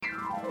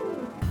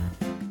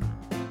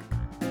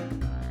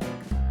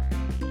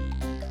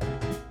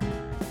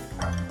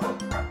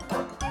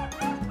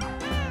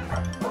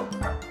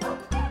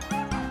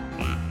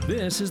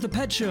This is The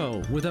Pet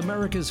Show with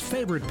America's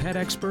favorite pet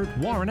expert,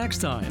 Warren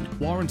Eckstein.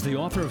 Warren's the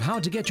author of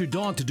How to Get Your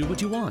Dog to Do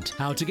What You Want,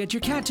 How to Get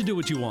Your Cat to Do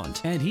What You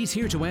Want, and he's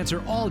here to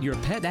answer all your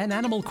pet and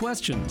animal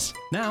questions.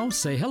 Now,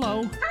 say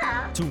hello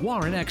to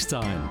Warren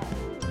Eckstein.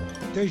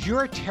 Does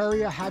your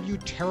terrier have you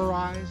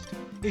terrorized?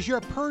 Is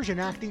your Persian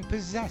acting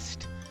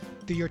possessed?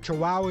 Do your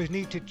Chihuahuas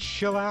need to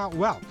chill out?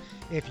 Well,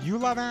 if you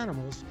love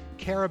animals,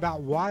 care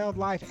about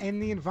wildlife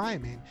and the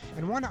environment,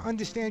 and want to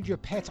understand your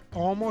pets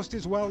almost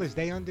as well as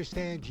they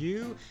understand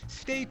you,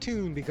 stay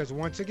tuned, because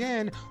once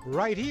again,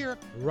 right here,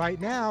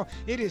 right now,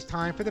 it is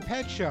time for The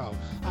Pet Show,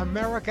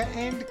 America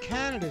and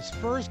Canada's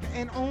first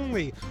and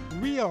only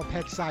real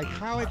pet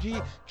psychology,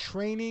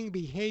 training,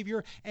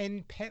 behavior,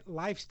 and pet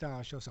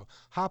lifestyle show. So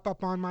hop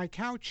up on my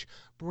couch,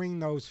 bring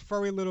those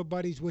furry little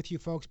buddies with you,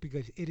 folks,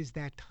 because it is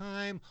that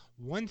time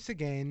once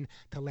again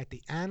to let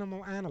the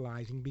animal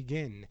analyzing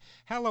begin.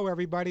 Hello,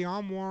 everybody.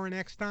 I'm Warren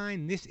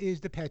Eckstein. This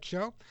is The Pet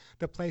Show,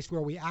 the place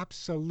where we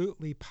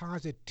absolutely,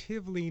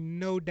 positively,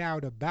 no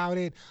doubt about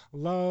it,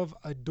 love,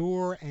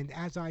 adore, and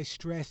as I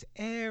stress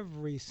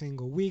every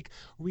single week,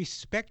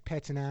 respect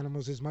pets and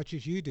animals as much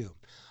as you do.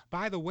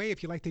 By the way,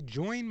 if you'd like to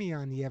join me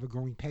on the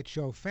Ever-Growing Pet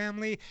Show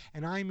family,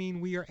 and I mean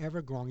we are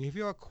ever-growing. If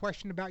you have a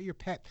question about your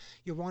pet,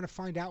 you want to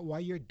find out why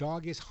your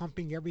dog is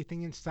humping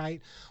everything in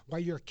sight, why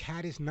your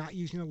cat is not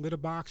using a litter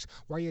box,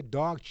 why your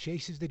dog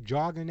chases the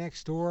jogger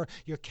next door,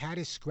 your cat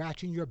is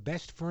scratching your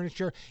best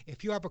furniture.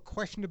 If you have a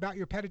question about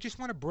your pet or just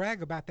want to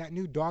brag about that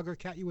new dog or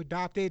cat you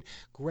adopted,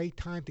 great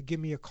time to give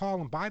me a call.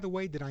 And by the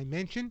way, did I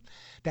mention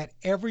that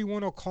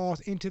everyone who calls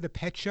into the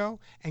Pet Show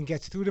and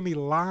gets through to me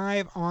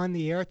live on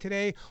the air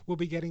today will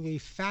be getting a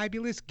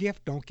fabulous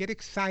gift. Don't get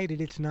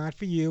excited. It's not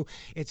for you.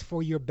 It's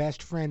for your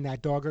best friend,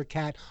 that dog or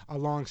cat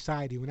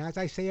alongside you. And as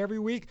I say every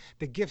week,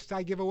 the gifts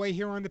I give away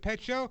here on the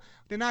Pet Show,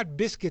 they're not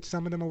biscuits.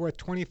 Some of them are worth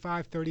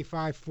 $25, $35,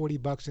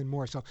 $40 and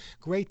more. So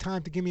great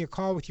time to give me a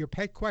call with your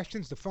pet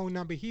questions. The phone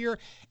number here,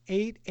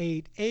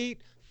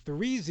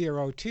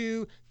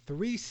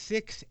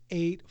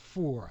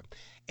 888-302-3684.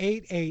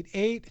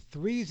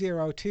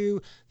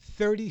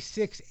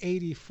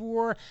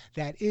 888-302-3684.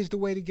 That is the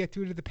way to get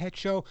through to the Pet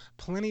Show.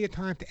 Plenty of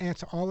time to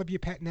answer all of your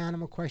pet and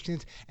animal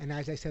questions. And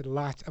as I said,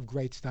 lots of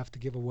great stuff to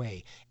give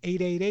away.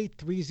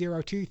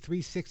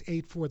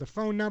 888-302-3684, the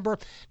phone number.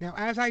 Now,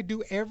 as I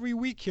do every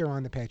week here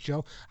on the Pet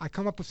Show, I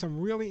come up with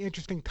some really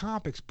interesting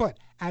topics. But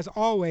as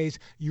always,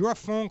 your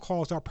phone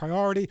calls are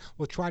priority.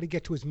 We'll try to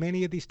get to as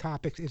many of these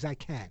topics as I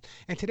can.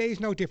 And today's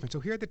no different.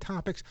 So here are the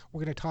topics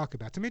we're going to talk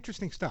about. Some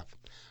interesting stuff.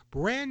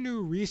 Brand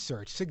new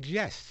research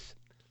suggests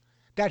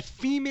that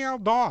female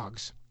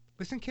dogs,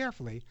 listen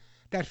carefully,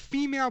 that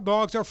female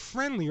dogs are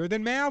friendlier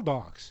than male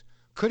dogs.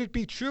 Could it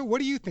be true? What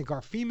do you think? Are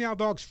female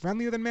dogs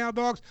friendlier than male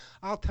dogs?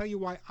 I'll tell you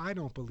why I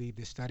don't believe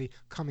this study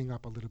coming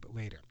up a little bit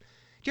later.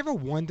 Do you ever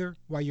wonder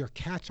why your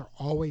cats are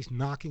always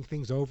knocking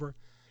things over?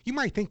 You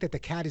might think that the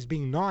cat is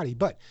being naughty,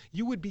 but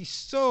you would be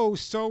so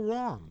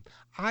wrong.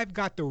 I've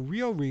got the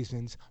real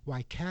reasons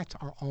why cats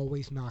are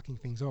always knocking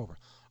things over.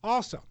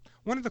 Also,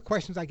 one of the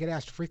questions I get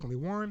asked frequently,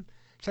 Warren,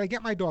 should I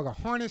get my dog a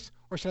harness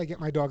or should I get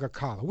my dog a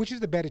collar? Which is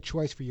the better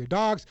choice for your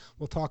dogs?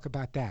 We'll talk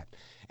about that.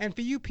 And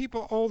for you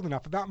people old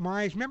enough, about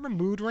my age, remember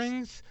mood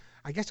rings?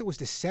 I guess it was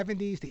the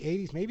 70s, the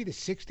 80s, maybe the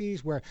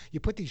 60s, where you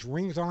put these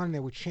rings on and they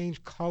would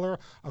change color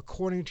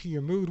according to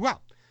your mood.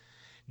 Well,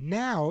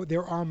 now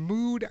there are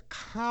mood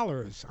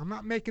collars. I'm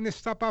not making this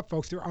stuff up,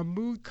 folks. There are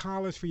mood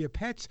collars for your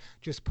pets.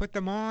 Just put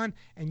them on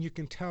and you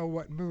can tell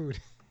what mood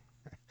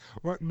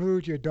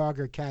your dog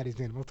or cat is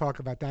in. We'll talk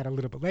about that a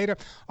little bit later.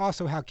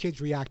 Also, how kids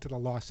react to the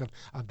loss of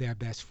their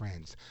best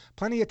friends.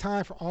 Plenty of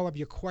time for all of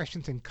your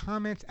questions and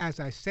comments. As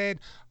I said,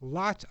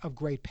 lots of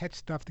great pet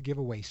stuff to give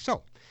away.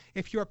 So,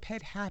 if your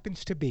pet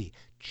happens to be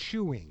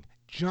chewing,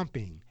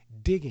 jumping,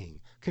 digging,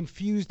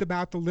 confused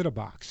about the litter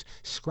box,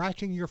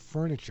 scratching your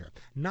furniture,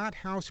 not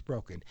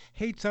housebroken,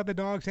 hates other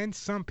dogs and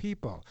some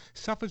people,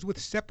 suffers with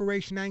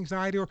separation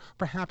anxiety or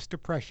perhaps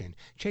depression,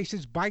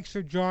 chases bikes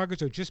or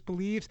joggers, or just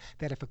believes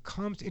that if it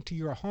comes into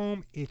your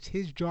home, it's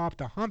his job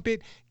to hump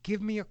it,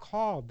 give me a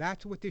call.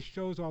 That's what this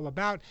show's all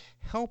about,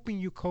 helping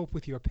you cope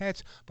with your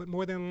pets, but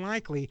more than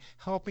likely,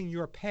 helping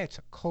your pets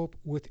cope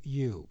with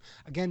you.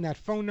 Again, that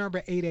phone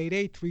number,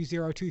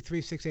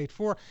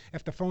 888-302-3684.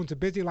 If the phones are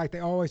busy like they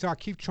always are,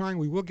 keep trying.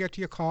 We will get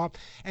to your call.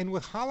 And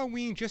with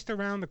Halloween just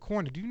around the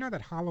corner, do you know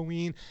that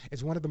Halloween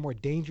is one of the more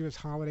dangerous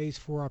holidays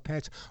for our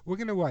pets? We're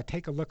going to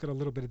take a look at a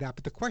little bit of that.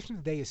 But the question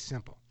today is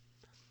simple.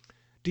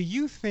 Do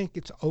you think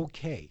it's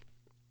okay?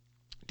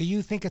 Do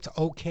you think it's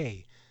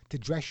okay to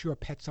dress your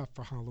pets up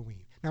for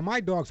Halloween? Now, my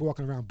dog's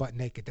walking around butt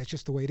naked. That's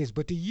just the way it is.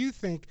 But do you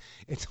think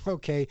it's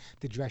okay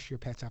to dress your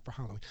pets up for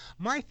Halloween?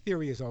 My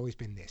theory has always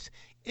been this.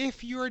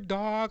 If your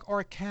dog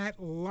or cat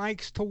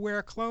likes to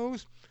wear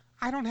clothes,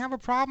 I don't have a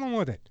problem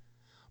with it.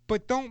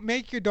 But don't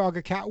make your dog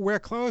or cat wear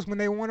clothes when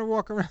they want to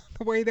walk around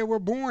the way they were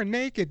born,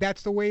 naked.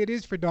 That's the way it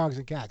is for dogs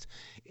and cats.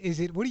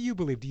 What do you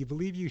believe? Do you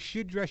believe you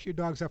should dress your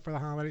dogs up for the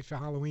holidays, for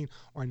Halloween,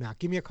 or not?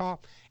 Give me a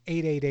call,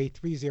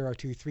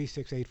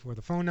 888-302-3684.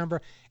 The phone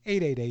number,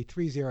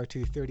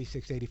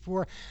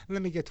 888-302-3684.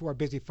 Let me get to our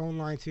busy phone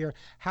lines here.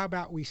 How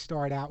about we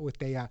start out with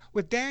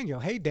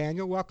Daniel? Hey,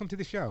 Daniel, welcome to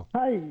the show.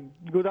 Hi,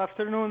 good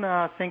afternoon.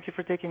 Thank you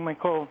for taking my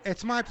call.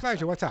 It's my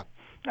pleasure. What's up?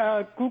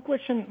 Cool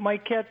question. My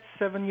cat,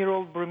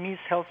 7-year-old Burmese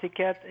healthy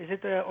cat, is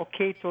it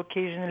okay to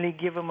occasionally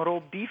give him raw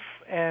beef?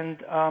 And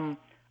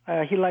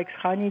he likes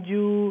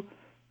honeydew,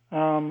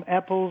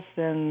 apples,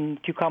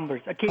 and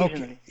cucumbers,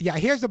 occasionally. Okay. Yeah,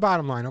 here's the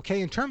bottom line,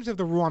 okay? In terms of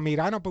the raw meat,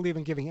 I don't believe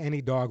in giving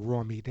any dog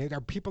raw meat. There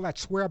are people that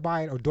swear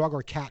by it, or dog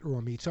or cat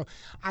raw meat. So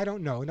I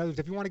don't know. In other words,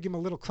 if you want to give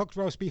them a little cooked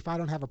roast beef, I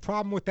don't have a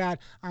problem with that.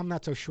 I'm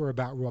not so sure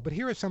about raw. But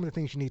here are some of the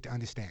things you need to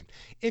understand.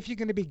 If you're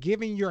going to be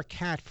giving your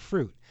cat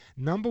fruit,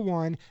 number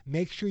one,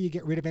 make sure you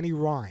get rid of any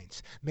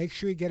rinds. Make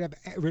sure you get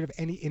rid of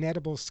any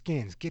inedible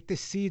skins. Get the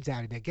seeds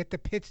out of there. Get the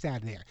pits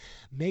out of there.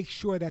 Make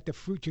sure that the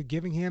fruit you're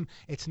giving him,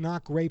 it's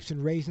not grapes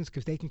and raisins,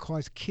 because they can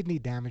cause kidney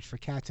damage for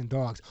cats and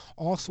dogs.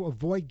 Also,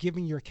 avoid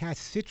giving your cat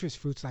citrus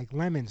fruits like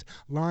lemons,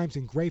 limes,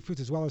 and grapefruits,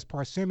 as well as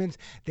persimmons.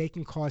 They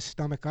can cause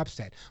stomach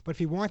upset. But if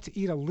he wants to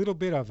eat a little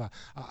bit of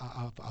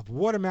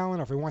watermelon,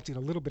 or if he wants to eat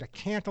a little bit of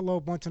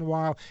cantaloupe once in a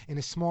while in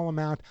a small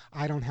amount,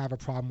 I don't have a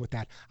problem with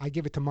that. I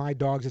give it to my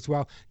dogs as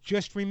well.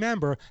 Just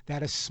remember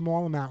that a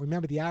small amount.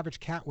 Remember, the average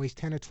cat weighs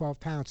 10 or 12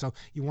 pounds, so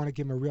you want to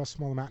give him a real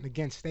small amount. And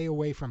again, stay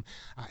away from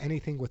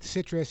anything with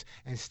citrus,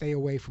 and stay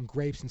away from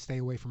grapes, and stay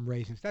away from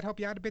raisins. That help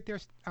you out a bit there?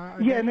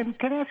 Yeah, and then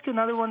can I ask you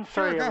another one?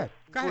 Sure, Sorry.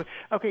 go ahead.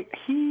 Okay,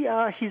 he's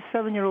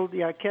 7-year-old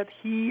cat.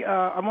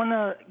 I want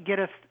to get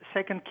a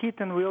second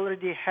kitten. We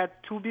already had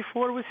 2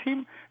 before with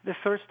him. The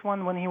first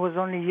one, when he was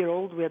only a year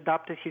old, we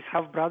adopted his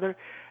half brother,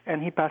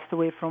 and he passed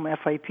away from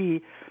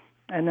FIP.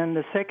 And then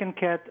the second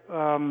cat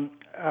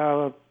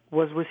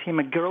was with him,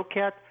 a girl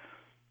cat,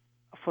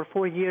 for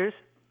 4 years,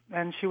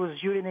 and she was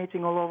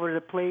urinating all over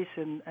the place,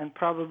 and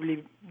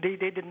probably they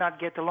did not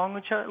get along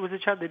with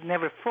each other. They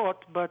never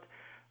fought, but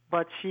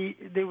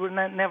they were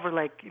never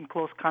like in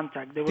close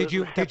contact. They were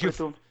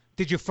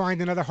Did you find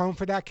another home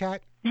for that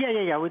cat?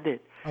 Yeah, we did.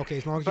 Okay,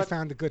 as long as you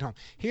found a good home.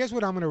 Here's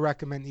what I'm going to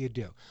recommend that you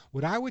do.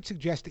 What I would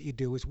suggest that you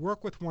do is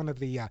work with one of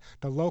the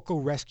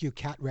local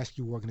cat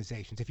rescue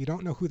organizations. If you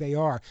don't know who they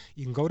are,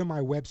 you can go to my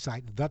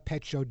website,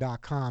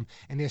 thepetshow.com,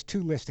 and there's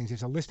 2 listings.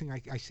 There's a listing,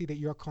 I see that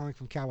you're calling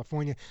from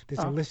California. There's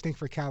a listing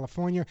for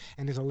California,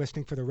 and there's a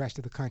listing for the rest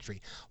of the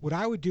country. What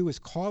I would do is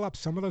call up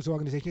some of those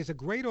organizations. There's a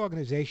great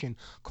organization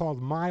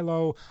called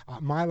Milo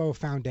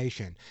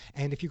Foundation.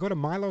 And if you go to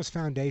Milo's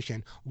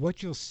Foundation,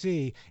 what you'll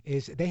see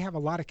is they have a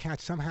lot of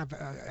cats. Some have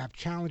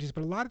challenges,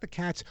 but a lot of the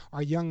cats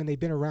are young and they've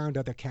been around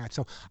other cats.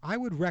 So I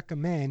would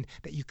recommend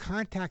that you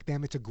contact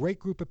them. It's a great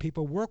group of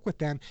people. Work with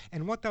them,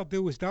 and what they'll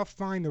do is they'll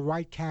find the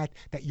right cat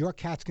that your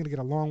cat's going to get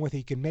along with.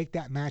 You can make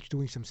that match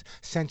doing some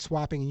scent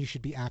swapping, and you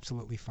should be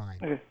absolutely fine.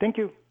 Okay, thank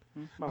you.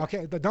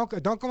 Okay, but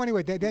don't go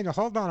anywhere. Daniel,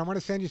 hold on. I want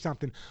to send you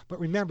something. But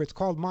remember, it's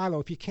called Milo.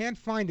 If you can't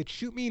find it,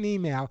 shoot me an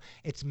email.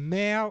 It's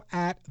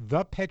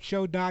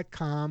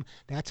mail@thepetshow.com.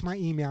 That's my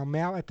email,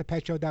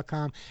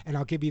 mail@thepetshow.com, and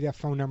I'll give you their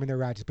phone number and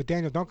their address. But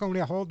Daniel, don't go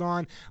anywhere. Hold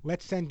on.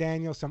 Let's send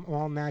Daniel some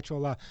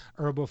all-natural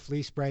herbal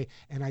flea spray,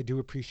 and I do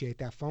appreciate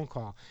that phone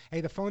call. Hey,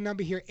 the phone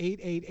number here,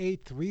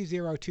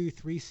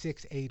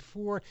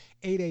 888-302-3684,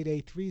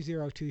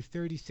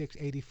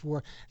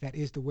 888-302-3684. That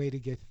is the way to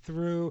get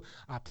through.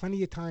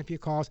 Plenty of time for your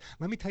calls.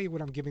 Let me tell you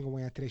what I'm giving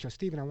away on today's show.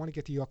 Stephen, I want to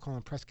get to your call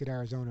in Prescott,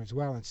 Arizona as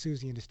well, and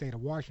Susie in the state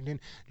of Washington,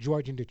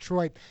 George in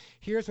Detroit.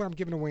 Here's what I'm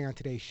giving away on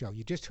today's show.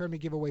 You just heard me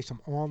give away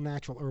some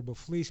all-natural herbal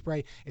flea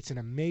spray. It's an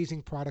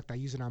amazing product. I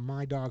use it on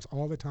my dogs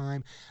all the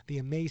time. The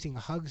amazing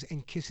Hugs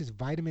and Kisses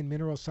vitamin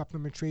mineral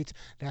supplement treats.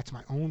 That's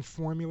my own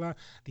formula.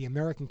 The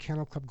American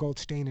Kennel Club Gold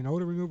Stain and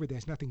Odor Remover.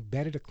 There's nothing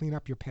better to clean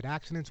up your pet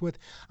accidents with.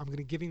 I'm going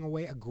to be giving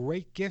away a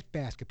great gift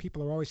basket.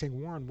 People are always saying,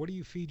 Warren, what do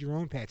you feed your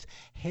own pets?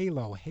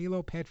 Halo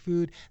Pet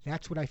Food.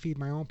 That's what I feed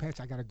my own pets.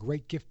 I got a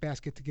great gift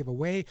basket to give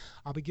away.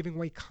 I'll be giving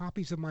away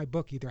copies of my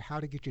book, either how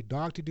to get your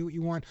dog to do what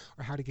you want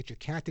or how to get your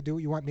cat to do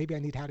what you want. Maybe I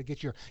need how to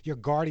get your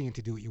guardian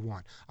to do what you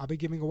want. I'll be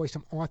giving away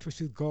some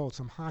Arthrosuit Gold,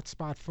 some Hot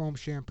Spot Foam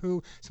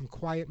Shampoo, some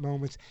Quiet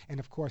Moments, and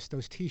of course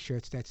those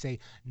t-shirts that say,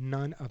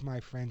 none of my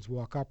friends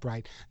walk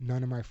upright.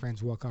 None of my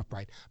friends walk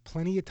upright.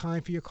 Plenty of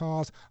time for your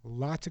calls.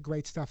 Lots of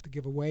great stuff to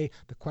give away.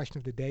 The question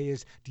of the day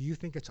is, do you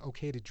think it's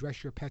okay to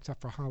dress your pets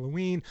up for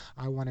Halloween?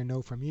 I want to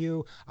know from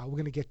you. We're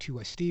going to get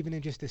to Stephen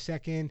in just a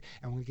second,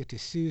 and we're going to get to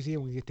Susie,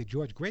 and we're going to get to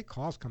George. Great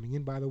calls coming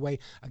in, by the way.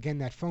 Again,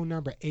 that phone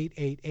number,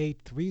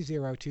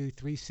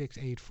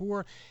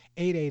 888-302-3684,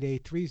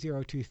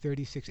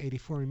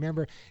 888-302-3684.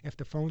 Remember, if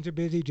the phones are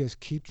busy, just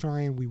keep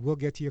trying. We will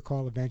get to your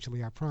call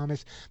eventually, I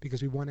promise,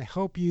 because we want to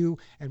help you,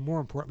 and more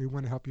importantly, we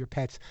want to help your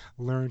pets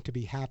learn to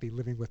be happy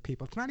living with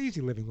people. It's not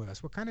easy living with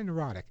us. We're kind of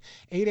neurotic.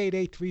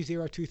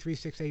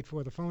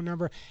 888-302-3684, the phone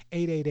number,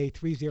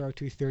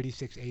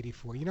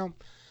 888-302-3684. You know,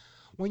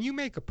 when you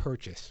make a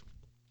purchase,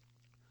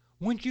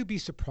 Wouldn't you be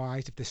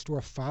surprised if the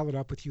store followed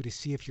up with you to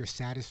see if you're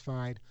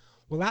satisfied?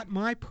 Well, at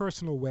my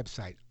personal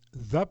website,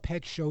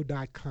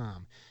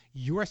 thepetshow.com,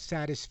 your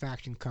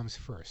satisfaction comes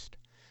first.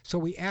 So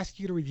we ask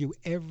you to review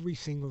every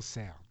single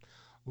sale.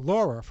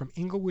 Laura from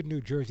Inglewood, New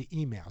Jersey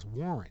emails,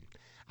 Warren,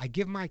 I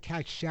give my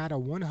cat Shadow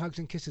one Hugs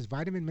and Kisses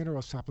vitamin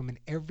mineral supplement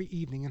every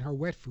evening in her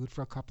wet food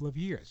for a couple of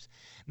years.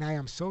 Now I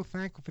am so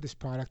thankful for this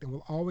product and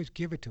will always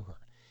give it to her.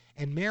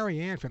 And Mary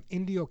Ann from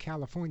Indio,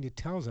 California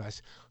tells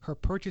us her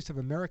purchase of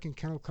American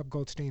Kennel Club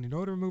Gold Stain and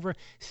Odor Remover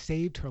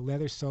saved her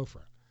leather sofa.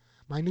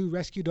 My new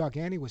rescue dog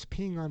Annie was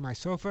peeing on my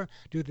sofa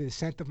due to the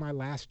scent of my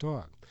last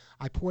dog.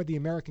 I poured the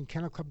American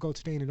Kennel Club Gold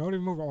Stain and Odor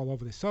Remover all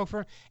over the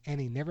sofa.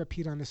 Annie never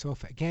peed on the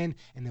sofa again,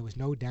 and there was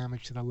no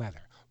damage to the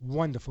leather.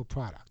 Wonderful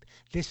product.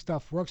 This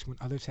stuff works when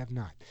others have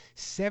not.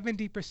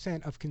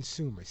 70% of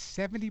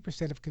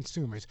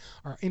consumers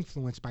are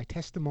influenced by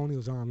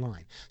testimonials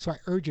online. So I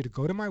urge you to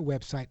go to my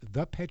website,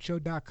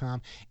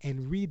 thepetshow.com,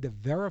 and read the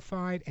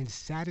verified and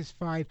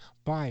satisfied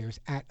buyers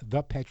at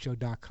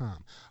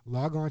thepetshow.com.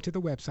 Log on to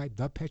the website,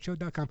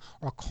 thepetshow.com,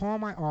 or call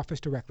my office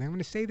directly. I'm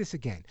going to say this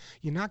again.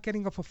 You're not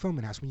getting a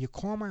fulfillment house. When you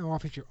call my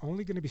office, you're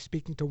only going to be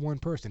speaking to one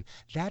person.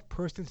 That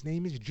person's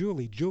name is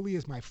Julie. Julie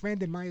is my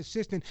friend and my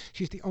assistant.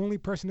 She's the only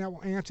person that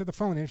will answer the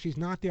phone. And if she's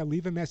not there,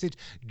 leave a message.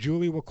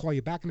 Julie will call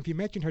you back. And if you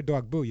mention her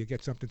dog, Boo, you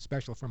get something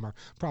special from her,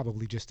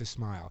 probably just a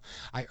smile.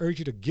 I urge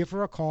you to give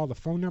her a call. The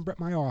phone number at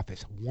my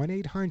office,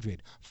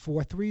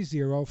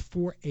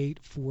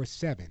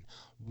 1-800-430-4847.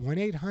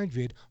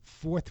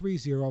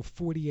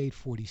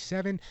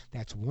 1-800-430-4847.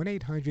 That's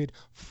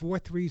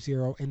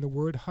 1-800-430 and the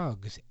word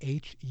HUGS,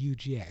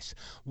 H-U-G-S.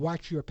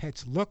 Watch your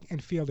pets look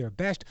and feel their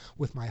best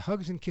with my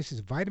Hugs and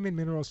Kisses vitamin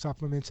mineral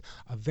supplements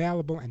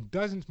available, and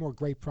dozens more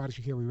great products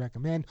you hear we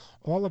recommend,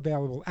 all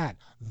available at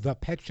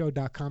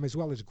thepetshow.com, as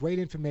well as great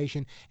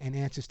information and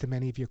answers to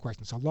many of your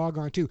questions. So log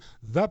on to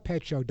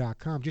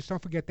thepetshow.com. Just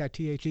don't forget that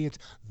THE, it's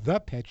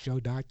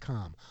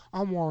thepetshow.com.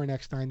 I'm Warren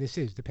Eckstein. This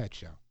is The Pet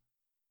Show.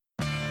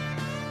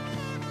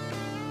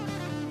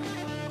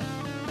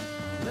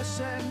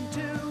 Listen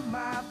to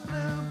my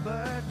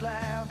bluebird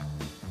laugh.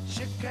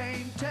 She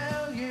can't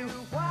tell you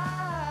why.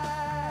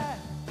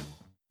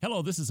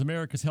 Hello, this is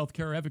America's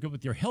Healthcare Advocate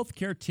with your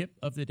healthcare tip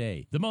of the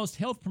day. The most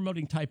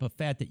health-promoting type of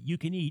fat that you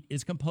can eat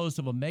is composed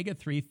of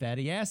omega-3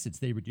 fatty acids.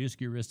 They reduce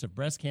your risk of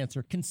breast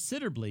cancer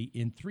considerably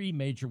in 3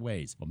 major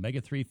ways.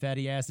 Omega-3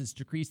 fatty acids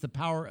decrease the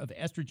power of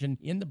estrogen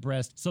in the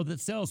breast so that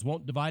cells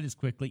won't divide as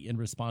quickly in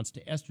response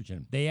to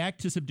estrogen. They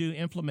act to subdue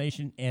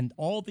inflammation and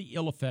all the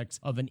ill effects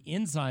of an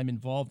enzyme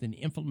involved in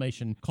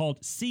inflammation called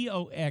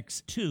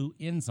COX-2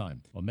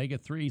 enzyme.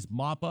 Omega-3s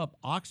mop up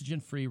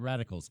oxygen-free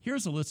radicals.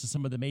 Here's a list of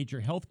some of the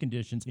major health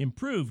conditions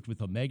improved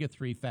with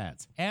omega-3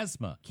 fats: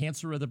 asthma,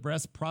 cancer of the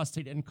breast,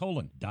 prostate, and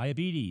colon,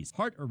 diabetes,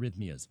 heart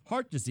arrhythmias,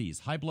 heart disease,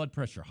 high blood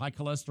pressure, high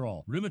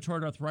cholesterol,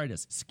 rheumatoid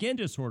arthritis, skin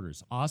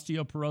disorders,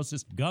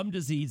 osteoporosis, gum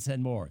disease,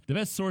 and more. The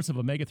best source of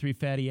omega-3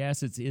 fatty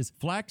acids is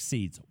flax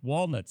seeds,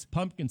 walnuts,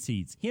 pumpkin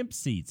seeds, hemp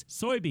seeds,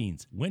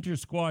 soybeans, winter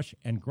squash,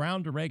 and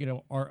ground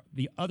oregano are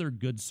the other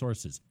good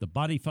sources. The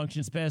body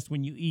functions best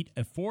when you eat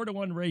a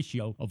 4-to-1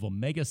 ratio of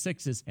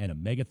omega-6s and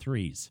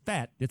omega-3s.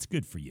 Fat that's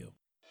good for you.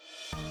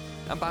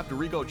 I'm Bob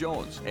DeRigo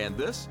Jones, and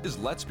this is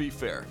Let's Be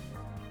Fair.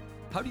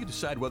 How do you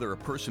decide whether a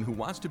person who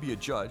wants to be a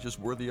judge is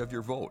worthy of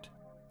your vote?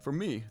 For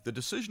me, the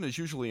decision is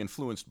usually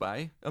influenced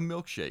by a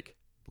milkshake.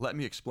 Let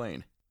me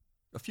explain.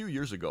 A few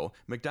years ago,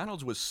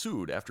 McDonald's was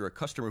sued after a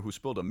customer who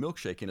spilled a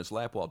milkshake in his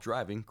lap while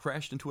driving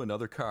crashed into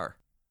another car.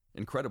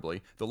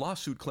 Incredibly, the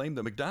lawsuit claimed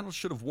that McDonald's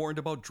should have warned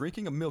about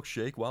drinking a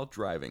milkshake while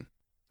driving.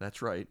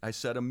 That's right, I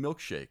said a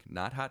milkshake,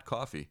 not hot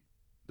coffee.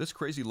 This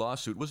crazy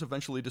lawsuit was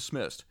eventually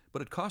dismissed,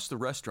 but it cost the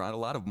restaurant a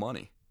lot of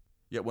money.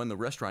 Yet when the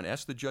restaurant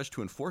asked the judge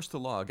to enforce the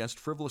law against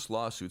frivolous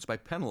lawsuits by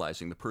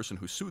penalizing the person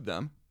who sued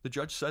them, the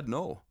judge said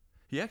no.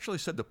 He actually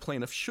said the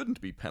plaintiff shouldn't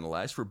be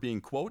penalized for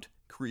being, quote,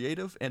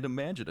 creative and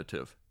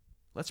imaginative.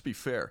 Let's be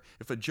fair,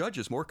 if a judge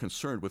is more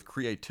concerned with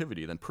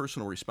creativity than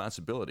personal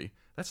responsibility,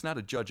 that's not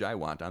a judge I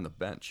want on the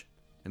bench.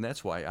 And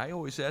that's why I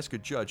always ask a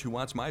judge who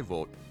wants my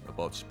vote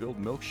about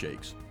spilled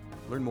milkshakes.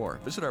 Learn more.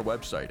 Visit our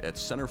website at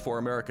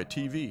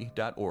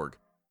centerforamericatv.org.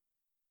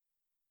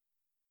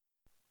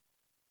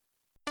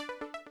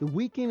 The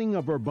weakening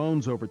of our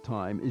bones over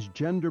time is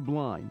gender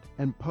blind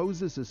and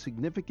poses a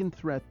significant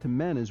threat to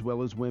men as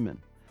well as women.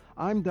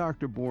 I'm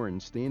Dr.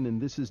 Borenstein, and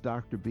this is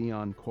Dr. B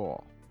on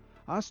Call.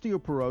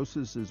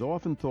 Osteoporosis is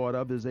often thought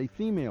of as a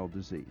female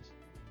disease,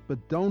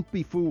 but don't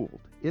be fooled.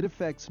 It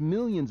affects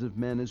millions of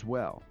men as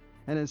well.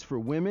 And as for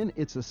women,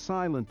 it's a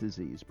silent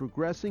disease,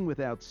 progressing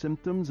without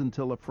symptoms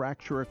until a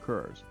fracture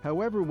occurs.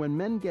 However, when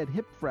men get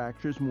hip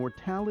fractures,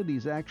 mortality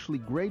is actually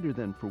greater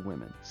than for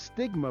women.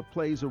 Stigma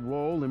plays a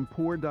role in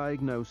poor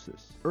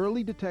diagnosis.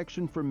 Early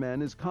detection for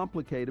men is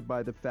complicated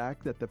by the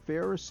fact that the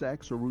fairer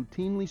sex are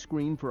routinely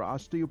screened for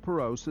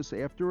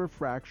osteoporosis after a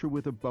fracture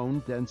with a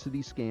bone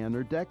density scan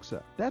or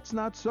DEXA. That's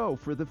not so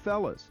for the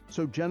fellas.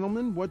 So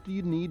gentlemen, what do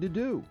you need to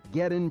do?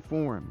 Get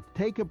informed.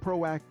 Take a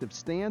proactive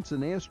stance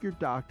and ask your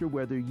doctor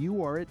whether you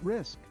you are at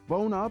risk.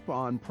 Bone up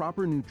on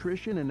proper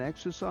nutrition and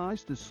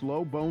exercise to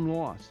slow bone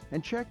loss.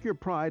 And check your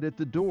pride at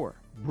the door.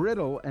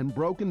 Brittle and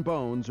broken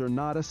bones are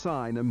not a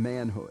sign of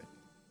manhood.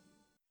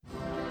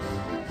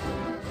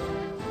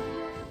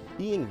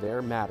 Being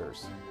there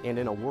matters, and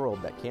in a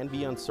world that can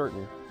be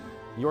uncertain,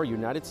 your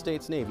United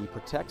States Navy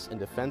protects and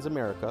defends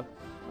America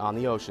on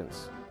the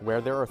oceans.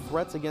 Where there are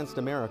threats against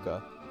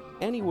America,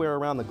 anywhere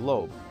around the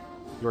globe,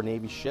 your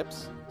Navy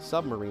ships,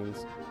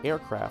 submarines,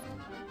 aircraft,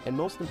 and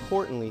most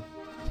importantly,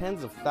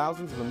 tens of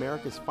thousands of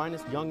America's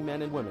finest young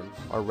men and women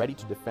are ready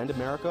to defend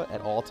America at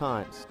all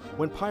times.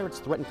 When pirates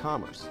threaten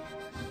commerce,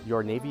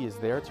 your Navy is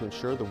there to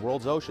ensure the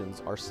world's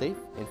oceans are safe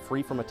and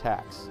free from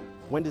attacks.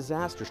 When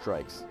disaster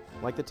strikes,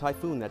 like the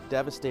typhoon that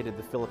devastated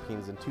the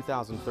Philippines in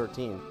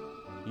 2013,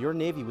 your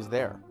Navy was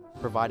there,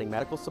 providing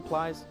medical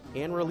supplies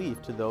and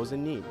relief to those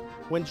in need.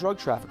 When drug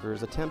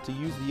traffickers attempt to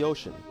use the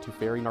ocean to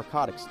ferry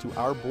narcotics to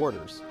our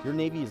borders, your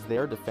Navy is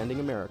there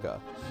defending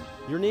America.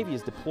 Your Navy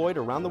is deployed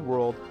around the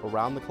world,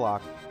 around the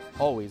clock,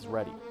 always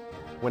ready.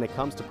 When it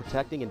comes to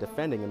protecting and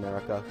defending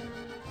America,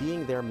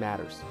 being there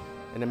matters,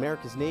 and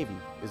America's Navy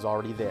is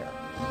already there.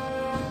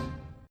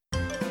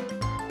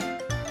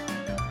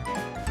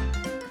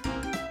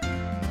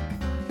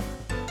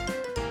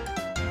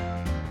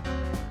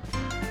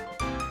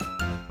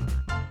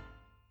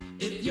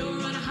 If you're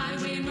on a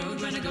highway and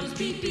road runner goes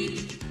beep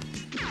beep.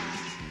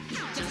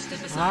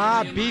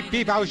 Beep,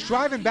 beep. I was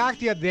driving back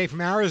the other day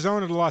from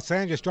Arizona to Los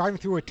Angeles, driving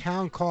through a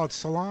town called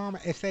Salome,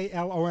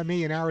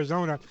 Salome in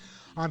Arizona,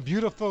 on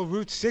beautiful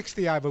Route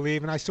 60, I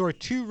believe, and I saw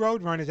two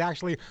road runners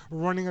actually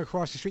running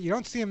across the street. You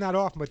don't see them that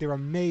often, but they're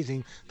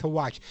amazing to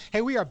watch.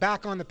 Hey, we are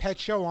back on the Pet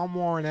Show. I'm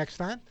Warren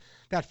Eckstein.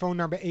 That phone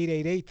number,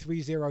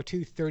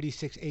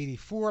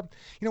 888-302-3684.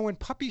 You know, when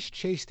puppies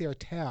chase their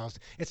tails,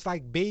 it's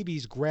like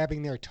babies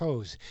grabbing their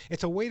toes.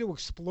 It's a way to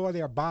explore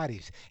their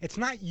bodies. It's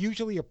not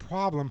usually a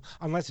problem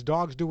unless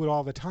dogs do it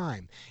all the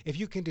time. If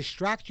you can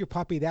distract your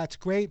puppy, that's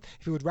great.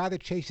 If you would rather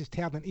chase his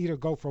tail than eat or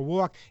go for a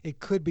walk,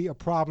 it could be a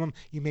problem.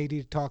 You may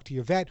need to talk to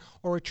your vet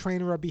or a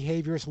trainer or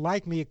behaviorist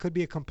like me. It could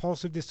be a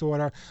compulsive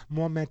disorder,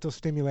 more mental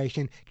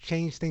stimulation,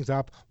 change things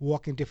up,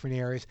 walk in different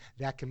areas.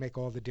 That can make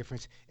all the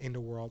difference in the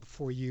world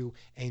for you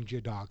and your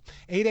dog.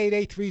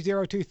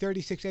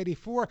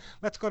 888-302-3684.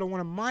 Let's go to one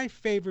of my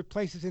favorite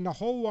places in the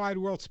whole wide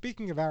world.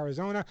 Speaking of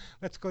Arizona,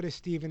 let's go to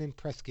Stephen in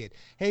Prescott.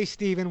 Hey,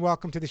 Stephen,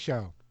 welcome to the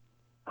show.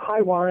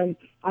 Hi, Warren.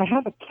 I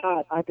have a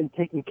cat I've been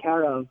taking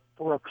care of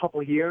for a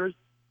couple years.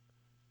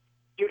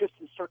 Due to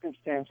some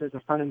circumstances a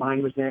friend of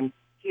mine was in,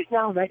 he's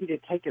now ready to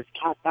take his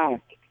cat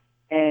back.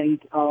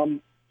 And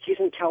he's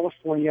in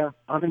California.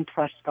 I'm in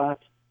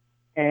Prescott.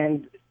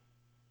 And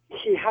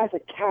he has a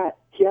cat.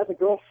 He has a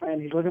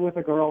girlfriend. He's living with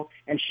a girl,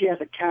 and she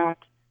has a cat.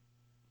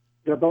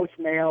 They're both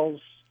males.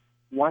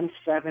 One's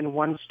 7,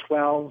 one's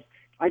 12.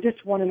 I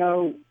just want to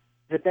know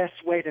the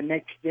best way to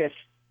make this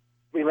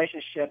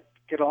relationship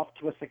get off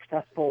to a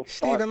successful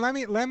start. Stephen,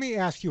 let me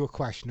ask you a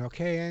question,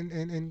 okay?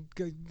 And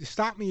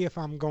stop me if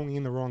I'm going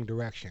in the wrong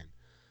direction.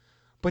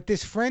 But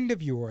this friend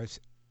of yours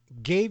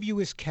gave you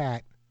his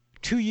cat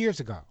 2 years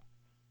ago.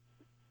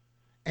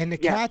 And the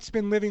cat's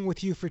been living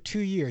with you for 2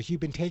 years.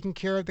 You've been taking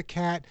care of the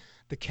cat.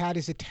 The cat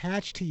is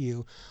attached to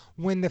you.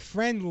 When the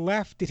friend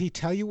left, did he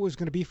tell you it was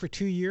going to be for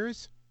 2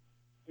 years?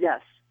 Yes.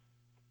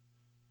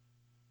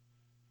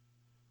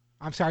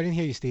 I'm sorry, I didn't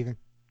hear you, Stephen.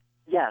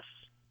 Yes.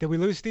 Did we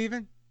lose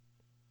Stephen?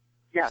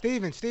 Yes.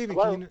 Stephen,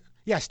 Hello?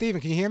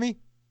 Stephen, can you hear me?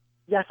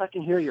 Yes, I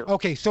can hear you.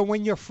 Okay, so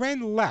when your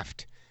friend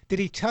left, did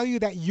he tell you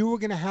that you were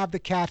going to have the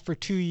cat for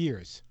 2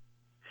 years?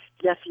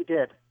 Yes, he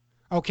did.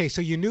 Okay,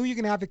 so you knew you were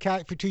going to have the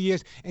cat for 2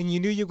 years, and you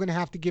knew you were going to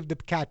have to give the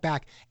cat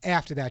back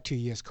after that 2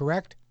 years,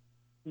 correct?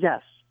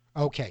 Yes.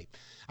 Okay.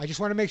 I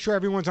just want to make sure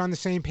everyone's on the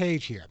same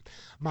page here.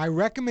 My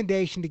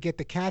recommendation to get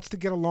the cats to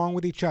get along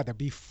with each other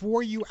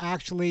before you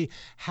actually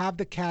have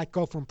the cat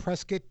go from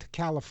Prescott to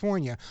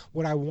California,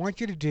 what I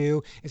want you to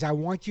do is I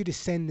want you to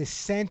send the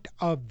scent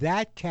of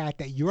that cat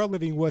that you're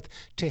living with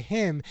to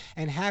him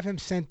and have him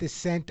send the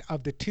scent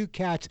of the two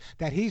cats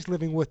that he's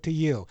living with to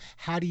you.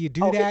 How do you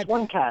do that? It's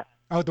one cat.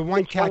 Oh, the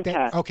one cat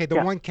that, okay, the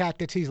yeah. one cat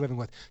that he's living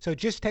with. So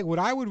just take, what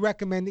I would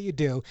recommend that you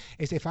do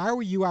is if I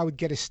were you, I would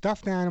get a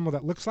stuffed animal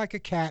that looks like a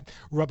cat,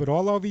 rub it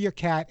all over your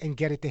cat, and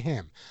get it to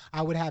him.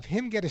 I would have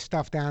him get a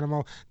stuffed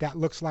animal that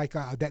looks like,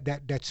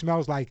 that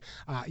smells like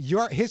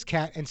his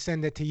cat and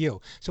send it to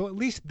you. So at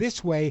least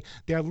this way,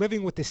 they're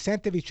living with the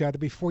scent of each other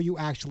before you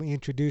actually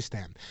introduce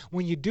them.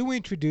 When you do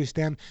introduce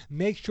them,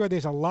 make sure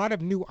there's a lot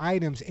of new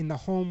items in the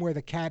home where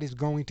the cat is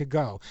going to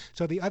go.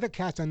 So the other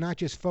cats are not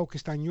just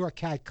focused on your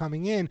cat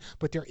coming in,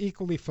 but they're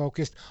equally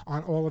focused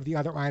on all of the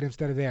other items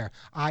that are there,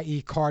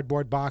 i.e.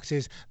 cardboard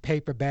boxes,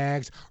 paper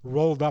bags,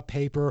 rolled up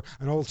paper,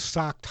 an old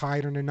sock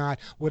tied in a knot,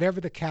 whatever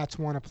the cats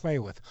want to play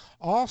with.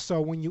 Also,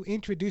 when you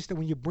introduce them,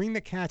 when you bring the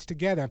cats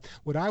together,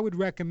 what I would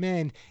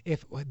recommend,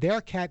 if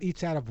their cat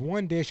eats out of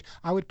one dish,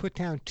 I would put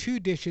down 2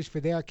 dishes for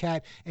their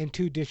cat and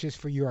 2 dishes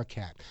for your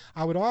cat.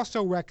 I would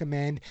also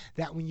recommend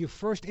that when you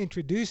first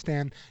introduce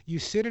them, you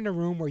sit in a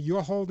room where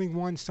you're holding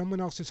one, someone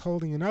else is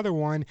holding another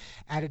one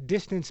at a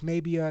distance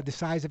maybe the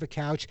size of a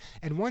couch,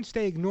 and once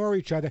they ignore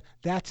each other,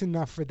 that's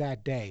enough for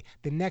that day.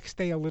 The next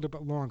day, a little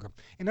bit longer.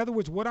 In other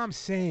words, what I'm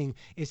saying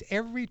is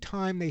every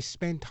time they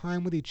spend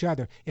time with each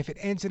other, if it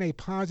ends in a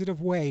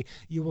positive way,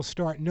 you will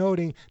start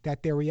noting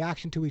that their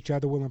reaction to each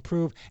other will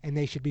improve, and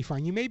they should be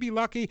fine. You may be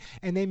lucky,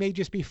 and they may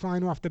just be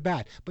fine off the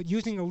bat, but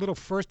using a little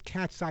first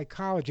cat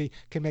psychology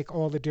can make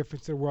all the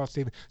difference in the world,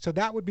 Stephen. So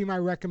that would be my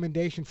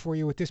recommendation for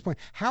you at this point.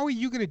 How are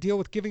you going to deal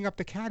with giving up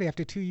the cat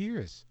after 2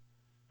 years?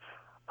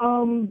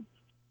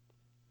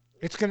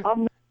 It's gonna.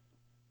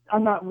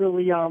 I'm not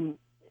really.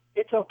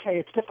 It's okay.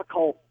 It's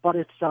difficult, but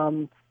it's.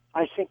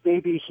 I think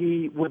maybe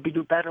he would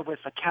do better with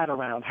a cat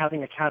around,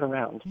 having a cat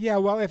around. Yeah,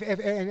 well, if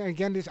and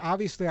again, this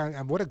obviously,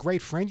 what a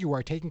great friend you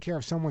are, taking care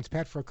of someone's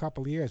pet for a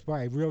couple of years. Boy,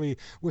 I really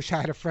wish I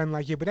had a friend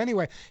like you. But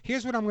anyway,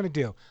 here's what I'm going to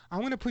do.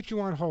 I'm going to put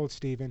you on hold,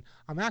 Stephen.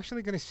 I'm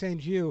actually going to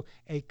send you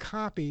a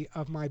copy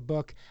of my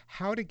book,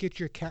 How to Get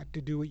Your Cat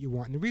to Do What You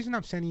Want. And the reason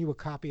I'm sending you a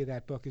copy of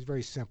that book is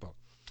very simple.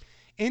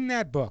 In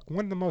that book,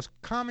 one of the most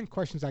common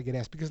questions I get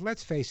asked, because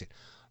let's face it,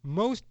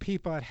 most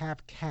people that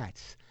have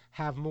cats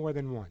have more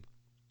than one.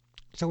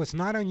 So it's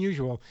not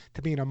unusual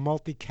to be in a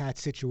multi-cat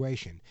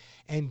situation.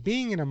 And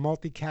being in a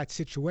multi-cat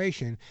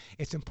situation,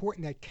 it's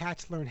important that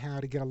cats learn how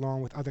to get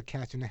along with other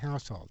cats in the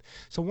household.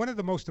 So one of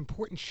the most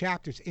important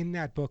chapters in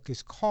that book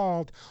is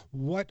called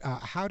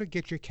How to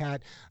Get Your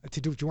Cat to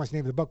Do What You Want. It's the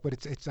name of the book, but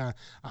it's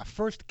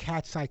First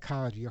Cat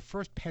Psychology, or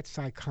First Pet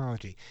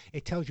Psychology.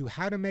 It tells you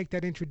how to make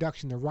that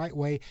introduction the right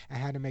way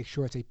and how to make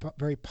sure it's a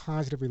very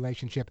positive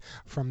relationship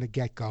from the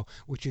get-go,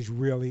 which is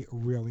really,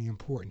 really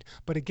important.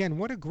 But again,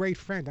 what a great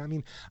friend. I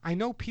mean, I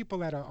know people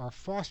that are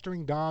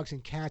fostering dogs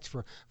and cats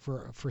for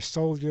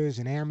soldiers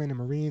and airmen and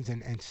Marines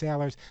and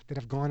sailors that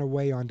have gone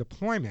away on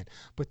deployment.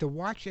 But to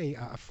watch a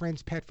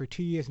friend's pet for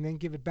 2 years and then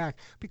give it back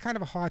would be kind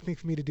of a hard thing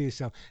for me to do.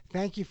 So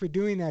thank you for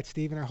doing that,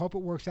 Stephen. I hope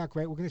it works out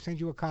great. We're going to send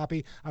you a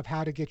copy of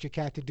How to Get Your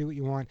Cat to Do What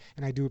You Want,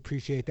 and I do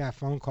appreciate that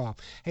phone call.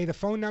 Hey, the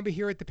phone number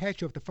here at the Pet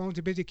Show, if the phones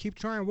are busy, keep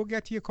trying. We'll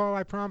get to your call,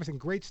 I promise, and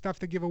great stuff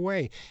to give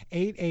away.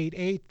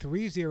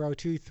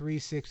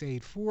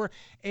 888-302-3684,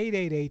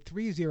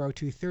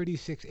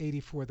 888-302-3684.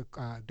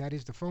 That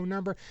is the phone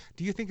number.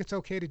 Do you think it's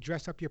okay to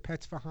dress up your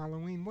pets for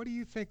Halloween? What do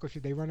you think? Or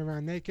should they run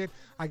around naked?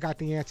 I got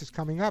the answers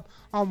coming up.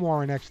 I'm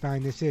Warren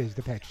Eckstein. This is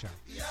The Pet Show.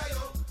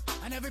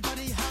 And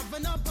everybody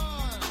having a ball.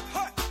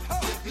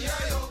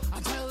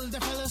 Until the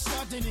fellas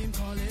start the name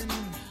calling. And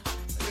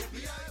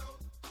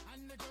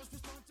the girls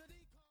respond to the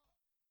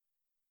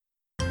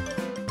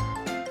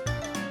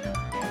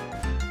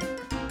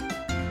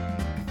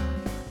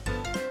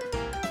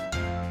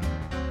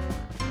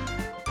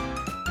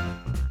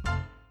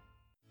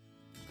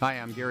Hi,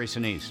 I'm Gary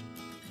Sinise.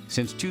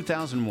 Since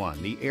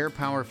 2001, the Air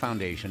Power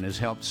Foundation has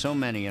helped so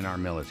many in our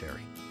military,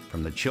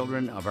 from the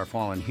children of our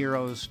fallen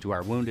heroes to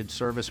our wounded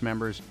service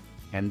members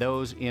and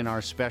those in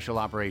our special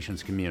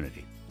operations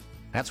community.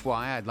 That's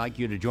why I'd like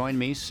you to join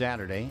me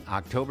Saturday,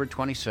 October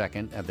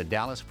 22nd at the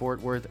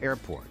Dallas-Fort Worth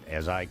Airport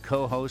as I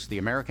co-host the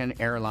American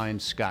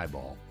Airlines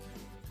Skyball,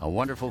 a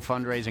wonderful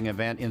fundraising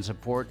event in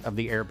support of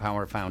the Air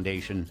Power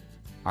Foundation,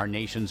 our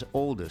nation's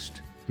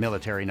oldest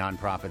military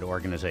nonprofit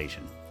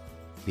organization.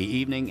 The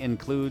evening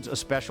includes a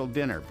special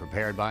dinner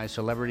prepared by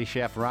celebrity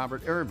chef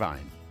Robert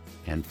Irvine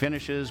and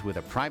finishes with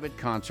a private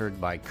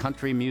concert by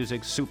country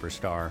music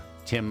superstar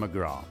Tim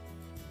McGraw.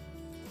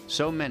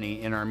 So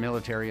many in our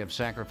military have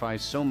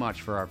sacrificed so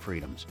much for our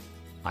freedoms.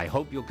 I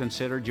hope you'll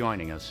consider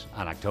joining us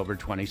on October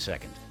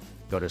 22nd.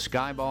 Go to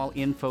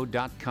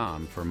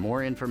skyballinfo.com for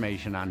more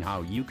information on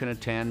how you can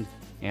attend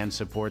and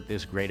support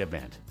this great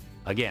event.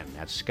 Again,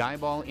 that's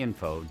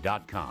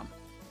skyballinfo.com.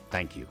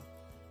 Thank you.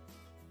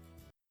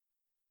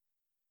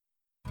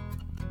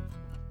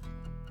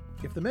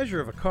 If the measure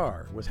of a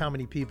car was how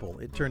many people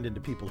it turned into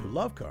people who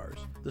love cars,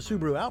 the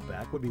Subaru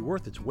Outback would be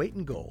worth its weight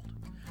in gold,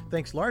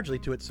 thanks largely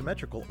to its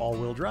symmetrical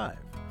all-wheel drive.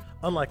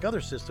 Unlike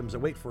other systems that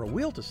wait for a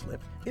wheel to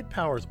slip, it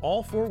powers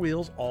all four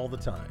wheels all the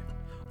time,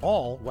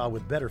 all while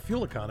with better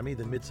fuel economy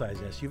than midsize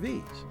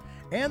SUVs.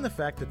 And the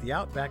fact that the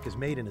Outback is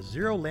made in a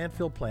zero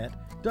landfill plant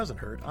doesn't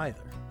hurt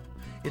either.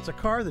 It's a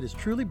car that is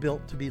truly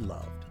built to be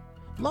loved.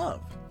 Love.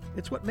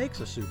 It's what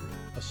makes a Subaru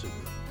a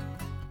Subaru.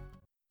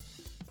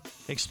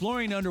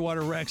 Exploring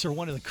underwater wrecks are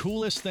one of the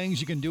coolest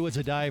things you can do as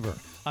a diver.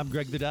 I'm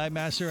Greg the Dive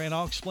Master, and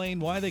I'll explain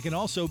why they can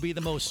also be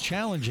the most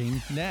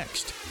challenging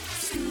next.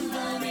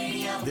 Scuba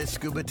Radio. This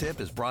scuba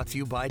tip is brought to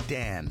you by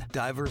DAN,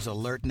 Divers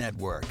Alert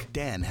Network.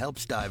 DAN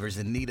helps divers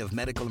in need of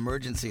medical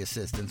emergency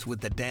assistance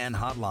with the DAN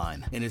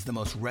hotline and is the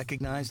most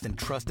recognized and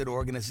trusted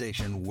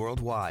organization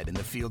worldwide in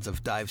the fields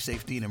of dive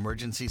safety and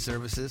emergency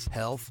services,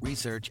 health,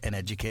 research, and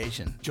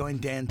education. Join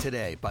DAN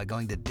today by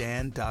going to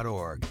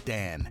dan.org.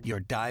 DAN, your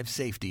dive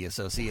safety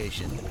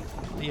association.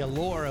 The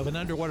allure of an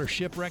underwater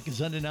shipwreck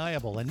is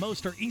undeniable, and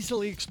most are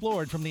easily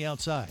explored from the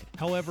outside.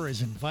 However,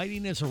 as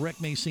inviting as a wreck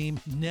may seem,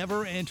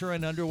 never enter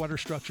an underwater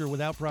structure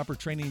without proper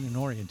training and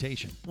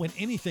orientation. When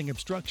anything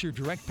obstructs your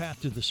direct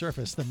path to the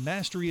surface, the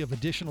mastery of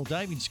additional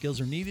diving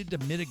skills are needed to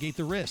mitigate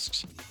the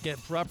risks.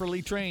 Get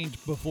properly trained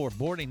before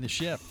boarding the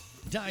ship.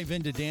 Dive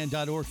into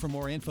Dan.org for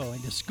more info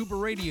and to Scuba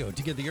Radio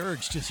to get the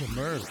urge to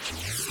submerge.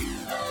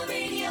 Scuba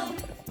Radio.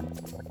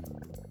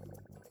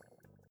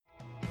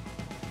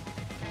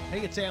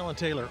 Hey, it's Alan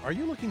Taylor. Are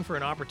you looking for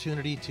an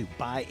opportunity to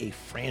buy a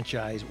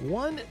franchise,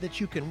 one that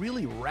you can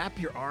really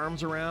wrap your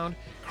arms around?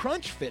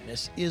 Crunch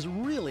Fitness is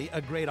really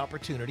a great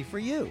opportunity for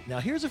you. Now,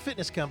 here's a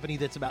fitness company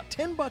that's about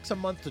 $10 a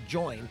month to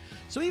join,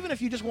 so even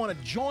if you just want to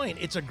join,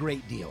 it's a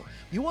great deal.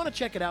 You want to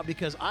check it out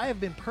because I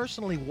have been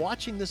personally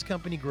watching this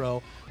company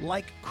grow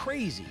like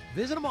crazy.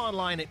 Visit them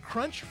online at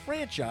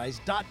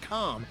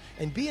crunchfranchise.com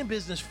and be in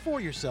business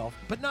for yourself,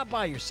 but not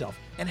by yourself,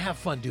 and have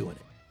fun doing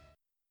it.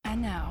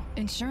 And now,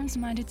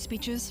 insurance-minded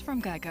speeches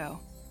from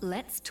Geico.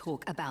 Let's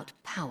talk about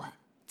power.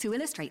 To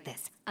illustrate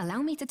this,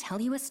 allow me to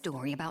tell you a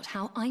story about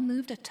how I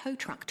moved a tow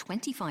truck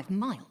 25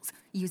 miles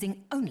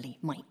using only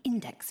my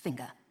index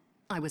finger.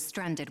 I was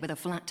stranded with a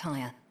flat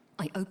tire.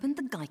 I opened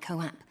the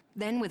Geico app.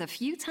 Then, with a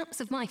few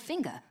taps of my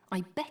finger,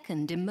 I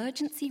beckoned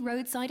emergency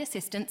roadside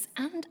assistance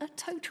and a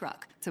tow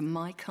truck to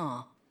my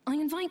car. I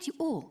invite you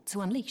all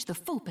to unleash the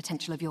full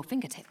potential of your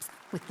fingertips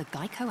with the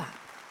Geico app.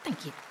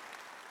 Thank you.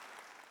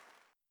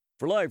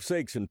 For life's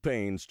aches and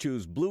pains,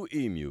 choose Blue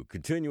Emu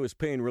Continuous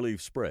Pain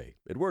Relief Spray.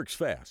 It works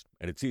fast,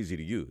 and it's easy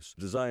to use.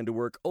 Designed to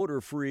work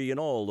odor-free in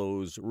all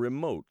those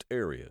remote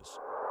areas.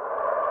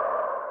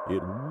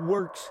 It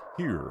works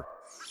here.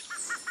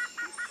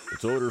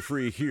 It's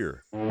odor-free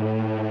here.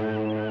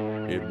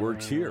 It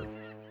works here.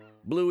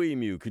 Blue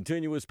Emu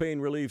Continuous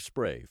Pain Relief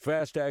Spray.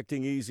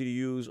 Fast-acting,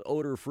 easy-to-use,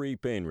 odor-free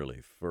pain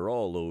relief for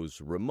all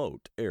those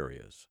remote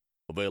areas.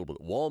 Available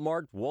at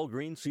Walmart,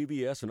 Walgreens,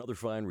 CVS, and other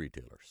fine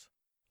retailers.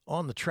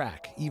 On the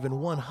track,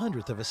 even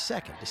 1/100th of a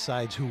second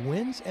decides who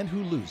wins and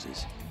who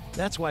loses.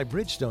 That's why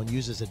Bridgestone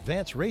uses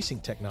advanced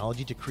racing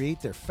technology to create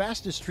their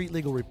fastest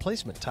street-legal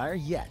replacement tire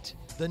yet,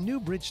 the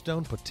new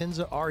Bridgestone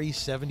Potenza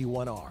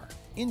RE71R.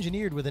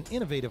 Engineered with an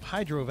innovative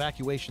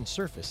hydro-evacuation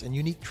surface and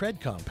unique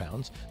tread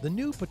compounds, the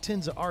new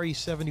Potenza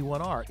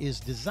RE71R is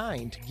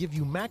designed to give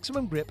you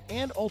maximum grip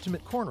and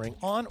ultimate cornering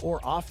on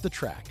or off the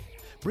track.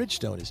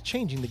 Bridgestone is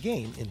changing the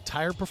game in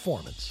tire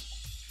performance.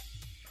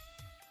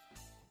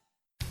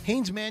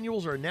 Haynes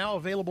manuals are now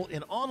available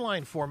in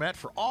online format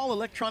for all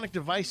electronic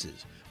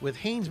devices. With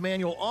Haynes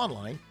Manual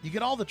Online, you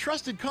get all the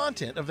trusted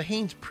content of the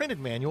Haynes printed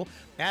manual.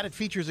 Added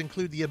features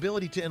include the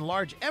ability to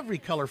enlarge every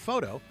color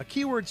photo, a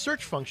keyword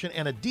search function,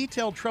 and a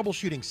detailed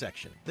troubleshooting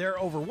section. There are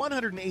over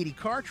 180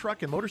 car,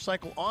 truck, and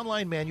motorcycle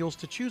online manuals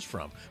to choose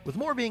from, with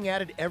more being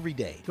added every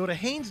day. Go to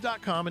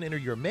Haynes.com and enter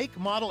your make,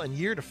 model, and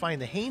year to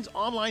find the Haynes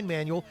online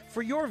manual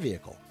for your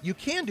vehicle. You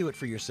can do it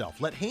for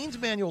yourself. Let Haynes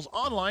Manuals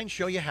Online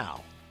show you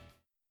how.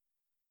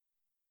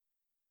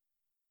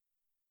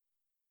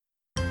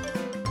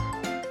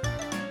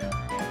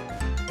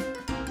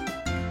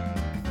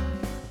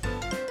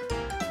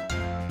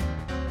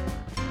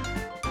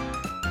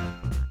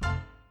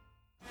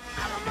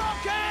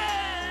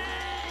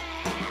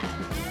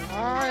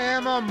 I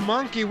am a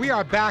monkey. We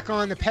are back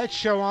on the Pet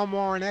Show. I'm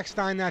Warren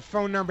Eckstein. That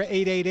phone number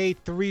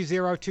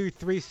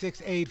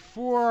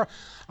 888-302-3684.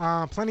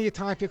 Plenty of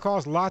time for your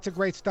calls. Lots of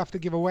great stuff to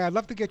give away. I'd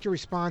love to get your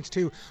response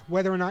to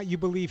whether or not you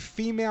believe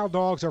female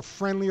dogs are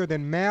friendlier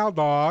than male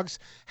dogs.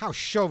 How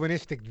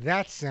chauvinistic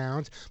that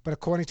sounds. But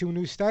according to a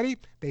new study,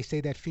 they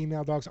say that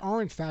female dogs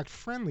are in fact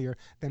friendlier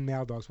than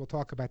male dogs. We'll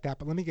talk about that.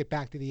 But let me get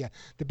back to the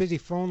busy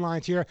phone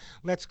lines here.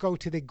 Let's go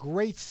to the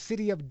great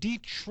city of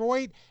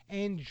Detroit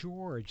and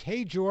George.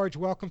 Hey, George.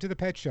 Welcome to the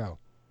Pet Show.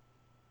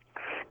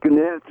 Good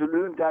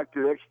afternoon,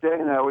 Dr.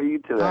 Eckstein. How are you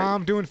today?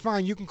 I'm doing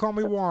fine. You can call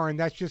me Warren.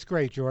 That's just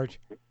great, George.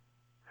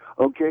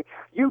 Okay.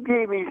 You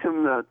gave me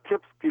some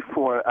tips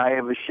before. I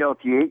have a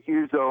Sheltie, 8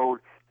 years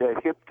old,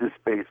 that hip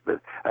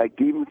displacement. I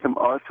gave him some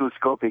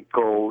orthoscopic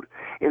gold,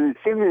 and it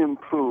seemed to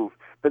improve.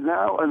 But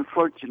now,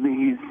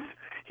 unfortunately,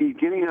 he's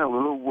getting a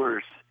little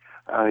worse.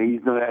 He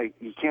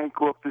can't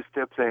go up the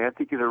steps. I have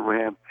to get a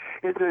ramp.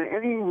 Is there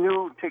any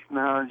new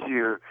technology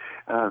or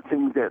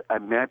things that I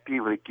might be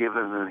able to give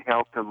him and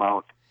help him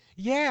out?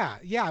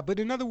 Yeah, but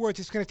in other words,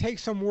 it's going to take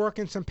some work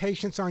and some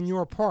patience on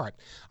your part.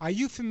 Are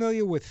you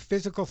familiar with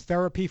physical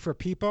therapy for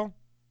people?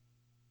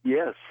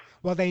 Yes.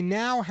 Well, they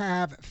now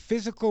have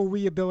physical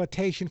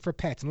rehabilitation for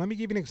pets. And let me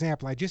give you an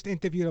example. I just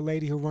interviewed a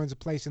lady who runs a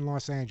place in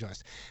Los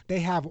Angeles. They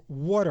have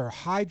water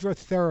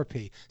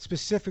hydrotherapy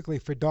specifically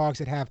for dogs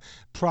that have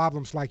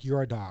problems like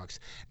your dogs.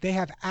 They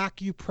have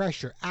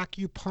acupressure,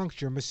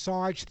 acupuncture,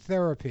 massage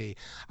therapy.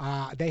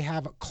 They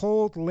have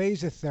cold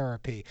laser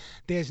therapy.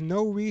 There's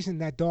no reason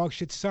that dogs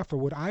should suffer.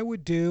 What I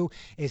would do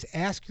is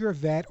ask your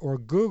vet or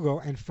Google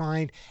and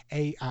find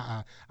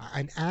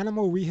an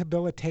animal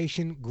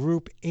rehabilitation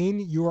group in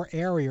your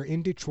area,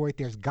 in Detroit.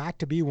 There's got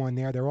to be one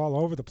there. They're all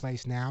over the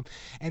place now.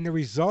 And the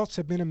results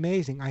have been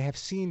amazing. I have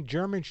seen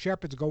German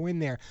Shepherds go in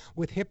there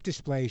with hip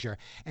dysplasia.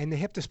 And the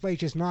hip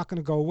dysplasia is not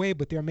going to go away,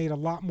 but they're made a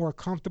lot more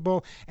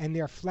comfortable, and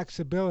their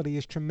flexibility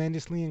is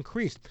tremendously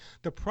increased.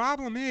 The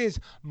problem is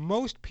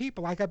most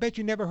people, like I bet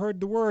you never heard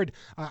the word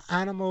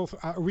animal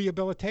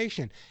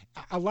rehabilitation.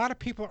 A lot of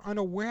people are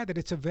unaware that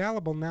it's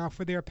available now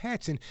for their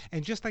pets. And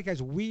just like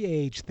as we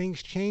age,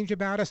 things change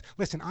about us.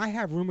 Listen, I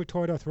have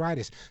rheumatoid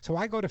arthritis, so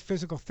I go to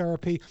physical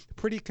therapy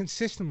pretty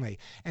consistently.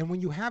 And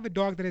when you have a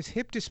dog that has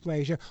hip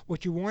dysplasia,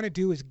 what you want to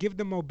do is give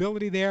them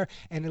mobility there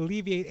and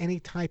alleviate any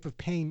type of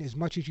pain as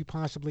much as you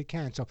possibly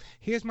can. So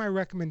here's my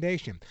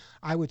recommendation.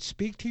 I would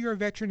speak to your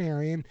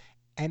veterinarian,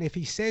 and if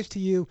he says to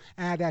you,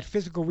 that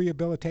physical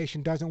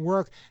rehabilitation doesn't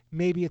work,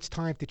 maybe it's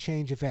time to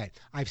change a vet.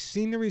 I've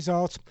seen the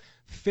results.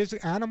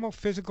 Animal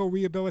physical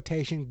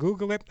rehabilitation.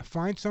 Google it.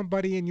 Find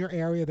somebody in your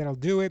area that'll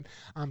do it.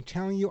 I'm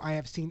telling you, I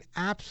have seen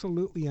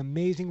absolutely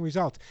amazing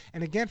results.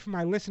 And again, for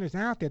my listeners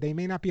out there, they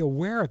may not be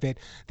aware of it.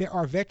 There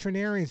are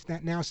veterinarians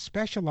that now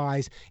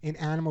specialize in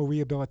animal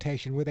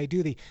rehabilitation, where they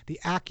do the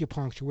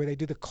acupuncture, where they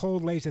do the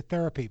cold laser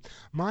therapy.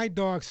 My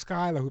dog,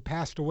 Skylar, who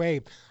passed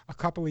away a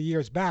couple of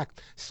years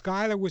back,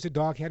 Skylar was a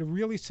dog. He had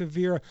really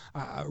severe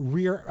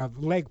rear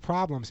leg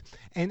problems.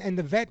 And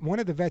one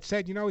of the vets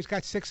said, he's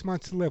got 6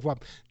 months to live. Well,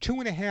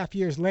 2.5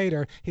 years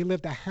later, he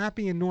lived a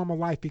happy and normal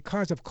life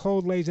because of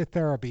cold laser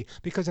therapy,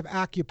 because of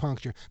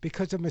acupuncture,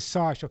 because of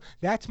massage. So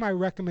that's my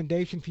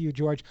recommendation for you,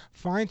 George.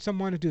 Find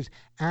someone who does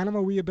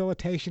animal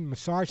rehabilitation,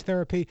 massage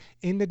therapy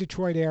in the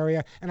Detroit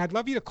area. And I'd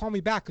love you to call me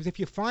back, because if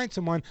you find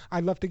someone,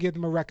 I'd love to give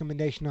them a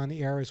recommendation on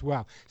the air as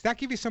well. Does that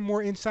give you some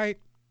more insight?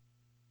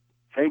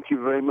 Thank you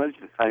very much.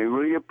 I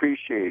really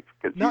appreciate it,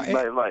 because he's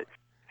my life.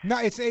 No,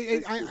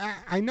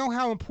 I know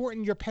how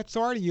important your pets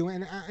are to you,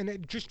 and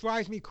it just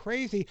drives me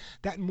crazy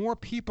that more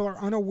people are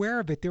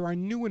unaware of it. There are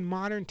new and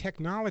modern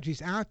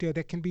technologies out there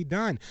that can be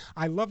done.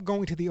 I love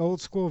going to the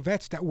old school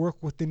vets that work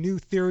with the new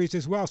theories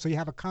as well, so you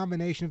have a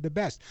combination of the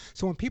best.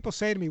 So when people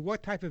say to me,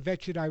 what type of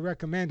vet should I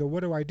recommend, or what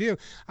do?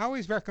 I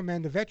always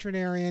recommend a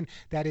veterinarian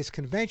that is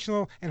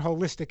conventional and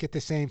holistic at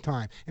the same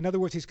time. In other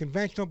words, he's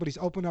conventional, but he's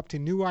open up to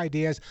new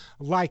ideas,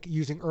 like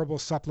using herbal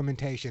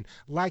supplementation,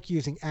 like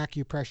using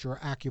acupressure or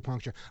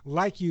acupuncture,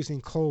 like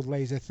using cold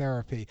laser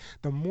therapy.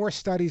 The more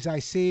studies I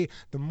see,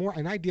 the more,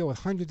 and I deal with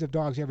hundreds of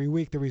dogs every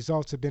week, the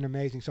results have been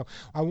amazing. So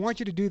I want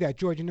you to do that,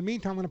 George. In the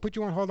meantime, I'm going to put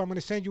you on hold. I'm going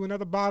to send you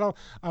another bottle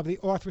of the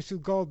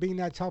Orthrosuit Gold Bean.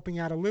 That's helping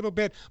out a little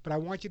bit, but I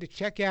want you to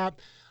check out.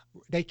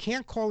 They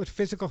can't call it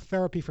physical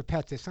therapy for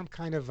pets. There's some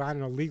kind of,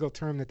 legal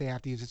term that they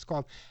have to use. It's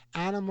called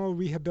animal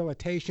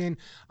rehabilitation.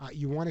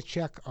 You want to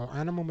check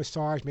animal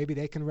massage. Maybe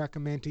they can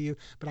recommend to you.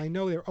 But I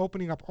know they're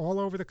opening up all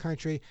over the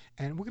country,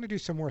 and we're going to do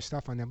some more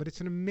stuff on them. But it's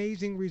an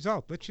amazing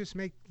result. Let's just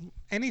make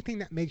anything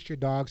that makes your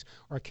dogs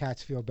or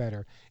cats feel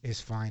better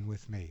is fine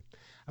with me.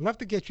 I'd love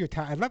to get your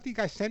time. I'd love you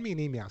guys send me an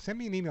email. Send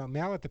me an email,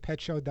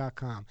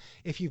 mail@thepetshow.com.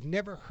 If you've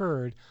never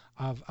heard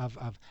of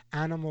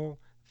animal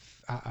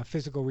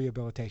physical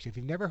rehabilitation. If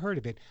you've never heard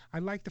of it,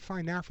 I'd like to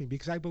find out from you,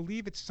 because I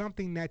believe it's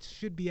something that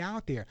should be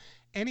out there.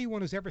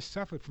 Anyone who's ever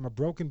suffered from a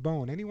broken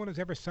bone, anyone who's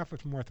ever suffered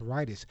from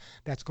arthritis,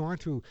 that's gone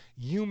through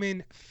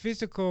human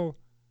physical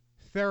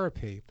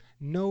therapy,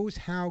 knows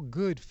how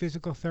good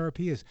physical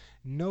therapy is,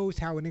 knows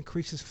how it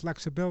increases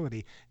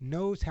flexibility,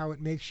 knows how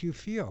it makes you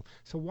feel.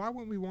 So why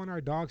wouldn't we want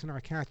our dogs and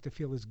our cats to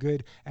feel as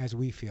good as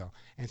we feel?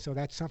 And so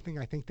that's something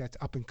I think that's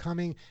up and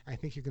coming. I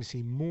think you're going to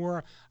see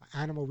more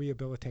animal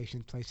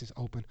rehabilitation places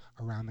open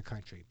around the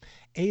country.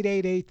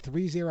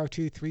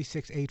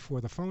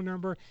 888-302-3684, the phone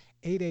number.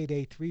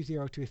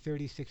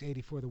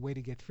 888-302-3684, the way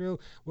to get through.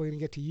 We're going to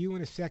get to you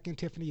in a second.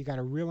 Tiffany, you got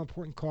a real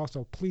important call,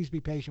 so please be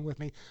patient with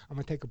me. I'm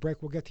going to take a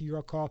break. We'll get to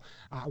your call.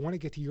 I want to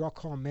get to your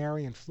call,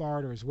 Mary in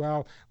Florida as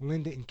well.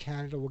 Linda in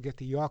Canada, we'll get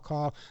to your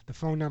call. The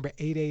phone number,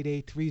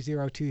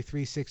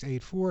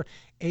 888-302-3684,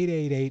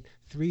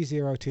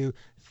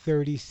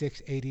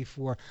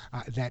 888-302-3684.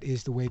 That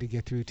is the way to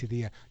get through to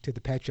the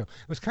pet show.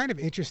 It was kind of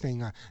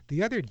interesting.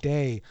 The other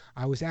day,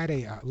 I was at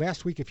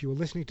last week, if you were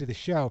listening to the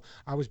show,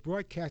 I was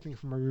broadcasting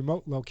from a remote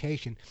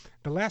location.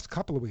 The last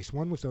couple of weeks,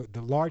 one was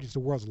the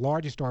world's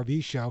largest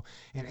RV show,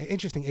 and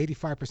interesting,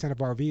 85% of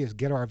RVers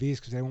get RVs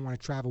because they don't want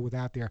to travel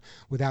without their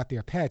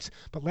pets.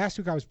 But last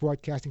week I was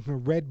broadcasting from a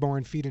Red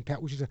Barn Feed and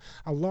Pet, which is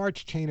a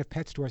large chain of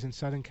pet stores in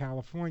Southern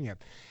California.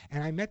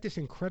 And I met this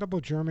incredible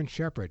German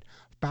Shepherd,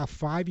 about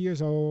 5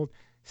 years old,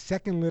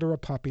 second litter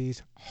of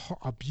puppies,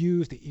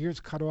 abused, the ears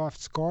cut off,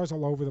 scars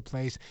all over the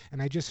place,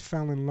 and I just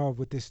fell in love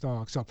with this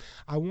dog. So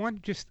I want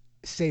to just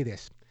say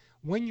this.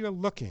 When you're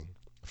looking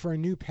for a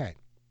new pet,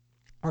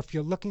 or if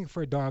you're looking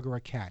for a dog or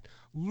a cat,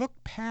 Look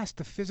past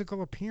the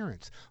physical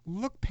appearance.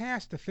 Look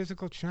past the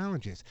physical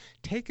challenges.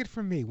 Take it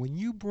from me. When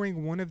you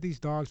bring one of these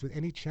dogs with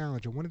any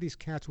challenge or one of these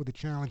cats with a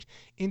challenge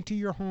into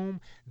your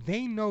home,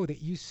 they know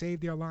that you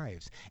saved their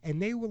lives.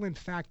 And they will, in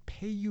fact,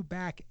 pay you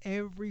back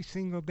every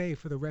single day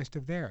for the rest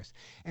of theirs.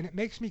 And it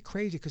makes me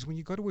crazy because when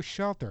you go to a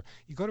shelter,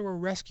 you go to a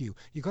rescue,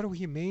 you go to a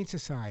humane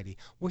society,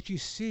 what you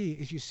see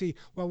is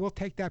well, we'll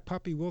take that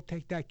puppy, we'll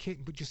take that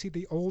kitten, but you see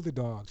the older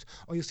dogs,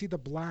 or you see the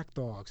black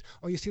dogs,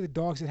 or you see the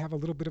dogs that have a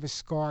little bit of a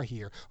scar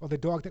here, or the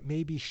dog that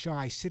may be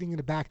shy, sitting in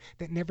the back,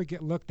 that never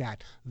get looked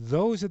at.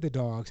 Those are the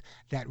dogs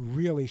that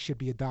really should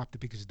be adopted,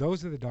 because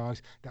those are the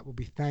dogs that will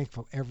be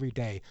thankful every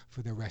day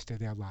for the rest of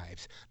their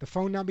lives. The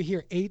phone number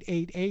here,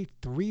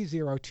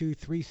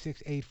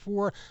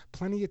 888-302-3684.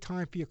 Plenty of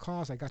time for your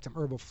calls. I got some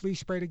herbal flea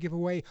spray to give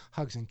away,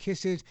 Hugs and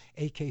Kisses,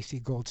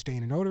 AKC Gold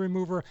Stain and Odor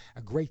Remover,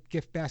 a great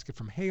gift basket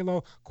from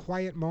Halo,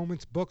 Quiet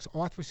Moments, books,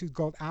 Arthritis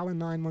Gold, Allen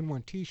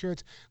 911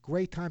 t-shirts.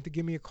 Great time to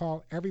give me a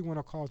call. Everyone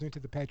who calls into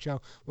the Pet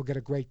Show will get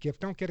a great gift.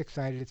 Don't get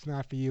excited. It's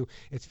not for you.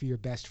 It's for your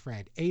best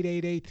friend.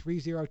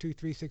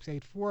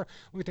 888-302-3684. We're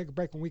going to take a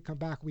break. When we come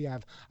back, we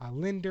have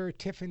Linda,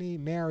 Tiffany,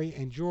 Mary,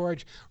 and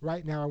George.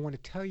 Right now, I want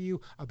to tell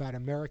you about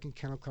American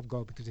Kennel Club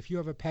Gold, because if you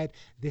have a pet,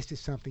 this is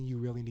something you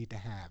really need to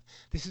have.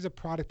 This is a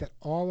product that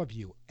all of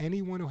you,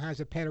 anyone who has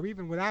a pet or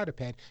even without a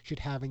pet, should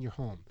have in your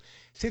home.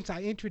 Since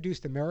I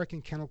introduced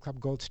American Kennel Club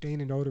Gold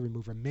Stain and Odor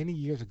Remover many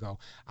years ago,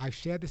 I've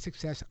shared the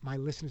success my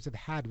listeners have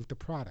had with the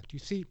product. You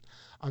see,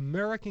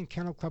 American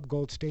Kennel Club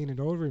Gold Stain and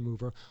Odor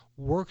Remover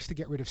works to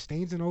get rid of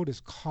stains and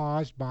odors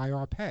caused by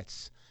our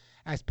pets.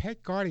 As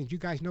pet guardians, you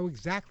guys know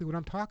exactly what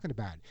I'm talking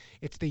about.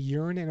 It's the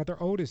urine and other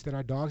odors that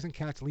our dogs and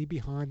cats leave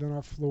behind on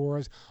our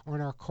floors, on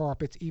our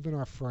carpets, even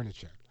our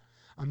furniture.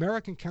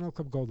 American Kennel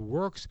Club Gold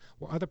works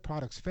where other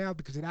products fail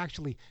because it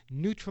actually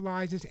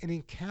neutralizes and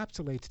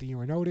encapsulates the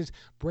urine odors,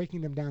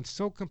 breaking them down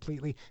so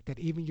completely that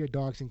even your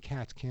dogs and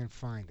cats can't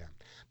find them.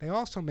 They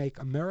also make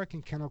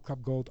American Kennel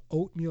Club Gold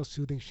Oatmeal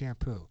Soothing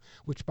Shampoo,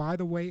 which, by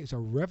the way, is a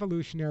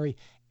revolutionary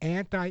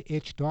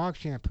anti-itch dog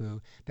shampoo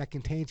that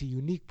contains a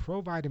unique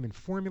provitamin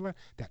formula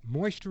that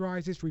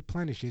moisturizes,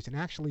 replenishes, and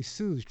actually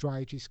soothes dry,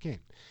 itchy skin.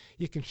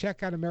 You can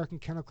check out American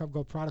Kennel Club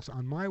Gold products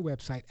on my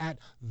website at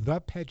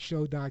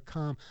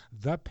thepetshow.com,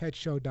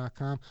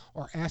 thepetshow.com,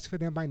 or ask for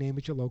them by name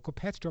at your local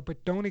pet store,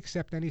 but don't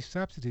accept any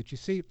substitutes. You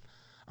see,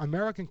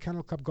 American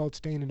Kennel Club Gold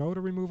Stain and Odor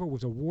Remover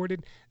was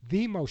awarded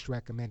the most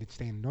recommended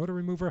stain and odor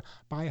remover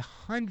by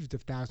hundreds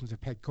of thousands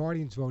of pet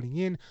guardians voting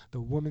in the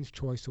Women's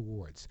Choice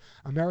Awards.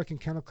 American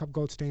Kennel Club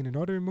Gold Stain and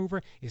Odor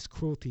Remover is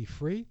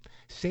cruelty-free,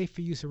 safe for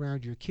use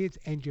around your kids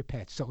and your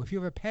pets. So if you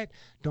have a pet,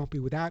 don't be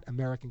without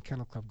American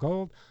Kennel Club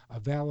Gold,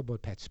 available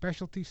at pet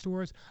specialty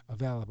stores,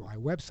 available on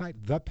my website,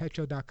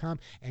 thepetshow.com,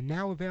 and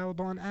now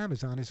available on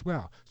Amazon as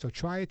well. So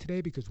try it today,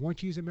 because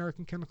once you use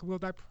American Kennel Club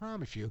Gold, I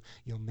promise you,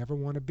 you'll never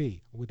want to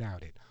be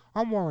without it.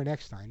 I'm Warren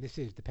Eckstein. This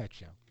is The Pet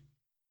Show.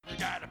 You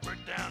gotta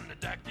put down the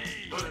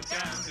ducky. Put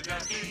down the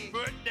ducky.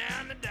 Put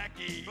down the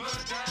ducky.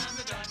 Put down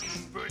the ducky.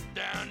 Put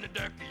down the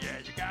ducky. Yeah,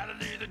 you gotta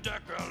leave the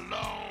duck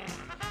alone.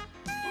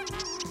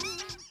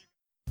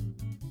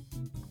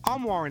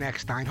 I'm Warren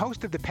Eckstein,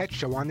 host of The Pet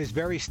Show on this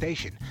very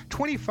station.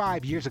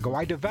 25 years ago,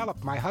 I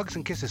developed my Hugs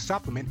and Kisses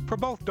supplement for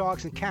both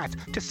dogs and cats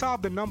to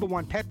solve the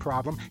 #1 pet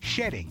problem,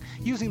 shedding.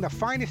 Using the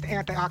finest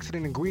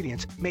antioxidant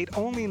ingredients made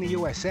only in the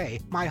USA,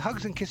 my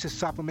Hugs and Kisses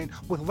supplement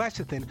with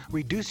lecithin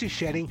reduces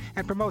shedding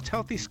and promotes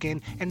healthy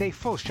skin and a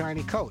full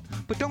shiny coat.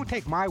 But don't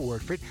take my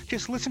word for it.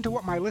 Just listen to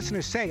what my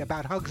listeners say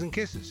about Hugs and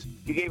Kisses.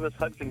 You gave us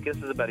Hugs and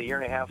Kisses about 1.5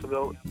 years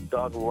ago.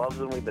 Dog loves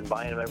them. We've been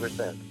buying them ever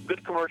since.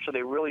 Good commercial.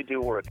 They really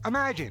do work.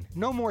 Imagine,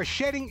 no more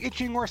shedding,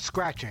 itching, or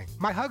scratching.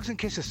 My Hugs and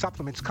Kisses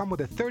supplements come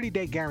with a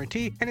 30-day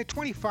guarantee and a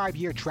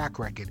 25-year track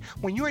record.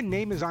 When your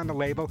name is on the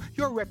label,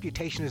 your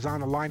reputation is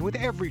on the line with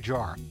every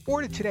jar.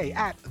 Order today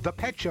at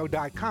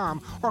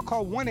thepetshow.com or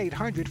call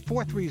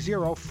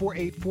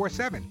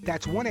 1-800-430-4847.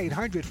 That's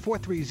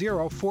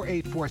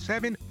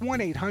 1-800-430-4847,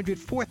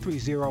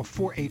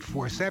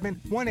 1-800-430-4847,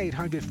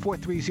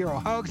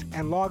 1-800-430-HUGS,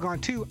 and log on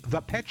to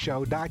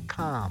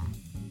thepetshow.com.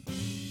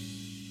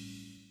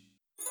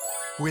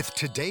 With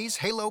today's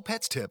Halo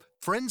Pets tip,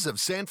 friends of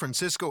San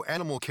Francisco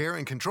Animal Care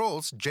and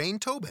Control's Jane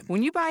Tobin.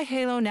 When you buy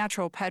Halo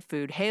Natural Pet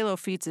Food, Halo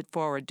feeds it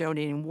forward,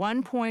 donating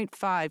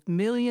 1.5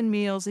 million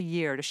meals a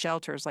year to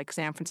shelters like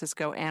San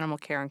Francisco Animal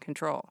Care and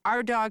Control.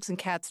 Our dogs and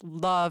cats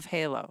love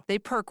Halo. They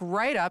perk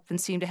right up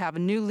and seem to have a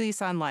new lease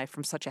on life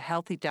from such a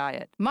healthy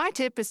diet. My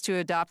tip is to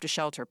adopt a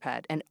shelter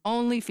pet and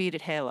only feed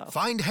it Halo.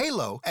 Find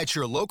Halo at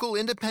your local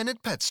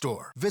independent pet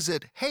store.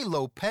 Visit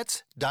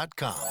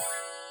halopets.com.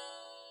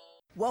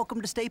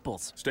 Welcome to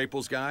Staples.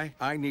 Staples guy,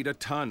 I need a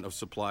ton of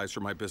supplies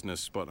for my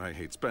business, but I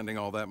hate spending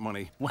all that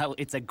money. Well,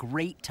 it's a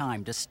great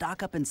time to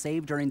stock up and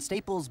save during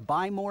Staples'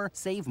 Buy More,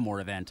 Save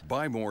More event.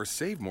 Buy more,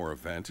 save more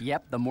event?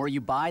 Yep, the more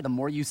you buy, the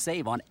more you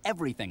save on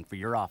everything for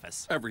your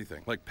office.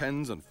 Everything? Like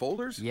pens and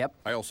folders? Yep.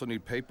 I also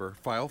need paper,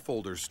 file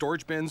folders,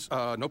 storage bins,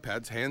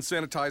 notepads, hand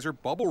sanitizer,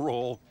 bubble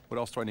roll. What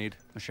else do I need?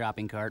 A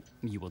shopping cart.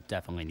 You will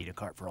definitely need a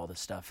cart for all this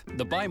stuff.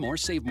 The Buy More,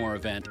 Save More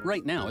event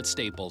right now at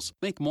Staples.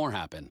 Make more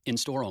happen.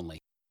 In-store only.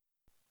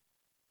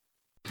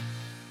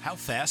 How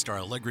fast are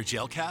Allegra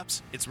gel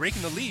caps? It's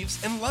raking the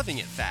leaves and loving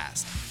it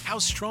fast. How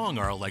strong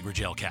are Allegra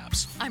gel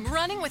caps? I'm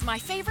running with my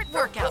favorite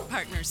workout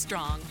partner,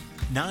 Strong.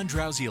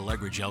 Non-drowsy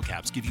Allegra gel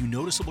caps give you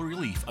noticeable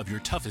relief of your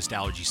toughest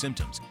allergy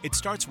symptoms. It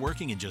starts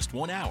working in just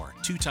 1 hour,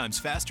 2 times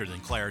faster than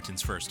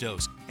Claritin's first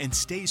dose, and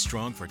stays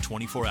strong for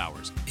 24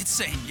 hours. It's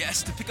saying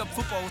yes to pick up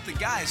football with the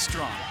guys,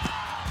 Strong.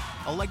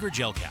 Allegra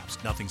gel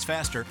caps. Nothing's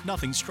faster,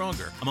 nothing's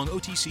stronger. Among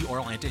OTC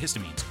oral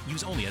antihistamines.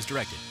 Use only as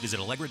directed. Visit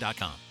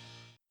Allegra.com.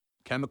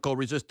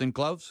 Chemical-resistant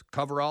gloves,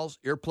 coveralls,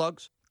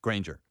 earplugs,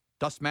 Grainger.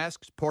 Dust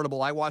masks,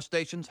 portable eye wash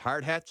stations,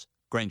 hard hats,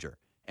 Grainger.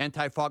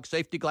 Anti-fog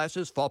safety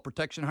glasses, fall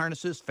protection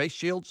harnesses, face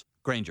shields,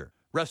 Grainger.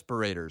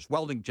 Respirators,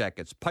 welding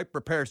jackets, pipe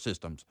repair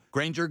systems,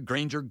 Grainger,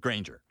 Grainger,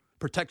 Grainger.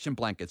 Protection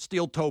blankets,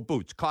 steel-toe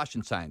boots,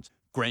 caution signs,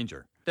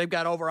 Grainger. They've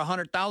got over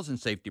 100,000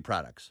 safety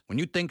products. When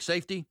you think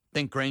safety,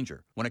 think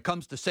Grainger. When it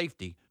comes to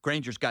safety,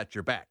 Grainger's got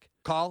your back.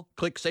 Call,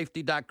 click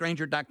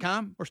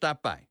safety.grainger.com, or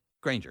stop by.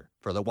 Grainger,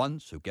 for the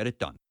ones who get it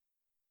done.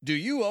 Do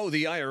you owe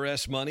the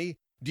IRS money?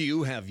 Do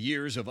you have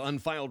years of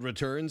unfiled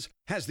returns?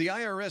 Has the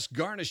IRS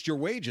garnished your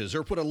wages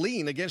or put a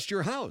lien against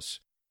your house?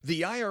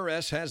 The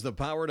IRS has the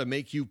power to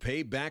make you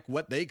pay back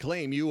what they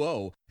claim you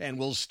owe and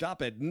will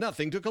stop at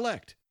nothing to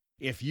collect.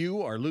 If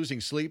you are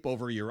losing sleep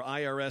over your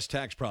IRS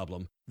tax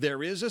problem,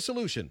 there is a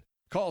solution.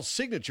 Call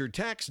Signature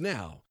Tax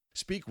now.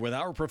 Speak with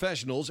our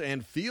professionals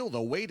and feel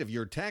the weight of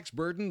your tax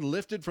burden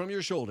lifted from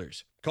your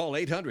shoulders. Call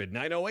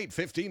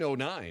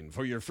 800-908-1509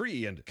 for your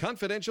free and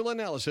confidential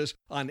analysis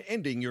on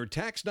ending your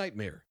tax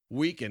nightmare.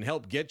 We can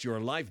help get your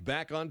life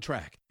back on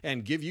track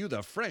and give you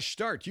the fresh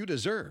start you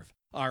deserve.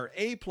 Our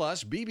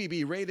A-plus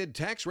BBB-rated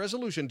tax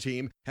resolution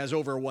team has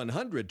over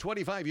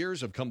 125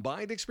 years of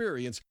combined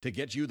experience to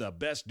get you the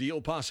best deal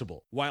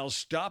possible while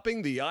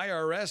stopping the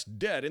IRS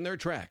dead in their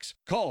tracks.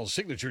 Call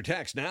Signature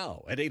Tax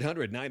now at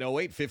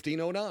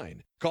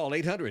 800-908-1509. Call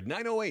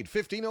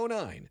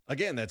 800-908-1509.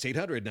 Again, that's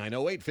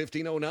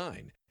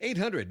 800-908-1509.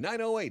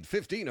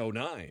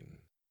 800-908-1509.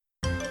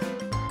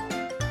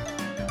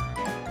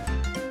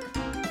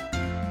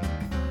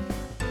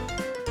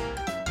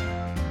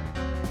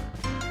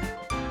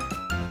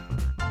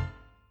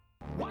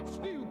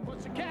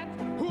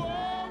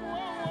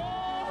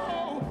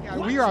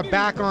 We are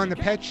back on the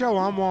Pet Show.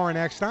 I'm Warren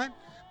Eckstein.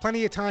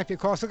 Plenty of time for your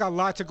calls. Still got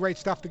lots of great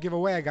stuff to give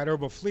away. I got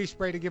herbal flea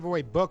spray to give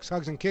away, books,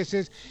 hugs, and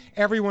kisses.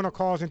 Everyone who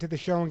calls into the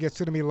show and gets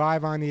to me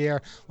live on the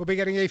air will be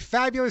getting a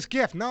fabulous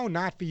gift. No,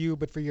 not for you,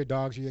 but for your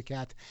dogs or your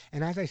cats.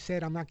 And as I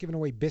said, I'm not giving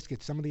away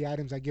biscuits. Some of the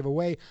items I give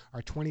away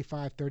are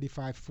 $25, $35,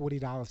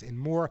 $40 and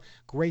more.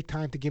 Great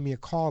time to give me a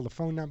call. The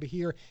phone number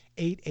here,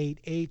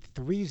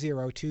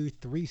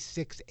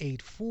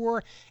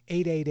 888-302-3684,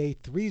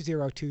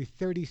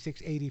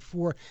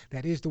 888-302-3684.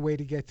 That is the way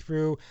to get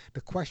through.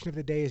 The question of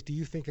the day is, do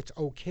you think it's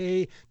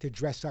okay to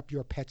dress up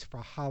your pets for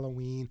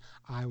Halloween?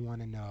 I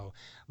want to know.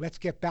 Let's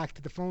get back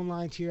to the phone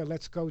lines here.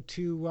 Let's go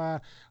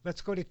to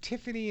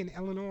Tiffany in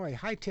Illinois.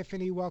 Hi,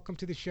 Tiffany. Welcome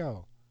to the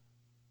show.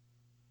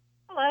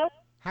 Hello.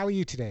 How are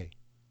you today?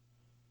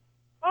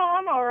 Oh,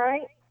 I'm all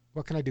right.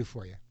 What can I do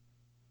for you?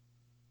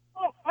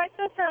 Well, my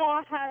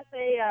sister-in-law has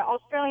a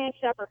Australian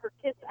Shepherd. Her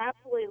kids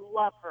absolutely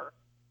love her,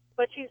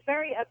 but she's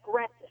very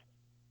aggressive.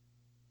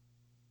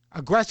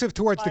 Aggressive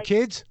towards the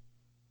kids?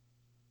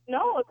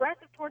 No,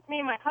 aggressive towards me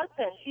and my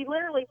husband. She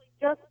literally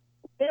just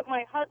bit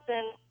my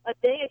husband a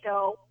day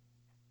ago,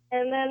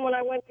 and then when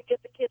I went to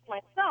get the kids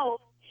myself,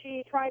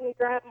 she tried to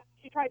grab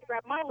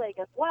my leg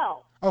as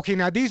well. Okay,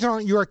 now these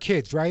aren't your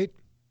kids, right?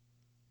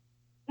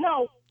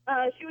 No,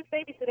 she was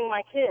babysitting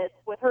my kids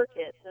with her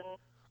kids, and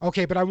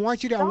Okay, but I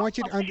want you to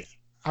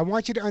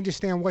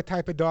understand what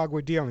type of dog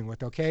we're dealing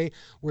with, okay?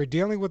 We're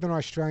dealing with an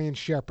Australian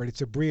Shepherd.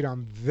 It's a breed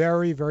I'm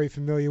very, very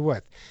familiar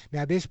with.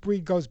 Now, this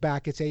breed goes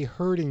back, it's a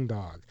herding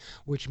dog,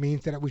 which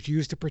means that it was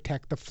used to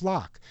protect the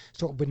flock.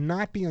 So it would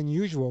not be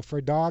unusual for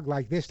a dog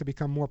like this to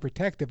become more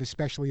protective,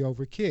 especially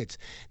over kids.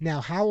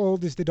 Now, how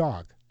old is the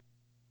dog?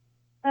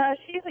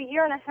 she's a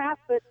year and a half,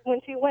 but when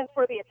she went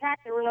for the attack,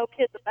 there were no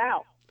kids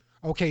about.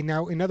 Okay,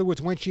 now, in other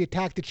words, when she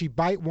attacked, did she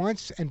bite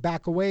once and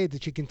back away, or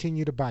did she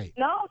continue to bite?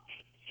 No,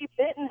 she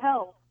bit and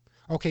held.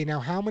 Okay, now,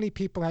 how many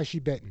people has she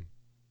bitten?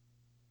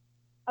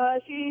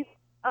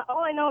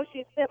 All I know is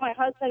she's bit my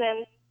husband,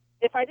 and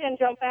if I didn't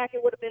jump back,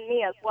 it would have been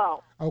me as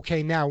well.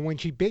 Okay, now, when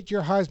she bit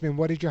your husband,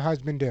 what did your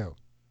husband do?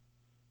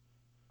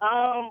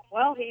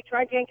 Well, he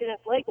tried yanking his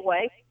leg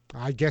away.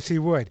 I guess he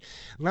would.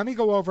 Let me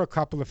go over a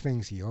couple of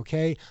things here,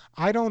 okay?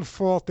 I don't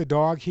fault the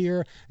dog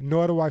here,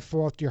 nor do I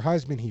fault your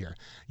husband here.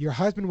 Your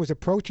husband was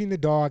approaching the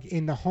dog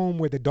in the home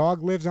where the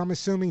dog lives, I'm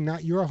assuming,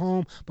 not your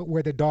home, but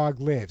where the dog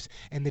lives,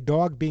 and the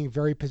dog being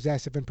very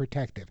possessive and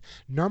protective.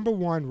 Number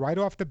one, right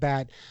off the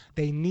bat,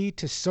 they need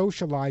to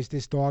socialize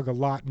this dog a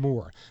lot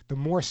more. The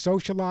more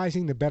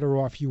socializing, the better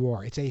off you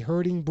are. It's a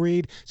herding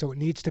breed, so it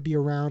needs to be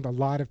around a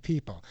lot of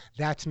people.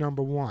 That's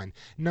number one.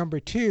 Number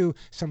two,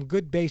 some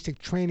good basic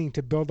training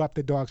to build up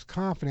the dog's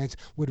confidence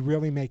would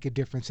really make a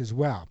difference as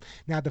well.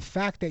 Now, the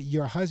fact that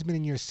your husband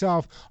and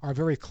yourself are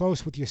very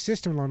close with your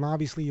sister-in-law, and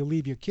obviously you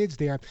leave your kids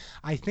there,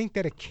 I think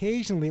that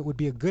occasionally it would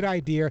be a good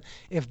idea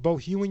if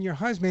both you and your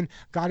husband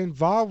got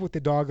involved with the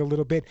dog a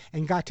little bit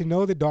and got to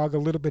know the dog a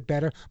little bit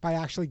better by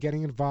actually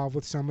getting involved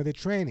with some of the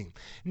training.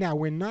 Now,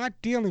 we're not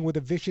dealing with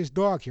a vicious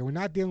dog here. We're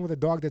not dealing with a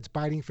dog that's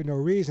biting for no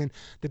reason.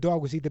 The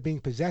dog was either being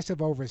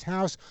possessive over his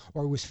house,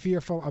 or was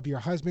fearful of your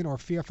husband, or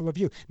fearful of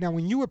you. Now,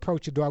 when you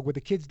approach a dog, were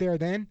the kids there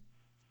then?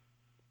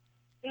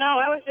 No,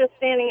 I was just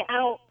standing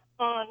out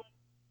on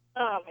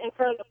in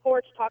front of the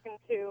porch talking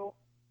to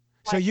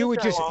So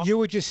you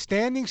were just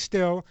standing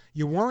still,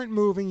 you weren't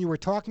moving, you were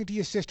talking to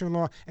your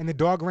sister-in-law, and the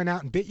dog ran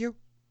out and bit you?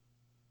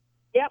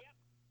 Yep.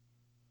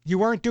 You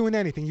weren't doing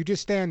anything, you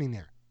just standing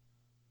there.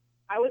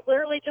 I was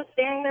literally just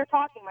standing there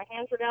talking. My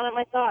hands were down at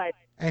my side.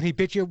 And he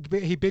bit you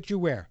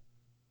where?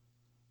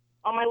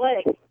 On my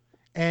leg.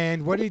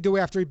 And what did he do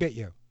after he bit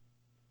you?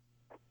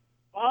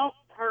 Well,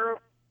 her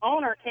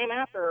owner came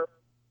after her.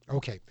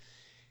 Okay.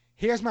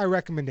 Here's my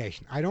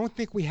recommendation. I don't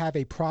think we have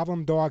a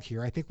problem dog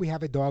here. I think we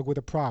have a dog with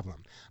a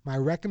problem. My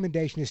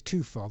recommendation is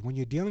twofold. When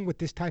you're dealing with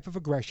this type of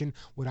aggression,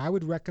 what I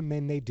would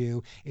recommend they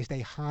do is they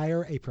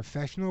hire a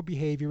professional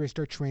behaviorist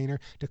or trainer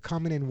to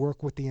come in and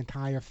work with the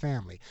entire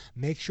family.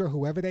 Make sure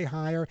whoever they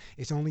hire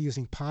is only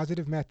using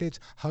positive methods,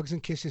 hugs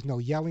and kisses, no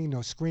yelling,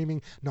 no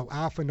screaming, no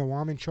alpha, no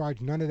arm in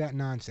charge, none of that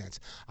nonsense.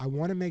 I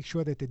want to make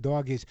sure that the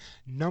dog is,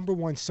 number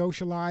one,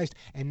 socialized,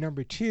 and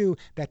number two,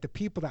 that the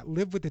people that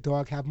live with the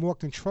dog have more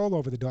control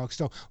over the dog.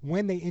 So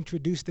when they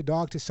introduce the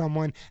dog to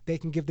someone, they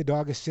can give the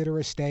dog a sit or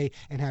a stay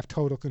and have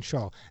total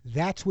control.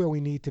 That's where we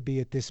need to be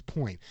at this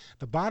point.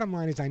 The bottom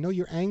line is, I know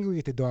you're angry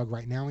at the dog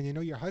right now, and you know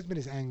your husband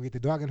is angry at the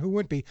dog, and who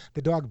wouldn't be?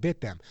 The dog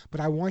bit them.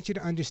 But I want you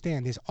to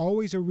understand, there's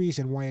always a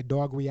reason why a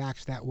dog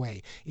reacts that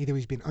way. Either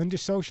he's been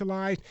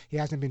under-socialized, he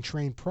hasn't been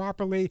trained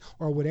properly,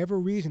 or whatever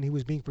reason he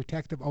was being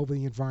protective over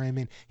the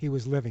environment he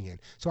was living in.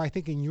 So I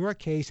think in your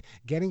case,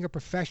 getting a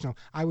professional,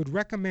 I would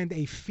recommend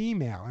a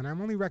female, and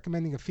I'm only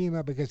recommending a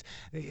female because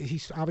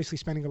he's obviously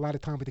spending a lot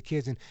of time with the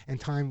kids and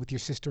time with your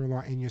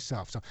sister-in-law and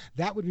yourself. So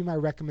that would be my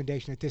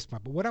recommendation at this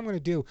point. But what I'm going to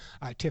do,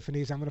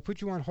 Tiffany, is I'm going to put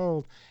you on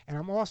hold, and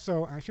I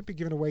shouldn't be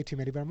giving away too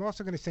many, but I'm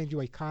also going to send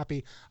you a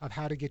copy of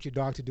How to Get Your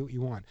Dog to Do What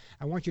You Want.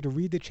 I want you to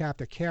read the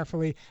chapter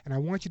carefully, and I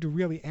want you to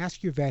really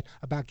ask your vet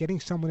about getting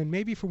someone in,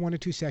 maybe for 1 or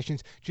 2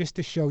 sessions, just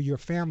to show your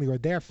family or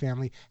their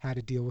family how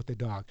to deal with the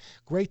dog.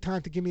 Great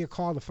time to give me a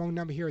call. The phone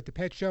number here at the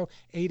Pet Show,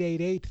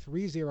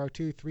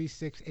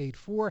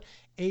 888-302-3684,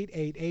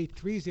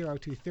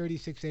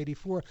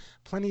 888-302-3684.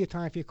 Plenty of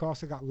time for your calls.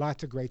 So got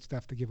lots of great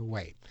stuff to give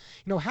away.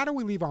 You know, how do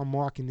we leave our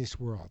mark in this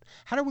world?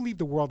 How do we leave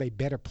the world a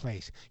better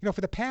place? You know,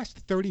 for the past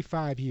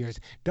 35 years,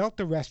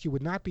 Delta Rescue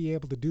would not be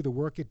able to do the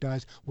work it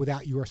does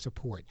without your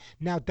support.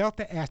 Now,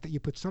 Delta asks that you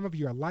put some of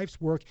your life's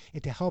work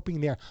into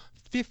helping their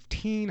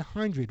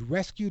 1,500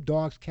 rescued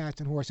dogs, cats,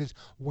 and horses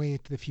way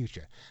into the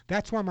future.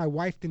 That's why my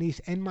wife,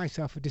 Denise, and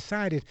myself have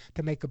decided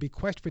to make a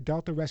bequest for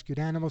Delta Rescued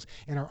Animals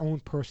in our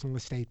own personal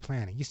estate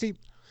planning. You see,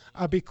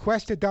 a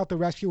bequest to Delta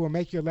Rescue will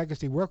make your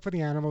legacy work for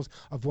the animals,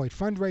 avoid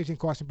fundraising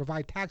costs, and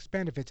provide tax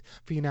benefits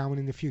for you now and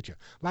in the future.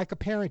 Like a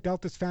parent,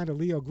 Delta's founder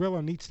Leo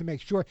Grillo needs to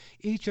make sure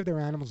each of their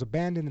animals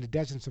abandoned in the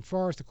deserts and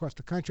forests across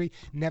the country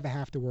never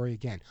have to worry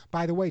again.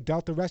 By the way,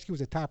 Delta Rescue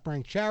is a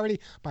top-ranked charity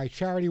by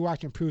Charity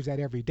Watch and proves that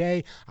every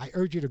day. I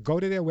urge you to go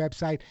to their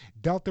website,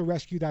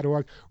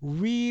 deltarescue.org.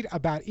 Read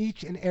about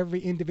each and every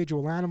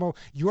individual animal.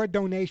 Your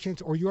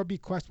donations or your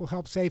bequest will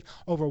help save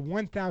over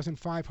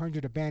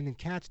 1,500 abandoned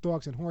cats,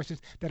 dogs, and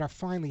horses that are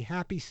finally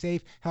happy,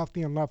 safe,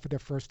 healthy, and loved for their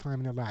first time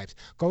in their lives.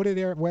 Go to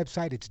their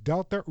website. It's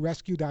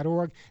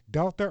deltarescue.org,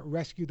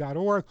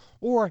 deltarescue.org,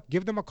 or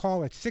give them a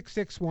call at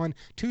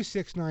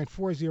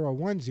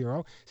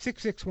 661-269-4010,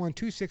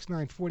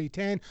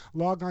 661-269-4010.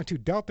 Log on to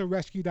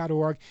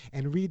deltarescue.org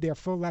and read their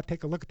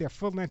take a look at their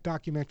full-length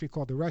documentary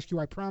called The Rescue.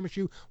 I promise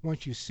you,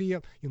 once you see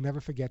it, you'll never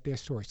forget their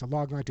story. So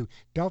log on to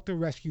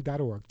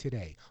deltarescue.org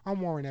today.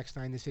 I'm Warren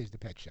Eckstein. This is The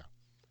Pet Show.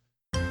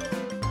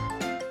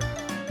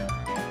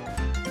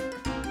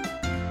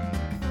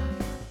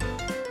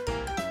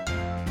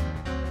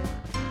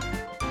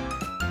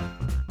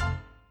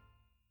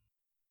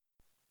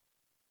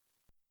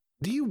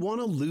 Do you want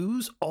to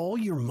lose all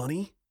your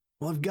money?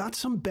 Well, I've got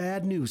some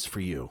bad news for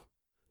you.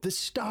 The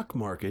stock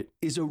market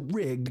is a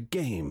rigged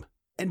game,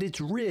 and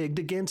it's rigged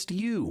against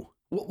you.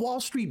 What Wall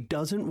Street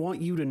doesn't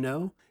want you to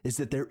know is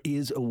that there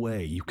is a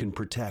way you can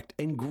protect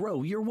and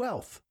grow your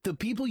wealth. The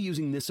people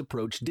using this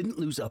approach didn't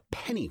lose a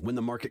penny when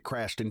the market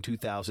crashed in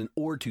 2000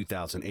 or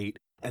 2008,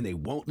 and they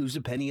won't lose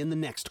a penny in the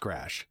next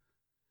crash.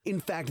 In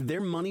fact,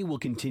 their money will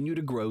continue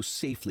to grow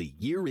safely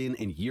year in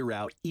and year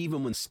out,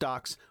 even when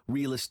stocks,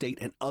 real estate,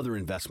 and other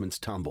investments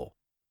tumble.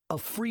 A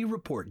free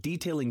report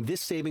detailing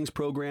this savings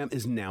program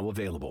is now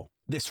available.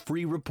 This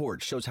free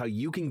report shows how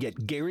you can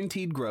get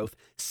guaranteed growth,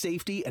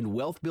 safety, and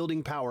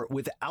wealth-building power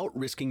without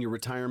risking your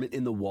retirement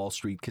in the Wall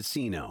Street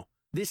casino.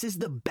 This is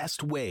the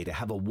best way to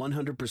have a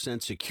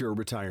 100% secure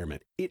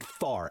retirement. It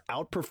far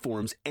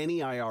outperforms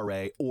any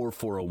IRA or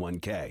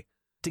 401k.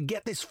 To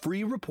get this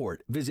free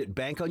report, visit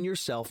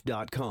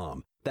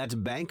bankonyourself.com. That's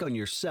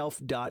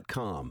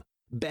bankonyourself.com.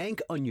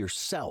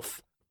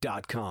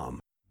 Bankonyourself.com.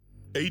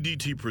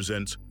 ADT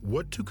presents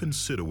What to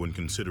Consider When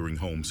Considering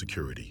Home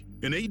Security.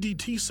 An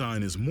ADT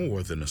sign is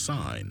more than a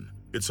sign.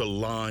 It's a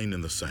line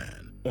in the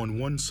sand. On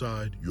one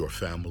side, your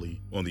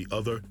family. On the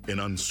other, an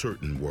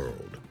uncertain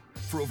world.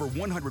 For over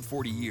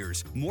 140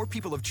 years, more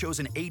people have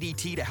chosen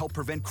ADT to help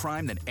prevent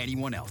crime than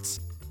anyone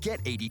else.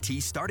 Get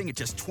ADT starting at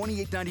just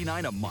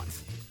 $28.99 a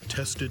month.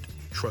 Tested,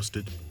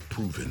 trusted,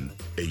 proven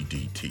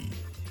ADT.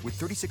 With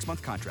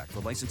 36-month contract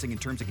for licensing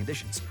and terms and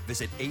conditions,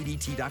 visit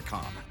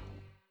ADT.com.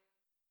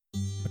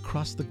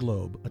 Across the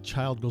globe, a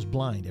child goes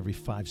blind every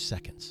 5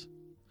 seconds.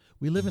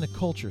 We live in a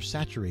culture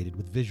saturated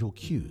with visual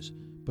cues,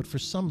 but for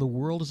some the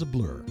world is a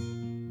blur.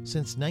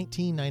 Since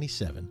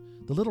 1997,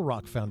 the Little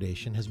Rock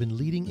Foundation has been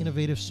leading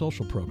innovative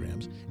social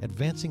programs,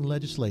 advancing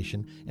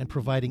legislation, and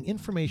providing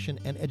information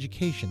and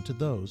education to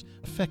those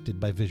affected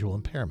by visual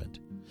impairment.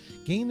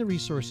 Gain the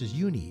resources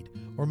you need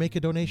or make a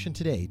donation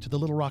today to the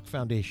Little Rock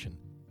Foundation.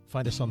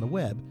 Find us on the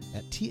web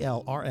at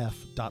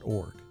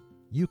tlrf.org.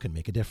 You can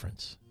make a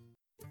difference.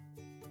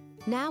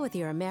 Now with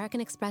your American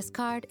Express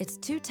card, it's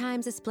 2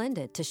 times as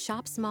splendid to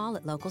shop small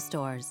at local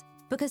stores.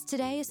 Because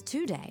today is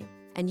Two-Day,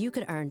 and you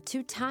could earn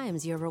 2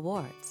 times your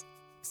rewards.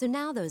 So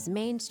now those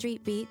Main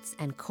Street beats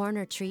and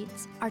corner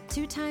treats are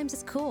 2 times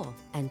as cool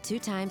and 2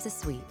 times as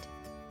sweet.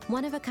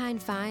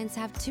 One-of-a-kind finds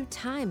have 2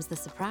 times the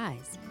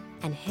surprise,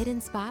 and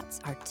hidden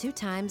spots are 2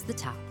 times the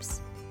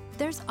tops.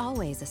 There's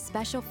always a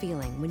special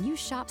feeling when you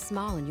shop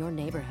small in your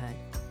neighborhood.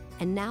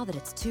 And now that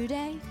it's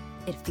Two-Day,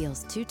 it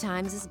feels 2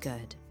 times as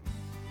good.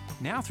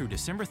 Now through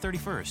December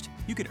 31st,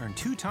 you could earn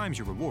 2 times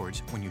your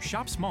rewards when you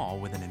shop small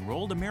with an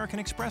enrolled American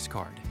Express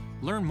card.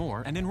 Learn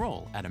more and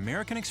enroll at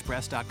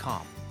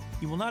americanexpress.com.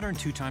 You will not earn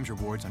 2 times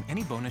rewards on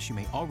any bonus you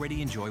may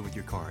already enjoy with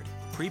your card.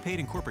 Prepaid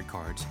and corporate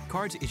cards,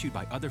 cards issued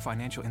by other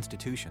financial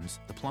institutions,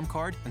 the Plum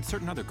Card, and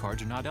certain other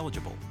cards are not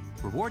eligible.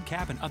 Reward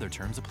cap and other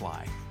terms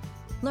apply.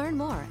 Learn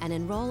more and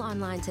enroll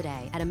online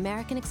today at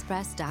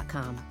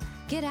americanexpress.com.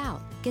 Get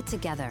out, get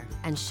together,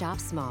 and shop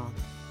small.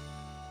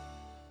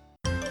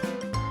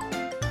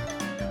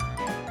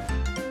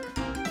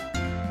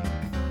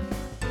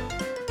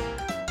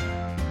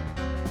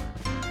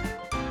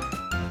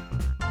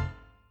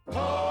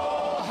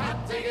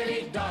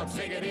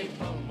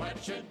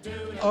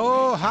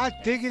 Oh,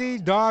 hot diggity,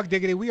 dog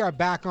diggity. We are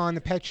back on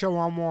the Pet Show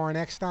on Warren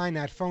Eckstein.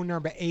 That phone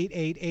number,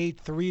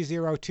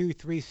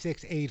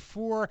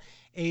 888-302-3684.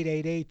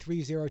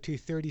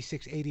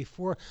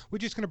 888-302-3684. We're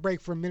just going to break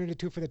for a minute or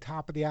two for the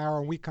top of the hour.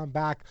 When we come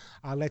back,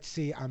 let's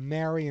see,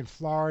 Mary in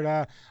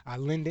Florida,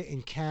 Linda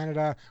in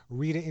Canada,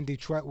 Rita in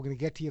Detroit. We're going to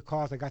get to your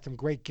calls. I got some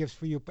great gifts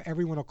for you.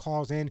 Everyone who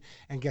calls in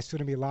and gets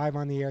to be live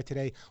on the air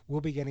today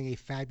will be getting a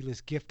fabulous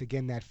gift.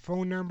 Again, that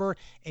phone number,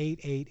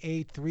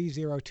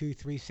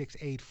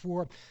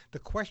 888-302-3684. The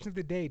question of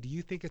the day, do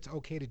you think it's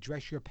okay to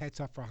dress your pets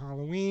up for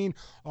Halloween?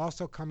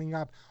 Also coming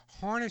up,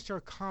 harness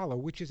or collar,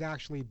 which is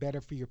actually better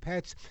for your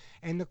pets?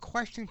 And the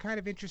question kind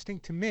of interesting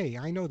to me.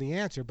 I know the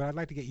answer, but I'd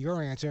like to get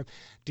your answer.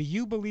 Do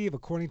you believe,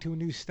 according to a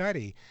new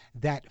study,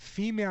 that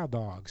female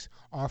dogs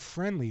are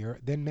friendlier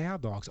than male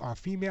dogs? Are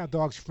female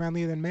dogs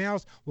friendlier than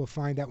males? We'll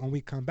find out when we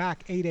come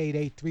back.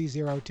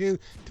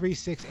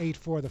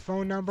 888-302-3684, the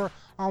phone number.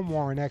 I'm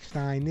Warren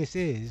Eckstein. This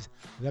is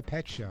The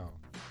Pet Show.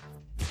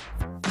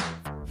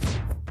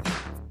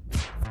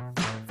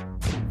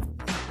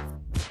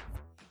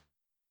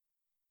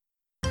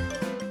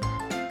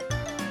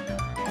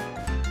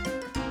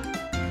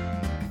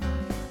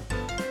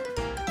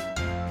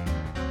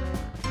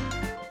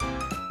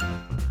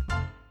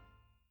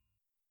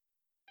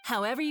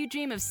 However you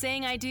dream of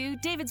saying I do,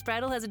 David's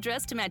Bridal has a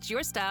dress to match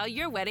your style,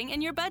 your wedding,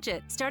 and your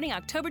budget. Starting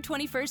October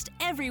 21st,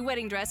 every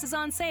wedding dress is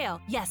on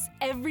sale. Yes,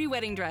 every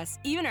wedding dress,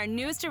 even our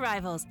newest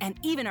arrivals, and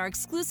even our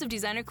exclusive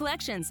designer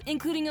collections,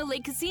 including a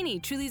Lake Cassini,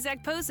 Truly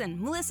Zach Posen,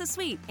 Melissa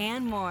Sweet,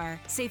 and more.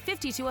 Save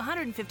 $50 to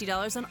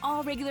 $150 on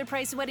all regular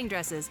price wedding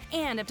dresses,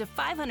 and up to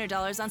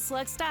 $500 on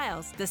select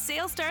styles. The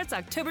sale starts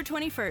October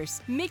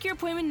 21st. Make your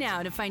appointment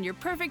now to find your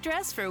perfect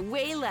dress for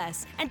way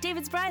less. At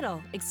David's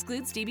Bridal,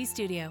 excludes DB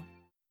Studio.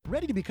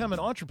 Ready to become an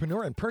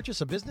entrepreneur and purchase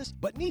a business,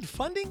 but need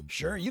funding?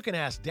 Sure, you can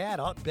ask Dad,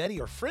 Aunt Betty,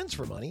 or friends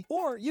for money,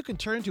 or you can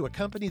turn to a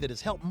company that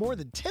has helped more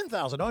than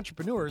 10,000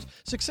 entrepreneurs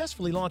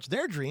successfully launch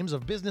their dreams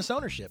of business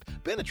ownership,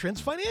 Benetrends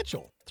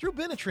Financial. Through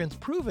Benetrends'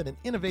 proven and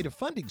innovative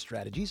funding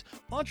strategies,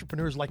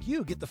 entrepreneurs like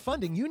you get the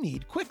funding you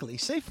need quickly,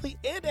 safely,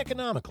 and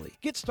economically.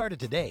 Get started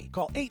today.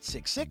 Call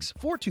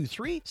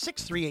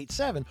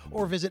 866-423-6387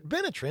 or visit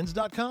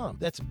Benetrends.com.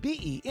 That's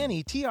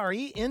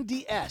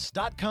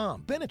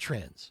Benetrends.com.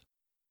 Benetrends.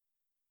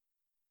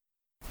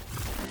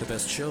 The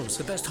best shows,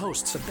 the best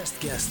hosts, the best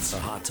guests, the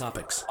hot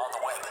topics. On the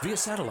web, via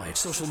satellite,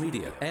 social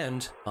media,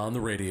 and on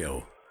the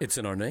radio. It's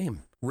in our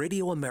name,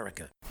 Radio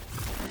America.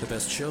 The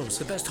best shows,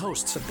 the best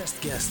hosts, the best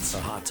guests, the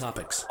hot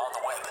topics. On the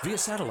web, via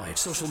satellite,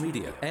 social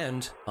media,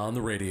 and on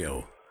the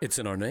radio. It's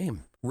in our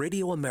name,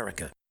 Radio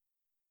America.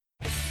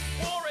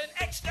 Warren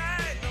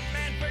Eckstein, the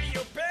man for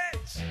your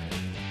pets.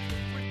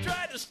 We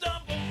tried to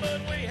stumble,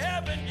 but we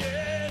haven't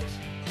yet.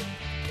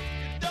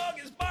 Your dog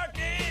is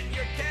barking,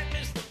 your cat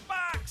missed the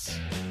box.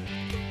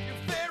 Your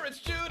ferret's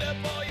chewed up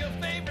all your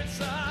favorite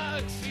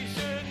socks. He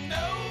sure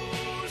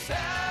knows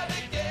how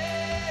to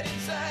get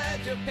inside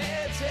your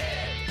pet's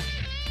head.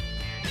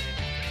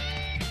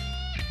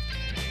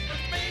 But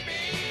maybe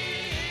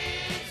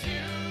it's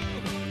you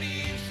who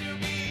needs to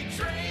be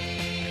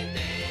trained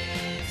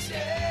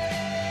instead.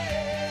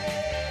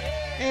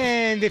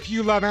 And if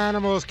you love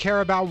animals,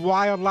 care about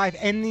wildlife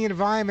and the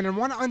environment, and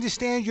want to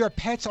understand your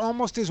pets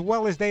almost as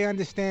well as they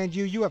understand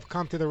you, you have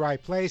come to the right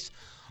place.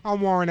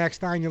 I'm Warren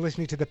Eckstein. You're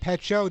listening to The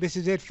Pet Show. This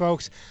is it,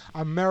 folks.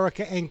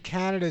 America and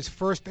Canada's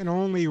first and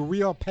only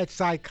real pet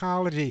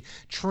psychology,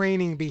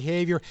 training,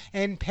 behavior,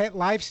 and pet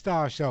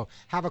lifestyle show.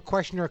 Have a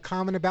question or a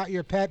comment about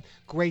your pet?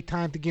 Great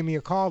time to give me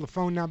a call. The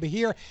phone number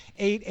here,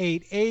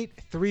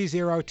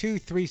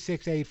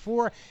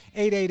 888-302-3684,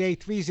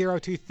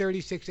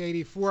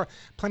 888-302-3684.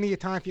 Plenty of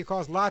time for your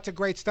calls. Lots of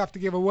great stuff to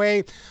give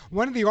away.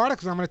 One of the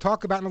articles I'm going to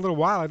talk about in a little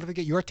while, I'd love to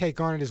get your take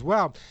on it as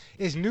well,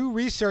 is new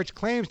research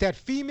claims that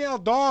female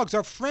dogs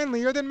are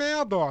friendlier than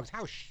male dogs.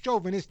 How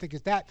chauvinistic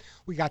is that?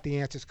 We got the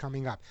answers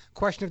coming up.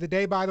 Question of the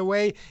day, by the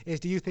way, is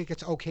do you think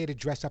it's okay to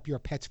dress up your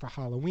pets for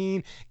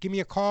Halloween? Give me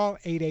a call,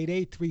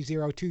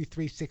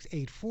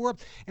 888-302-3684.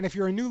 And if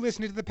you're a new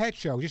listener to The Pet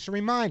Show, just a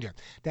reminder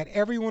that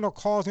everyone who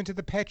calls into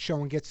The Pet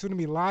Show and gets soon to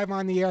be live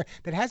on the air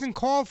that hasn't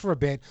called for a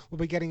bit will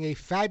be getting a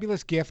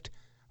fabulous gift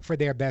for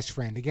their best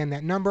friend. Again,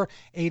 that number,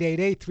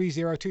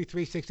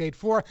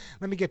 888-302-3684.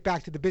 Let me get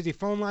back to the busy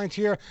phone lines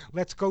here.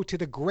 Let's go to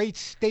the great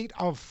state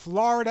of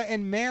Florida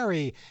and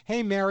Mary.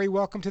 Hey, Mary,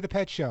 welcome to the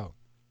Pet Show.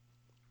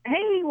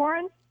 Hey,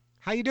 Warren.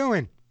 How you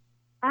doing?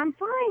 I'm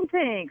fine,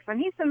 thanks. I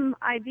need some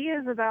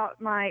ideas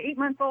about my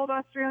 8-month-old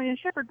Australian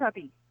Shepherd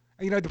puppy.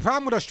 You know, the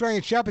problem with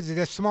Australian Shepherds is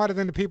they're smarter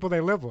than the people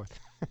they live with.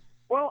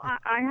 Well,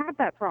 I have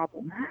that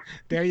problem.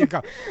 There you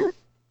go.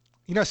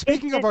 You know,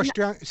 speaking of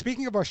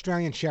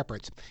Australian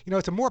Shepherds, you know,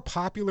 it's a more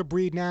popular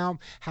breed now.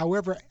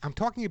 However, I'm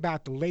talking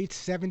about the late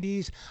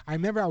 70s. I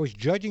remember I was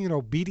judging an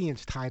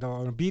obedience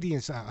title,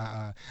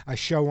 a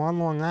show on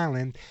Long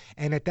Island,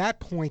 and at that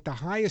point, the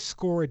highest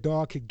score a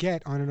dog could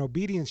get on an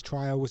obedience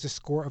trial was a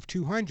score of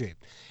 200.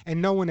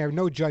 And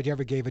no judge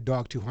ever gave a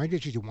dog 200.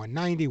 It's usually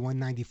 190,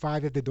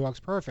 195 if the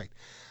dog's perfect.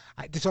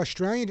 This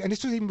Australian, and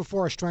this was even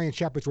before Australian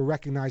Shepherds were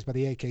recognized by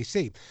the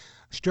AKC.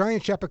 Australian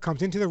Shepherd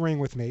comes into the ring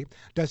with me,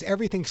 does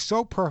everything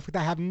so perfect,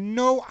 I have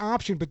no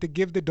option but to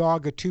give the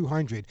dog a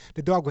 200.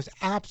 The dog was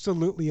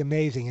absolutely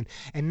amazing,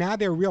 and now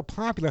they're real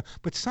popular,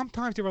 but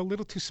sometimes they're a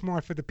little too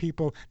smart for the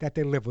people that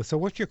they live with. So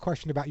what's your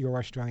question about your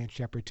Australian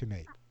Shepherd to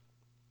me?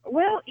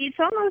 Well, it's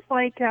almost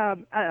like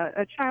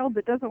a child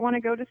that doesn't want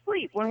to go to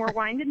sleep. When we're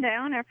winding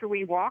down after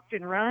we walked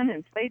and run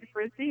and played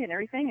Frisbee and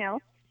everything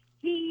else,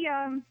 he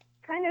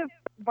kind of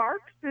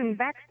barks and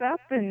backs up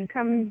and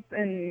comes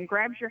and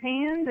grabs your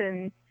hand,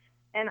 and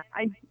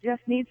I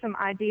just need some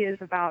ideas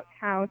about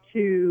how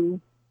to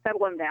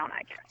settle him down, I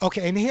guess.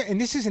 Okay, and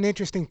this is an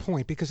interesting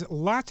point, because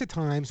lots of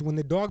times when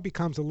the dog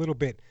becomes a little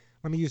bit,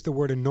 let me use the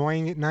word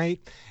annoying at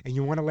night, and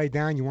you want to lay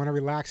down, you want to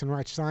relax and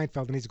watch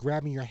Seinfeld, and he's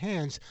grabbing your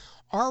hands,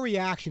 our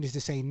reaction is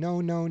to say,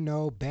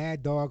 no,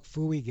 bad dog,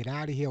 phooey, get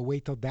out of here,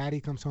 wait till daddy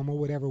comes home, or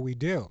whatever we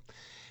do.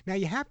 Now,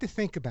 you have to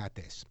think about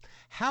this.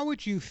 How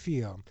would you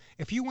feel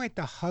if you went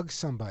to hug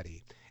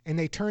somebody and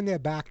they turned their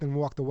back and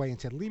walked away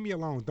and said, leave me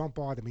alone, don't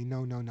bother me,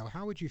 no.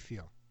 How would you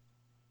feel?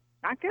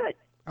 Not good.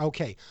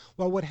 Okay.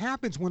 Well, what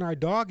happens when our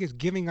dog is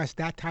giving us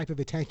that type of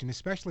attention,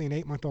 especially an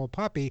 8-month-old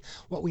puppy,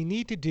 what we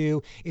need to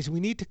do is we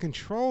need to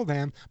control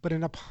them, but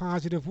in a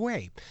positive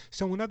way.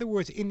 So in other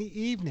words, in the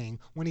evening,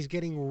 when he's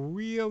getting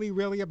really,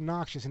 really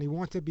obnoxious and he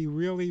wants to be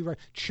really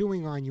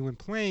chewing on you and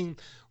playing,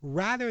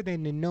 rather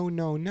than the no,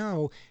 no,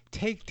 no,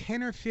 take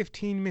 10 or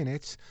 15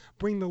 minutes,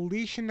 bring the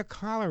leash and the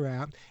collar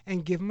out,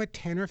 and give him a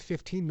 10 or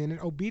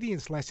 15-minute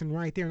obedience lesson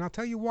right there. And I'll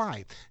tell you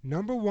why.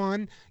 Number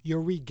one,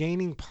 you're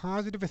regaining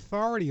positive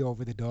authority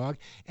over the dog.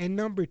 And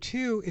number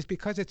two is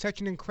because it's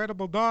such an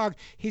incredible dog,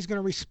 he's going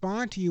to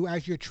respond to you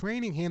as you're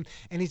training him,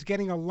 and he's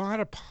getting a lot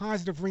of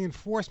positive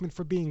reinforcement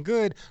for being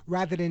good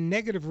rather than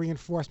negative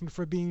reinforcement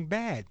for being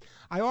bad.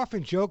 I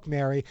often joke,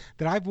 Mary,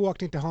 that I've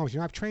walked into homes.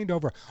 I've trained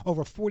over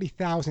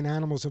 40,000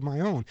 animals of my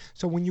own.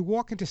 So when you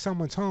walk into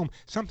someone's home,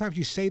 sometimes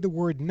you say the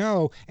word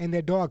no, and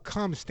their dog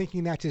comes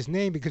thinking that's his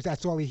name because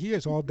that's all he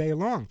hears all day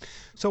long.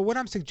 So what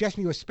I'm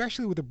suggesting to you,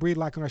 especially with a breed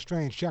like an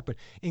Australian Shepherd,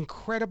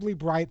 incredibly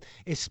bright,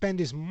 is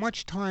spend as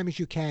much time as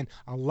you can,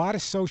 a lot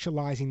of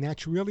socializing,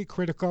 that's really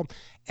critical.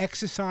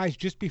 Exercise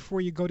just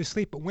before you go to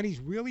sleep. But when he's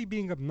really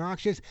being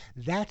obnoxious,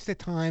 that's the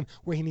time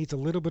where he needs a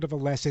little bit of a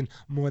lesson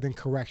more than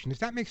correction. Does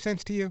that make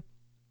sense to you?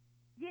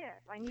 Yes,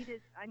 I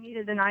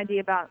needed an idea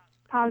about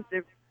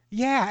positive.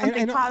 Yeah,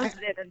 something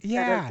positive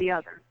instead of the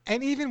other.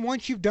 And even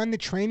once you've done the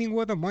training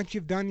with him, once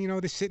you've done,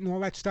 the sit and all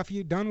that stuff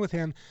you've done with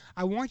him,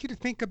 I want you to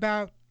think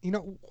about,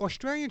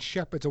 Australian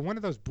Shepherds are one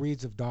of those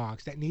breeds of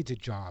dogs that needs a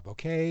job,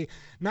 okay?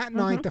 Not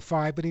 9 to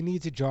 5, but he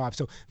needs a job.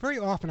 So very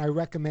often I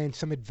recommend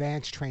some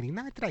advanced training.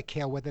 Not that I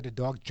care whether the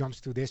dog jumps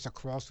through this or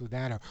crawls through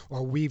that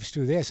or weaves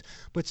through this,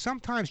 but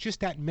sometimes just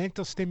that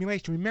mental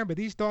stimulation. Remember,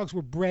 these dogs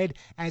were bred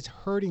as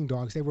herding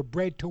dogs. They were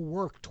bred to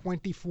work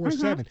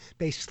 24/7.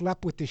 They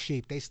slept with the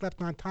sheep. They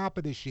slept on top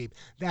of the sheep.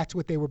 That's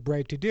what they were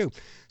bred to do.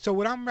 So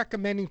what I'm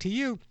recommending to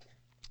you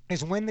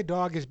is when the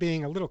dog is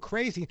being a little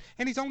crazy,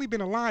 and he's only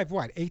been alive,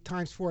 8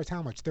 times 4 is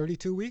how much,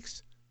 32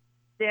 weeks?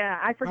 Yeah,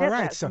 I forget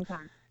that so,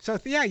 sometimes. So,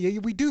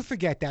 we do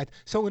forget that.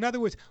 So, in other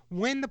words,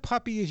 when the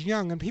puppy is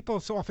young, and people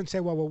so often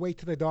say, well, we'll wait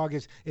till the dog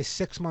is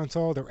 6 months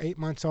old or 8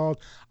 months old.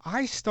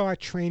 I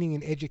start training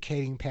and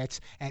educating pets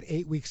at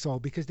 8 weeks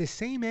old because the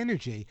same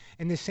energy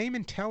and the same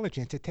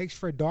intelligence it takes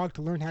for a dog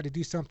to learn how to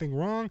do something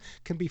wrong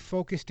can be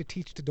focused to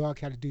teach the dog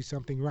how to do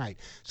something right.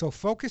 So,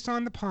 focus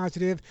on the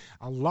positive,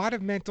 a lot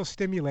of mental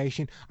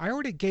stimulation. I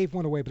already gave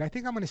one away, but I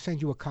think I'm going to send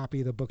you a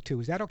copy of the book, too.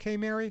 Is that okay,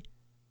 Mary?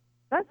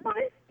 That's fine.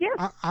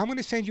 Yes. I'm going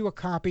to send you a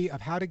copy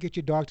of How to Get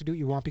Your Dog to Do What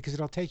You Want because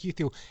it'll take you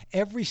through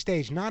every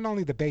stage, not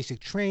only the basic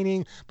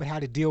training, but how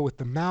to deal with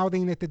the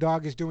mouthing that the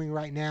dog is doing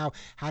right now,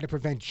 how to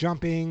prevent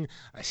jumping,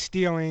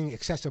 stealing,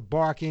 excessive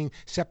barking,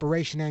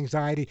 separation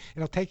anxiety.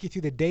 It'll take you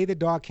through the day the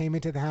dog came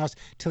into the house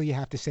till you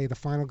have to say the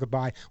final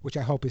goodbye, which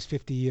I hope is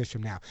 50 years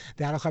from now.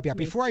 That'll help you out.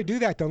 Before I do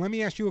that, though, let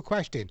me ask you a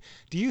question.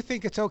 Do you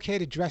think it's okay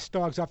to dress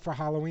dogs up for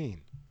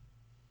Halloween?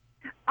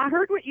 I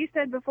heard what you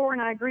said before,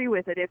 and I agree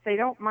with it. If they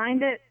don't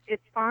mind it,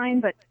 it's fine.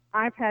 But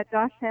I've had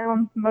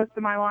Dachshunds most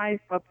of my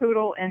life, a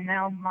Poodle, and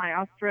now my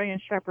Australian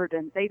Shepherd,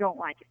 and they don't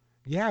like it.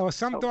 Yeah, well,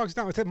 some dogs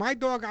don't. My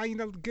dog,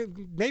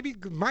 maybe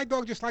my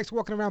dog just likes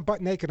walking around butt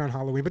naked on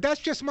Halloween, but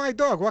that's just my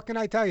dog. What can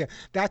I tell you?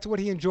 That's what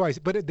he enjoys.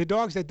 But the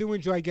dogs that do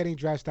enjoy getting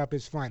dressed up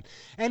is fun.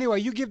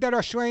 Anyway, you give that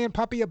Australian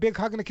puppy a big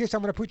hug and a kiss.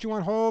 I'm going to put you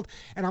on hold,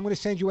 and I'm going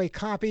to send you a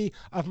copy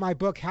of my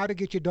book, How to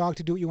Get Your Dog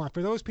to Do What You Want.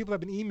 For those people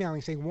that have been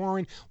emailing saying,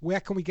 Warren,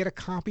 where can we get a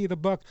copy of the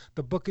book?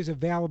 The book is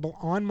available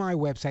on my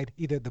website,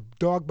 either the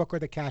dog book or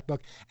the cat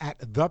book, at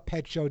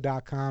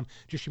thepetshow.com.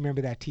 Just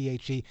remember that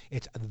THE.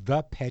 It's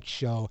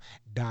thepetshow.com.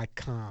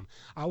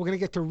 We're going to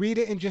get to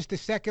Rita in just a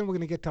second. We're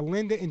going to get to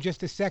Linda in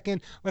just a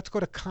second. Let's go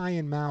to Kai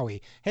in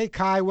Maui. Hey,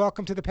 Kai,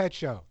 welcome to the Pet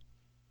Show.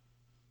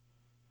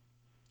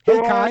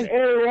 Hey, Kai.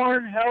 Hey,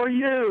 Warren, how are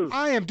you?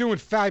 I am doing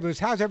fabulous.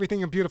 How's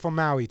everything in beautiful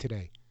Maui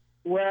today?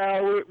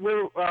 Well,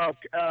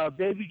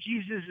 baby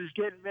Jesus is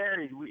getting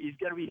married. He's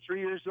going to be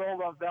 3 years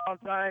old on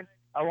Valentine.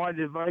 I wanted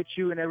to invite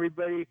you and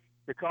everybody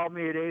to call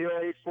me at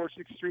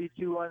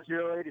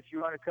 808-463-2108 if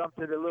you want to come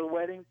to the little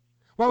wedding.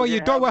 Well,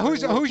 your dog. Well,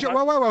 who's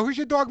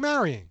your dog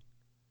marrying?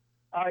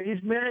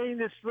 He's marrying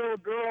this little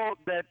girl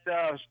that's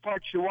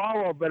part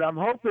Chihuahua, but I'm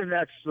hoping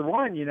that's the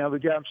one,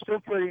 because I'm still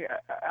putting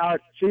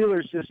out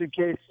feelers just in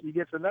case he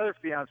gets another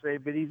fiance.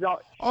 But he's all.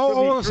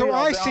 So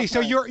I see. So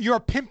you're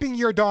pimping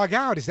your dog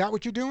out. Is that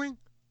what you're doing?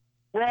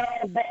 Well,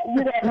 he's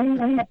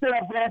been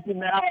dancing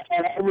now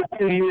for over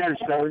 2 years,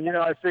 so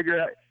I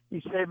figure. He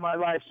saved my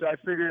life, so I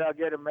figured I'll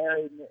get him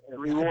married and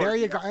reward. There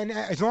you go. And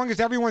as long as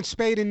everyone's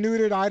spayed and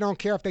neutered, I don't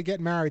care if they get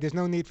married. There's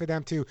no need for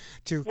them to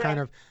kind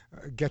of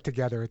get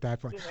together at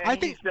that point. And I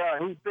think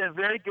he's been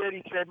very good.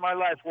 He saved my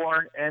life,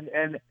 Warren,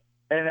 and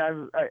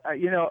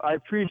I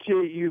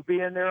appreciate you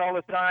being there all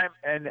the time.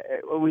 And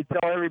we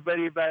tell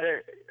everybody about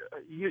it.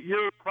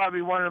 You're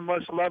probably one of the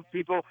most loved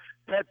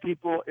pet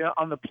people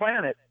on the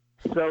planet.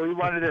 So we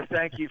wanted to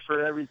thank you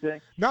for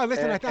everything. No,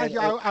 listen, I thank you.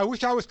 I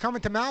wish I was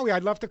coming to Maui.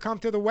 I'd love to come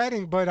to the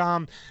wedding, but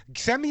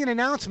send me an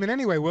announcement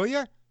anyway, will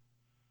you?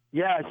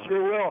 Yeah,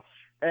 sure will.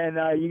 And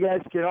you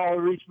guys can all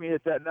reach me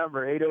at that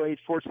number,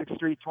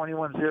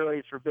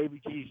 808-463-2108 for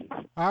Baby Jesus.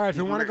 All right, if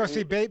you want to go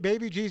see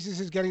Baby Jesus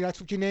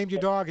that's what you named your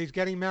dog. He's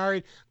getting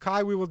married.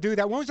 Kai, we will do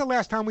that. When was the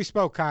last time we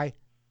spoke, Kai?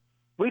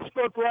 We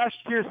spoke last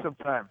year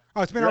sometime.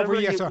 Oh, it's been over a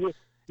year.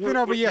 been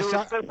over You years. were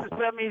So, supposed to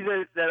send me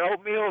that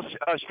oatmeal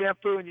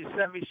shampoo, and you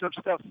sent me some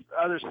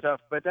other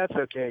stuff, but that's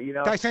okay. You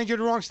know. did I send you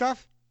the wrong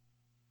stuff?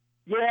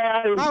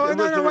 Yeah. Oh,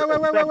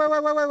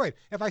 no, wait.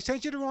 If I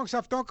sent you the wrong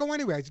stuff, don't go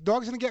anywhere. The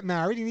dog's going to get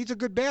married. He needs a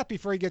good bath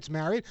before he gets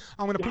married.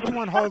 I'm going to put you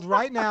on hold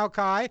right now,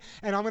 Kai,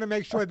 and I'm going to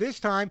make sure this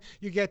time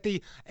you get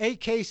the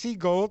AKC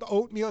Gold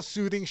Oatmeal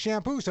Soothing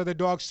Shampoo so the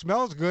dog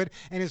smells good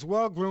and is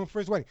well groomed for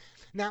his wedding.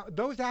 Now,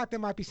 those out there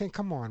might be saying,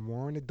 come on,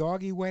 Warren, a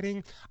doggy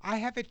wedding? I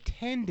have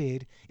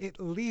attended at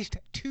least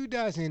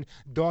 24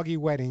 doggy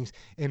weddings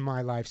in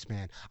my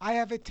lifespan. I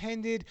have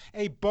attended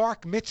a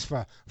bark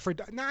mitzvah for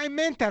dogs. Now, I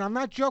meant that. I'm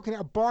not joking.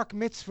 A bark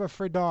mitzvah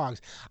for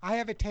dogs. I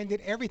have attended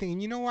everything.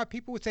 And you know what?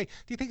 People would say, do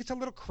you think it's a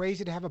little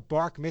crazy to have a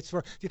bark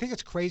mitzvah? Do you think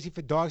it's crazy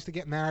for dogs to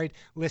get married?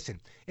 Listen,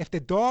 if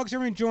the dogs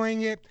are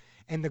enjoying it,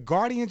 and the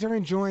guardians are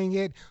enjoying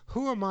it,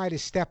 who am I to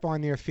step on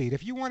their feet?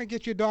 If you want to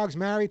get your dogs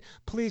married,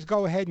 please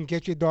go ahead and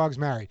get your dogs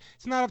married.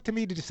 It's not up to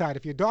me to decide.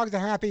 If your dogs are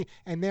happy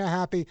and they're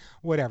happy,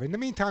 whatever. In the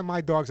meantime, my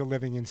dogs are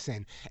living in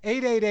sin.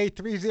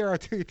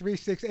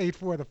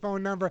 888-302-3684, the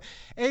phone number.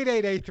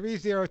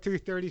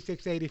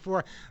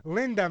 888-302-3684.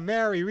 Linda,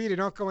 Mary, Rita,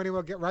 don't go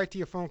anywhere. Get right to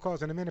your phone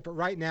calls in a minute. But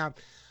right now,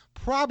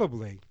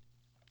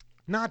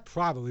 not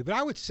probably, but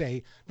I would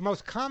say the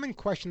most common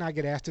question I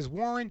get asked is,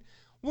 Warren,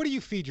 what do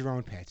you feed your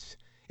own pets?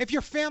 If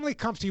your family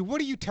comes to you, what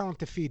do you tell them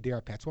to feed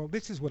their pets? Well,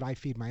 this is what I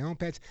feed my own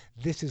pets.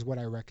 This is what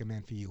I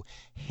recommend for you.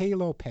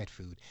 Halo Pet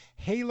Food.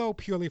 Halo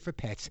Purely for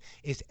Pets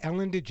is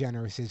Ellen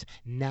DeGeneres'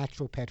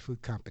 natural pet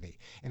food company.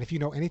 And if you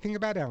know anything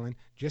about Ellen,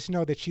 just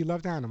know that she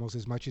loves animals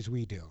as much as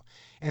we do.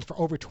 And for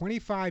over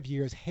 25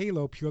 years,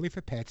 Halo Purely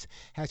for Pets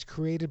has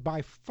created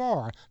by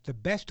far the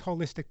best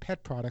holistic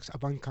pet products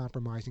of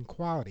uncompromising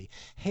quality.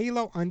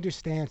 Halo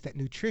understands that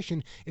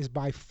nutrition is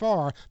by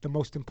far the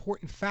most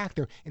important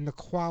factor in the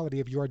quality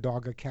of your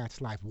dog or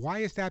cat's life. Why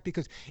is that?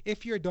 Because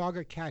if your dog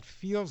or cat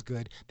feels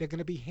good, they're going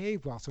to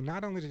behave well. So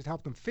not only does it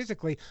help them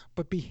physically,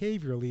 but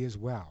behaviorally as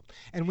well.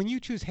 And when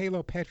you choose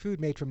Halo Pet Food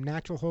made from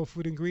natural whole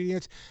food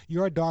ingredients,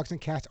 your dogs and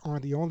cats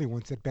aren't the only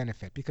ones that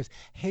benefit, because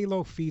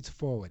Halo feeds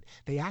forward.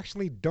 They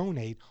actually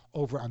donate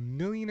over 1.5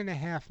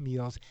 million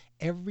meals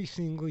every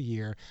single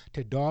year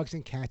to dogs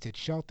and cats at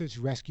shelters,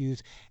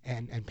 rescues,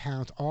 and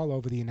pounds all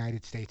over the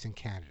United States and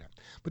Canada.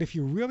 But if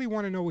you really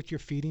want to know what you're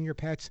feeding your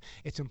pets,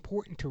 it's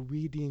important to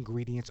read the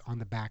ingredients on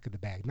the back of the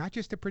bag. Not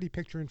just a pretty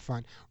picture in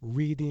front,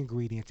 read the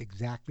ingredients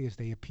exactly as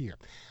they appear.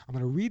 I'm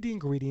going to read the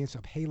ingredients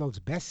of Halo's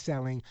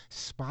best-selling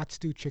spot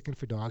stew chicken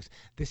for dogs.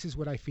 This is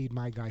what I feed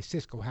my guy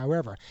Cisco.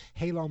 However,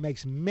 Halo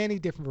makes many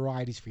different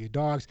varieties for your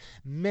dogs,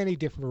 many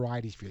different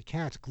varieties for your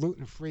cats,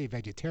 gluten-free,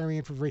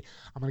 vegetarian-free.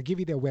 I'm going to give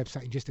you their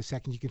website in just a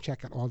second. You can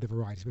check out all the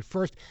varieties. But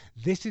first,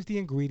 this is the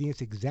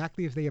ingredients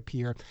exactly as they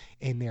appear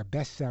in their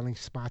best-selling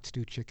spot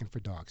stew chicken for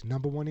dogs.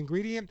 Number one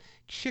ingredient,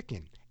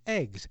 chicken.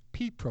 Eggs,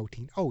 pea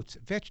protein, oats,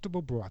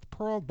 vegetable broth,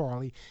 pearl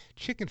barley,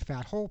 chicken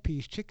fat, whole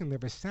peas, chicken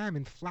liver,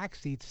 salmon,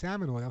 flaxseed,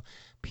 salmon oil,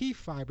 pea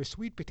fiber,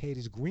 sweet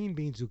potatoes, green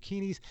beans,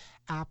 zucchinis,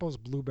 apples,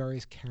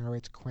 blueberries,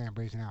 carrots,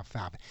 cranberries, and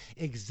alfalfa.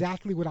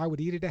 Exactly what I would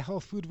eat at a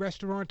health food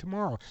restaurant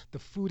tomorrow. The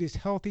food is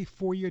healthy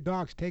for your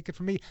dogs. Take it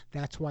from me.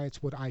 That's why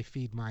it's what I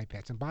feed my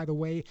pets. And by the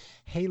way,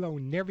 Halo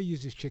never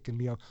uses chicken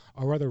meal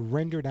or other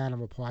rendered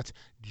animal parts,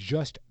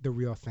 just the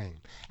real thing.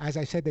 As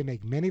I said, they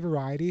make many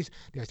varieties.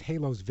 There's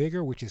Halo's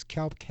Vigor, which is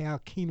kelp,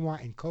 kale,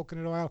 quinoa, and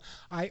coconut oil.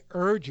 I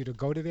urge you to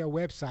go to their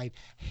website,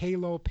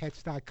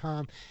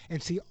 halopets.com,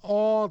 and see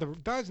all the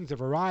dozens of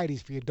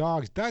varieties for your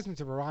dogs,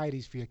 dozens of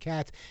varieties for your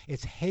cats.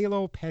 It's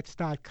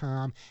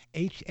halopets.com,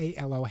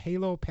 H-A-L-O,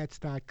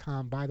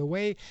 halopets.com. By the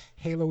way,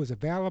 Halo is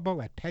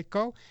available at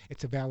Petco.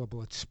 It's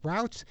available at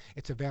Sprouts.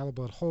 It's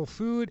available at Whole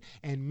Food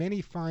and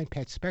many fine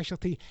pet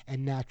specialty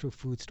and natural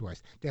food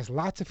stores. There's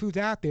lots of foods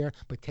out there,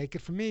 but take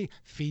it from me.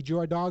 Feed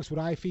your dogs what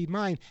I feed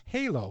mine.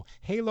 Halo,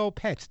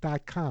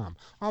 halopets.com.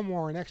 I'm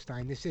Warren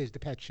Eckstein. This is The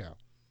Pet Show.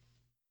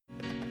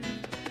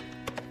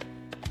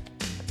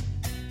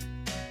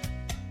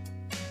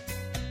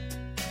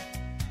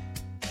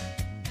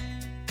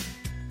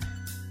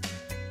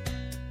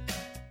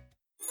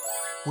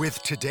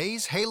 With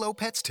today's Halo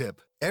Pets tip,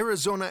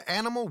 Arizona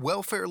Animal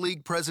Welfare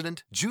League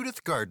President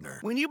Judith Gardner.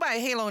 When you buy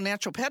Halo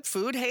Natural Pet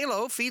Food,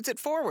 Halo feeds it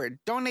forward,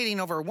 donating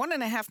over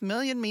 1.5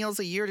 million meals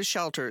a year to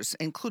shelters,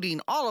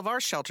 including all of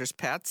our shelters'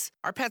 pets.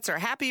 Our pets are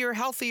happier,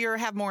 healthier,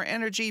 have more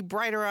energy,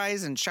 brighter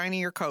eyes, and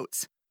shinier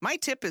coats. My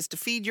tip is to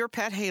feed your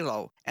pet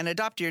Halo and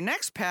adopt your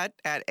next pet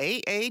at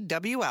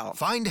AAWL.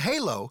 Find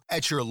Halo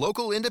at your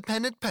local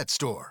independent pet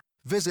store.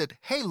 Visit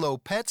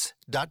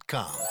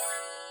halopets.com.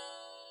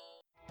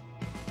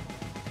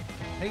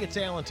 Hey, it's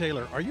Alan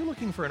Taylor. Are you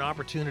looking for an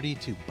opportunity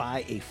to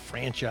buy a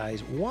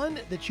franchise,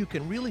 one that you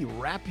can really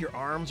wrap your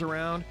arms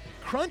around?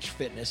 Crunch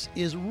Fitness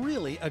is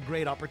really a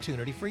great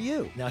opportunity for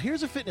you. Now,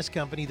 here's a fitness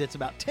company that's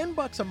about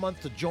 $10 a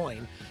month to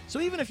join, so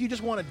even if you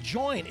just want to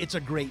join, it's a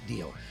great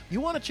deal.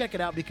 You want to check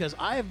it out because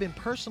I have been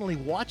personally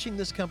watching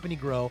this company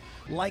grow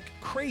like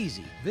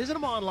crazy. Visit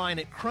them online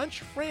at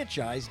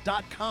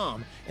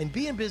crunchfranchise.com and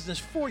be in business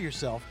for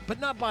yourself, but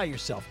not by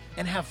yourself,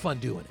 and have fun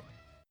doing it.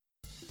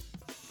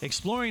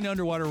 Exploring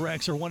underwater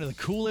wrecks are one of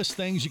the coolest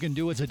things you can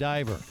do as a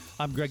diver.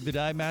 I'm Greg the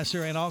Dive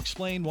Master, and I'll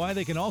explain why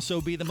they can also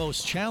be the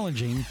most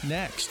challenging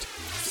next.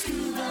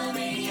 Scuba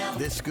Radio.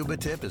 This scuba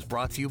tip is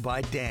brought to you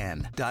by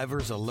DAN,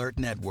 Divers Alert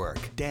Network.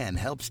 DAN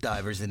helps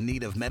divers in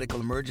need of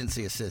medical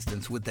emergency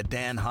assistance with the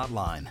DAN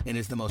hotline and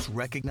is the most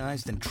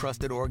recognized and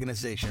trusted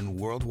organization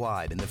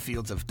worldwide in the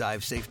fields of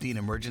dive safety and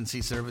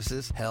emergency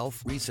services,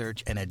 health,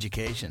 research, and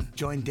education.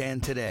 Join DAN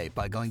today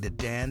by going to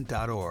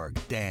dan.org.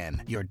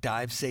 DAN, your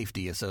dive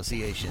safety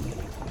association.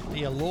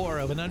 The allure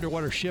of an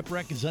underwater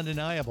shipwreck is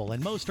undeniable,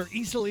 and most are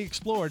easily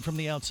explored from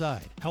the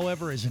outside.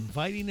 However, as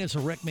inviting as a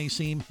wreck may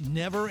seem,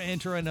 never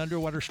enter an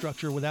underwater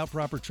structure without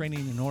proper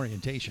training and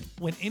orientation.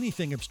 When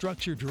anything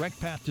obstructs your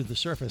direct path to the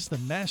surface, the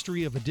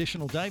mastery of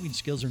additional diving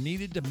skills are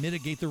needed to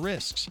mitigate the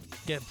risks.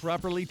 Get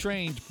properly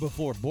trained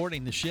before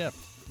boarding the ship.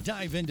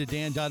 Dive into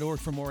dan.org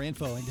for more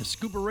info and to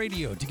Scuba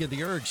Radio to get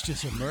the urge to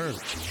submerge.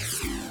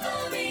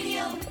 Scuba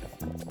Radio.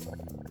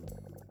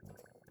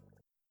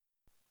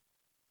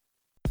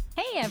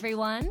 Hey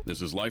everyone!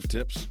 This is Life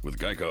Tips with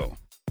Geico.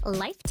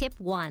 Life tip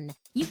 1.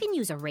 You can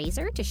use a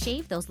razor to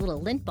shave those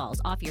little lint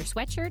balls off your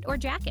sweatshirt or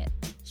jacket.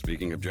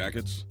 Speaking of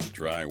jackets,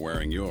 try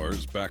wearing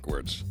yours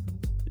backwards.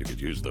 You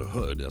could use the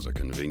hood as a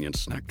convenient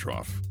snack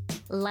trough.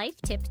 Life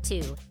tip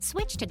 2.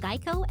 Switch to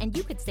Geico and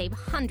you could save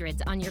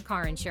hundreds on your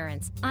car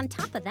insurance. On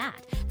top of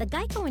that, the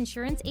Geico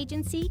Insurance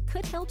Agency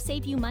could help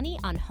save you money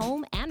on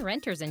home and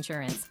renter's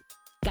insurance.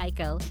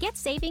 Geico. Get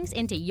savings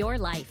into your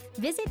life.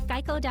 Visit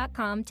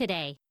geico.com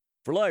today.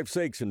 For life's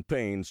aches and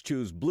pains,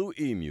 choose Blue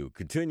Emu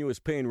Continuous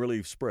Pain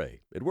Relief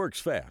Spray. It works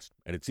fast,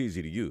 and it's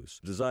easy to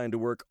use. Designed to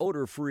work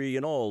odor-free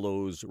in all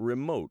those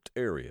remote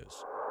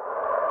areas.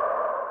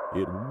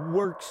 It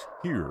works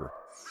here.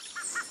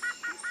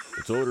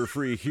 It's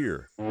odor-free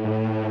here.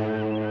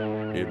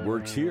 It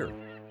works here.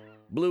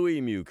 Blue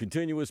Emu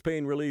Continuous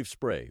Pain Relief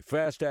Spray.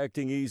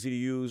 Fast-acting,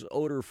 easy-to-use,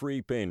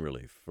 odor-free pain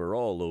relief for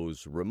all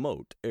those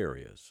remote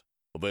areas.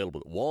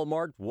 Available at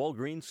Walmart,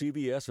 Walgreens,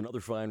 CVS, and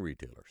other fine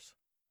retailers.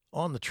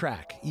 On the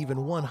track, even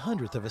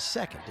 1/100th of a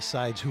second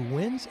decides who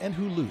wins and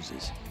who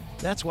loses.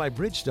 That's why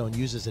Bridgestone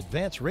uses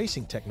advanced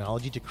racing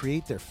technology to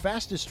create their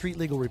fastest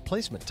street-legal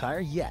replacement tire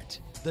yet.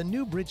 The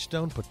new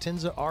Bridgestone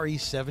Potenza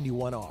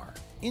RE71R.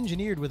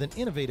 Engineered with an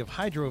innovative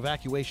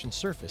hydro-evacuation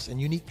surface and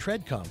unique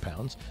tread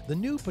compounds, the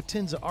new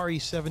Potenza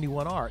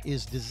RE71R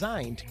is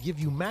designed to give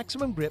you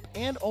maximum grip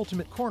and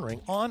ultimate cornering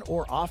on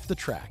or off the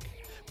track.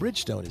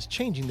 Bridgestone is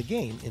changing the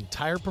game in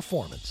tire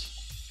performance.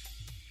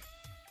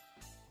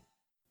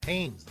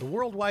 Haynes, the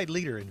worldwide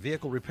leader in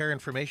vehicle repair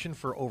information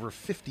for over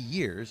 50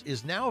 years,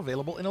 is now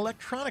available in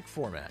electronic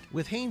format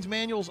with Haynes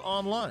Manuals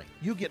Online.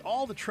 You get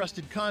all the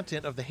trusted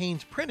content of the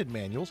Haynes printed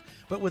manuals,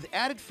 but with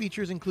added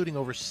features including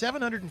over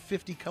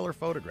 750 color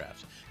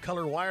photographs,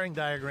 color wiring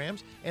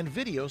diagrams, and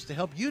videos to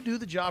help you do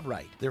the job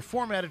right. They're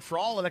formatted for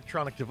all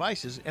electronic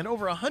devices, and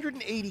over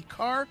 180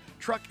 car,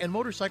 truck, and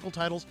motorcycle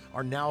titles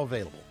are now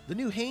available. The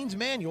new Haynes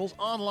Manuals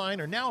Online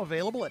are now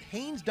available at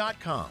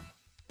haynes.com.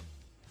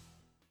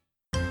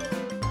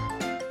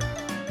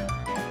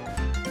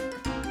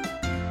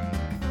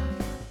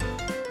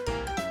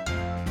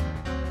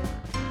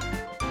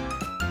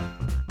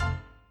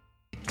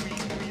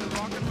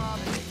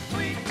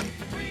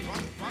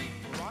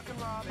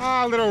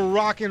 Little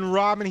Rockin'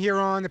 Robin here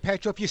on the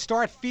Pet Show. If you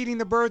start feeding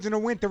the birds in the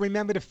winter,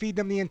 remember to feed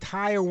them the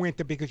entire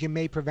winter because you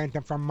may prevent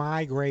them from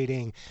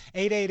migrating.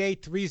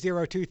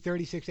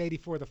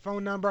 888-302-3684, the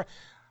phone number.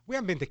 We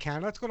haven't been to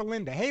Canada. Let's go to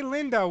Linda. Hey,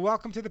 Linda,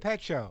 welcome to the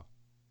Pet Show.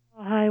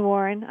 Hi,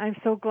 Warren. I'm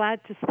so glad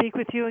to speak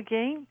with you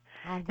again.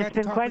 It's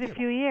been quite a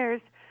few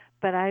years,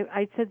 but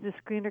I said to the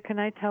screener, can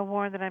I tell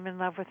Warren that I'm in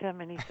love with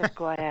him? And he said,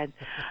 go ahead.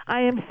 I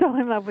am so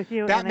in love with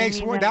you. That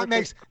makes one. That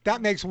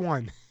makes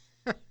one.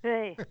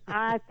 Hey,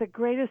 it's the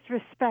greatest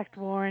respect,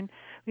 Warren.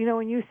 You know,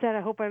 when you said,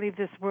 I hope I leave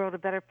this world a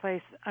better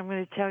place, I'm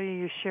going to tell you,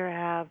 you sure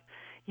have.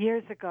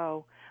 Years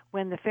ago,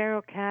 when the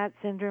feral cat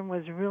syndrome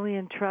was really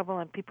in trouble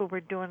and people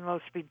were doing the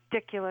most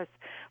ridiculous,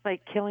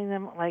 like killing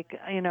them, like,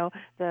 you know,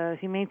 the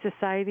humane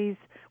societies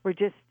were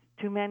just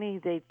too many,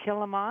 they'd kill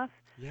them off.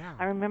 Yeah.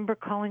 I remember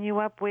calling you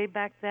up way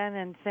back then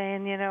and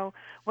saying, you know,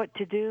 what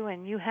to do,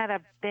 and you had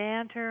a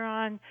banter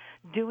on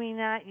doing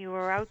that. You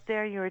were out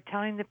there, you were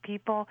telling the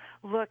people,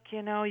 look,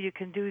 you know, you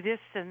can do this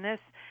and this,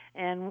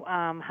 and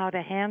how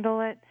to handle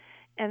it.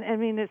 And, I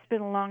mean, it's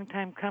been a long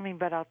time coming,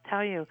 but I'll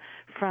tell you,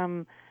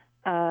 from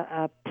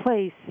a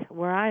place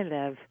where I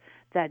live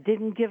that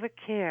didn't give a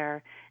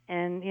care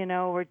and, you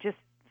know, were just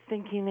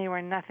thinking they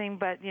were nothing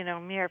but, you know,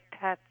 mere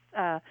pests,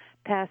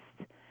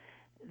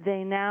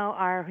 they now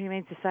are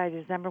Humane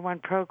Society's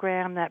 #1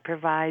 program that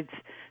provides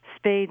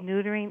spade,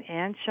 neutering,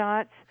 and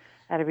shots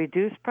at a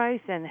reduced price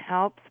and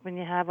helps when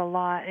you have a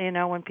lot, you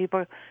know, when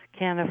people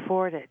can't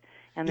afford it.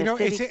 And you know,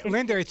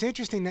 Linda, it's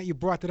interesting that you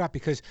brought that up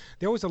because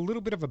there was a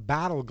little bit of a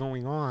battle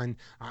going on,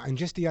 and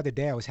just the other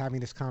day I was having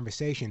this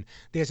conversation.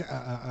 There's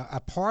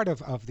a part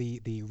of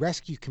the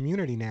rescue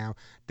community now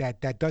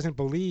that doesn't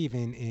believe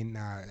in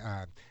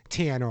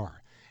TNR.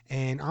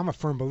 And I'm a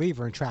firm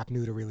believer in trap,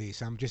 neuter,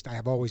 release. I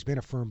have always been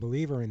a firm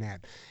believer in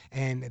that.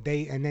 And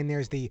then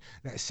there's the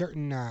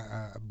certain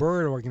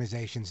bird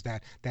organizations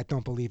that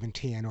don't believe in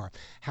TNR.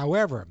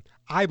 However,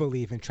 I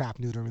believe in trap,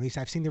 neuter, and release.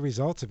 I've seen the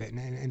results of it,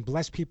 and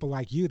bless people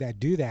like you that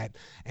do that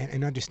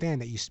and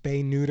understand that you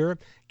spay, neuter,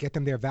 get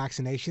them their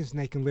vaccinations, and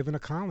they can live in a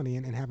colony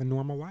and have a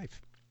normal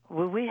life.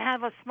 Well, we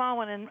have a small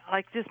one, and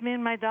like just me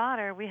and my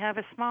daughter, we have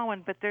a small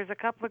one, but there's a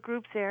couple of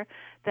groups here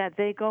that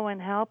they go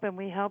and help, and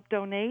we help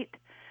donate.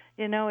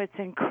 You know, it's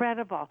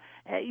incredible.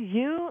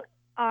 You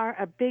are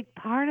a big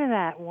part of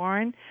that,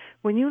 Warren.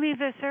 When you leave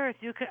this earth,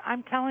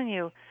 I'm telling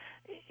you,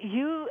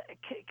 you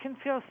can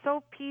feel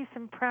so peace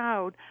and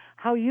proud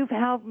how you've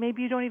helped.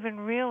 Maybe you don't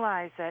even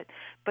realize it,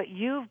 but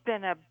you've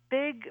been a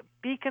big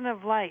beacon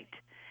of light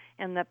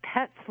in the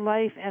pet's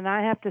life, and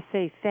I have to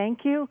say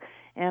thank you,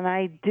 and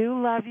I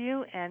do love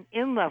you and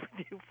in love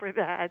with you for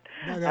that.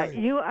 No.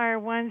 You are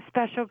one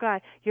special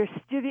guy. You're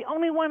the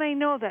only one I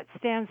know that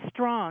stands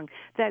strong,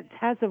 that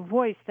has a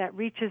voice that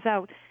reaches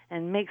out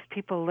and makes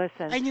people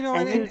listen. And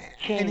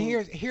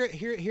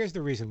here's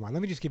the reason why.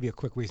 Let me just give you a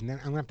quick reason. Then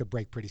I'm going to have to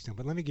break pretty soon,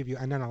 but let me give you,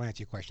 and then I'll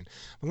answer your question.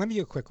 But let me give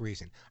you a quick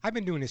reason. I've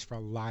been doing this for a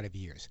lot of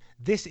years.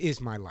 This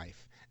is my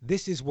life.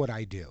 This is what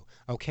I do,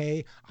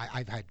 okay?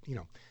 I've had,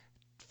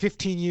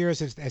 15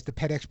 years as the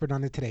pet expert on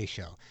the Today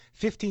Show,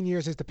 15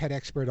 years as the pet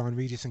expert on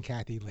Regis and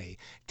Kathy Lee,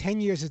 10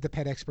 years as the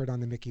pet expert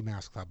on the Mickey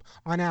Mouse Club,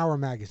 on Our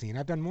Magazine.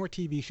 I've done more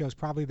TV shows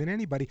probably than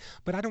anybody,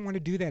 but I don't want to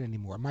do that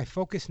anymore. My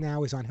focus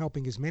now is on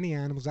helping as many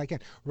animals as I can.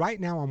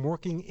 Right now I'm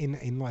working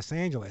in Los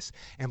Angeles,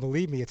 and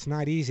believe me, it's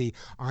not easy,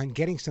 on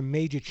getting some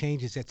major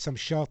changes at some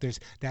shelters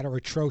that are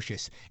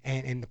atrocious.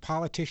 And the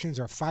politicians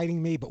are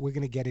fighting me, but we're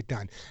going to get it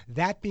done.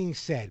 That being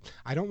said,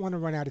 I don't want to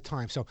run out of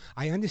time. So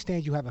I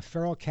understand you have a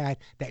feral cat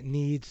that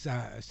needs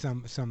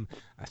some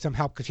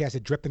help because she has a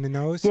drip in the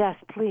nose? Yes,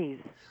 please.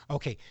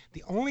 Okay.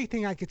 The only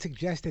thing I could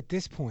suggest at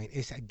this point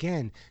is,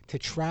 again, to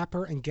trap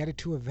her and get her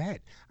to a vet.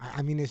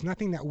 I mean, there's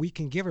nothing that we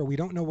can give her. We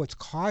don't know what's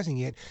causing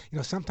it.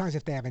 Sometimes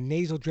if they have a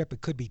nasal drip,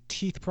 it could be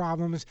teeth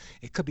problems.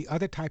 It could be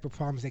other type of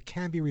problems that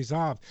can be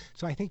resolved.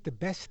 So I think the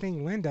best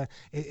thing, Linda,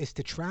 is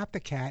to trap the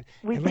cat.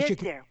 We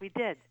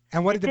did.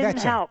 And what did the vet say? It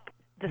didn't help.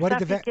 The what stuff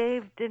did the vet... he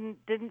gave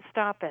didn't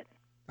stop it.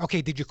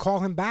 Okay, did you call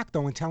him back,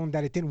 though, and tell him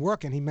that it didn't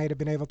work and he might have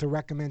been able to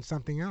recommend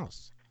something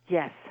else?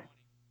 Yes.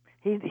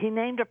 He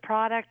named a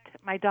product.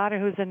 My daughter,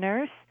 who's a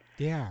nurse,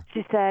 yeah,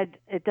 she said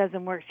it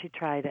doesn't work. She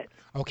tried it.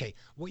 Okay.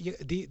 Well,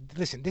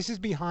 listen, this is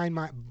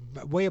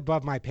way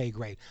above my pay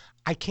grade.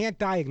 I can't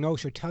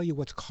diagnose or tell you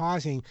what's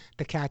causing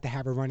the cat to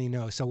have a runny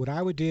nose. So what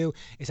I would do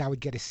is I would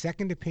get a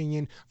second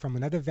opinion from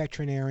another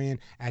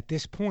veterinarian at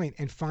this point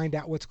and find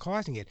out what's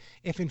causing it.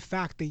 If, in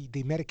fact,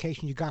 the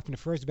medication you got from the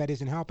first vet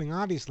isn't helping,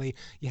 obviously,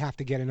 you have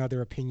to get another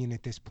opinion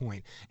at this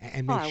point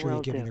and make sure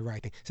you're giving the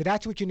right thing. So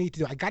that's what you need to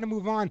do. I got to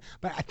move on,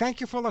 but I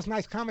thank you for all those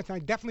nice comments. I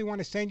definitely want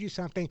to send you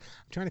something.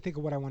 I'm trying to think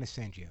of what I want to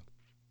send you.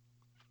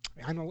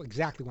 I know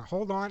exactly what.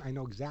 Hold on. I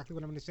know exactly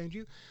what I'm going to send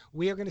you.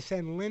 We are going to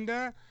send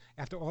Linda,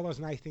 after all those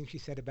nice things she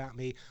said about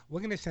me, we're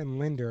going to send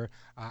Linda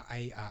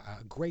a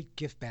great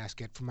gift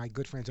basket from my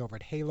good friends over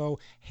at Halo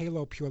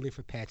Purely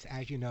for Pets.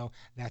 As you know,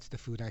 that's the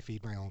food I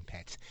feed my own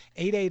pets.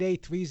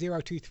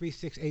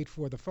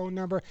 888-302-3684, the phone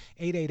number,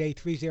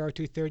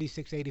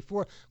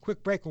 888-302-3684.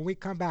 Quick break. When we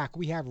come back,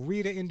 we have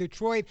Rita in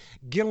Detroit,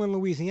 Gil in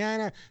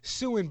Louisiana,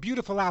 Sue in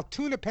beautiful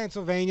Altoona,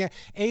 Pennsylvania,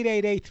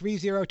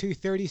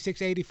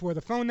 888-302-3684,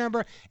 the phone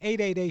number,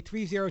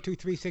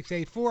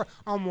 888-302-3684.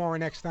 I'm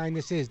Warren Eckstein.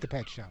 This is The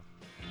Pet Show.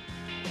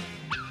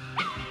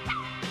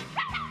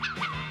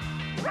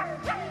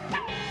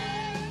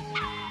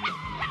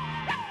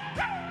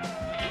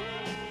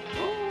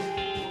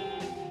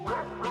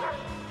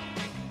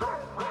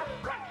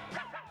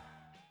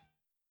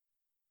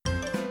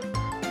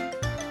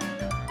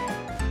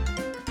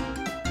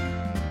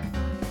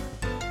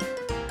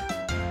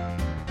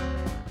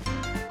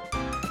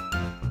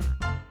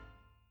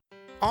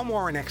 I'm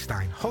Warren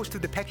Eckstein, host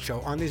of The Pet Show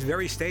on this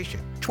very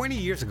station. 20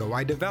 years ago,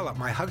 I developed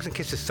my Hugs and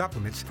Kisses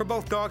supplements for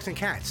both dogs and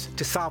cats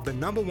to solve the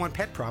 #1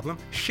 pet problem,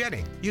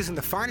 shedding. Using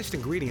the finest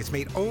ingredients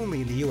made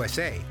only in the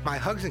USA, my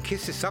Hugs and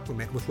Kisses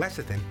supplement with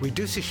lecithin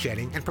reduces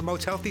shedding and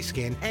promotes healthy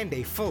skin and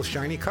a full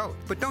shiny coat.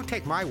 But don't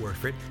take my word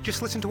for it.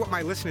 Just listen to what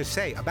my listeners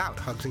say about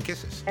Hugs and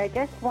Kisses. I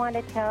just want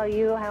to tell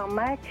you how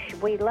much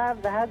we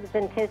love the Hugs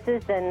and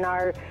Kisses, and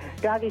our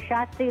doggy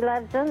Shotzi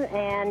loves them,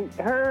 and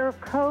her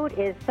coat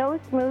is so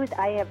smooth.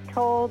 I have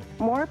told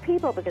more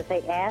people because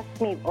they ask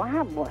me,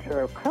 wow,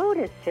 her coat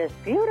is just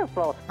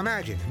beautiful.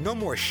 Imagine, no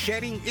more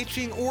shedding,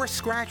 itching, or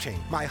scratching.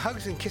 My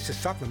Hugs and Kisses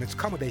supplements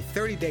come with a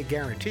 30-day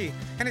guarantee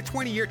and a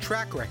 20-year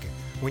track record.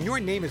 When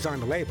your name is on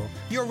the label,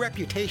 your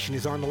reputation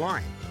is on the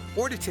line.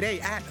 Order today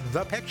at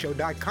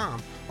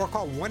thepetshow.com or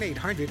call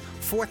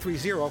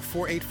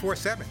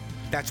 1-800-430-4847.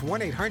 That's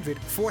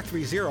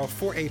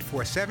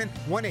 1-800-430-4847,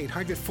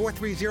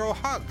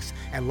 1-800-430-HUGS,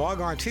 and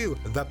log on to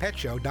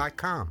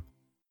thepetshow.com.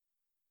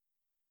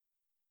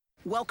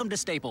 Welcome to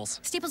Staples.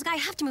 Staples guy, I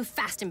have to move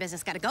fast in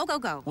business. Gotta go, go,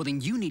 go. Well,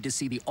 then you need to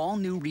see the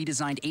all-new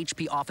redesigned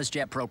HP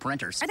OfficeJet Pro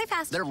printers. Are they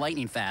fast? They're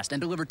lightning fast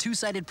and deliver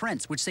two-sided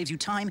prints, which saves you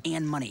time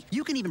and money.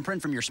 You can even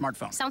print from your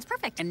smartphone. Sounds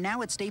perfect. And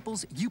now at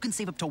Staples, you can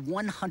save up to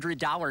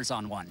 $100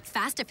 on one.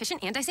 Fast,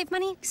 efficient, and I save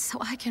money, so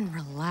I can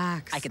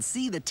relax. I can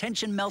see the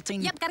tension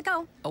melting. Yep, gotta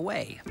go.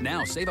 Away.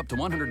 Now save up to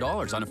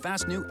 $100 on a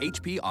fast new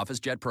HP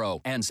OfficeJet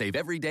Pro and save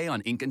every day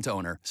on ink and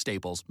toner.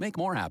 Staples. Make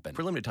more happen.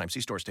 For limited time,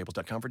 see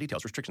store.staples.com for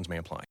details. Restrictions may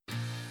apply.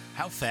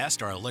 How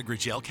fast are Allegra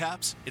gel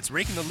caps? It's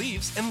raking the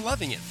leaves and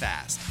loving it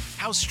fast.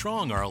 How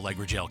strong are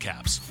Allegra gel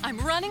caps? I'm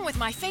running with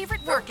my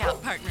favorite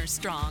workout partner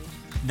strong.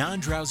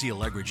 Non-drowsy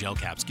Allegra gel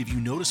caps give you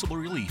noticeable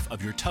relief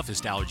of your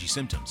toughest allergy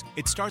symptoms.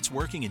 It starts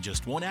working in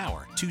just 1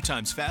 hour, 2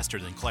 times faster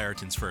than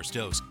Claritin's first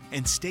dose,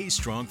 and stays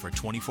strong for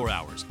 24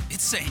 hours.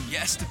 It's saying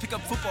yes to pick up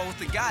football with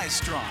the guys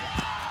strong.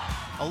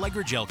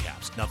 Allegra gel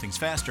caps. Nothing's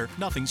faster,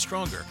 nothing's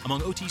stronger.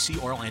 Among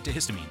OTC oral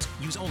antihistamines.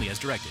 Use only as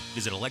directed.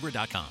 Visit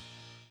Allegra.com.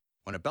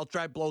 When a belt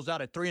drive blows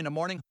out at 3 in the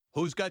morning,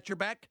 who's got your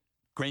back?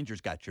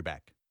 Granger's got your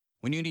back.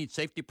 When you need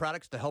safety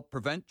products to help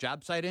prevent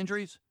job site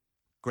injuries,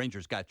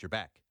 Granger's got your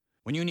back.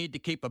 When you need to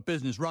keep a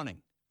business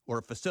running, or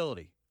a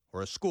facility,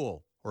 or a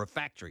school, or a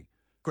factory,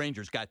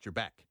 Granger's got your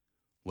back.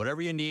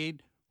 Whatever you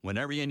need,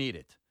 whenever you need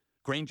it,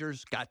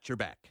 Granger's got your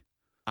back.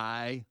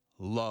 I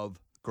love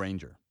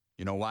Granger.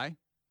 You know why?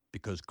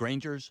 Because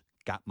Granger's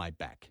got my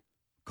back.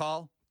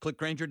 Call, click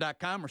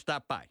Granger.com, or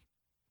stop by.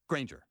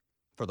 Granger,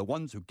 for the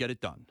ones who get it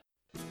done.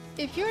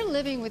 If you're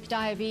living with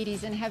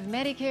diabetes and have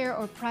Medicare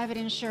or private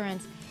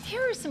insurance,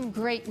 here are some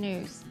great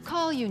news.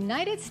 Call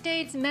United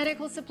States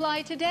Medical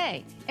Supply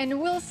today, and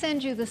we'll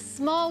send you the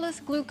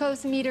smallest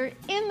glucose meter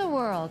in the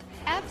world,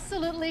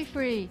 absolutely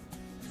free.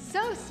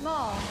 So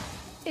small,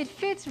 it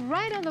fits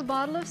right on the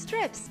bottle of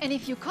strips. And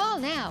if you call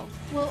now,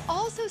 we'll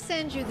also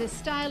send you this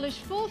stylish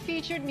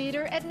full-featured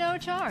meter at no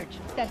charge.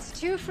 That's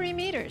 2 free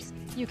meters.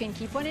 You can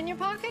keep one in your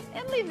pocket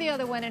and leave the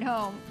other one at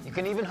home. You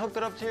can even hook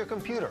it up to your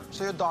computer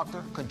so your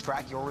doctor can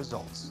track your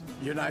results.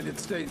 United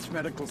States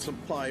Medical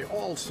Supply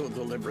also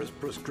delivers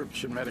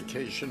prescription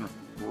medication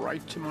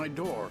right to my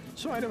door,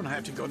 so I don't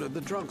have to go to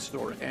the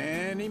drugstore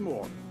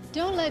anymore.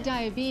 Don't let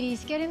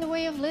diabetes get in the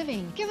way of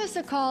living. Give us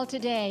a call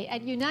today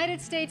at United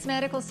States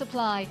Medical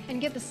Supply and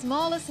get the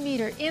smallest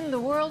meter in the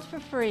world for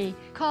free.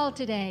 Call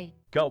today.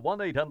 Call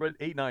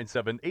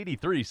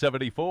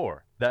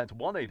 1-800-897-8374. That's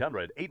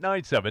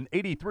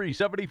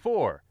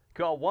 1-800-897-8374.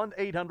 Call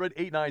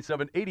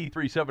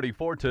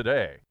 1-800-897-8374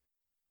 today.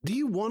 Do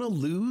you want to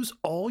lose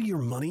all your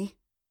money?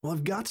 Well,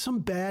 I've got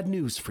some bad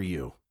news for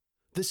you.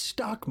 The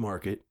stock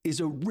market is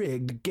a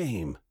rigged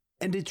game,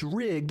 and it's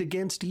rigged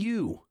against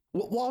you.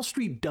 What Wall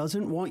Street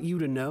doesn't want you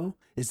to know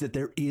is that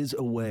there is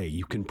a way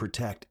you can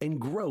protect and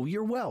grow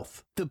your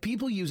wealth. The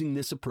people using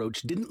this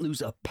approach didn't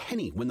lose a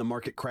penny when the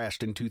market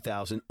crashed in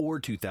 2000 or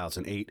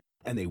 2008,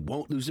 and they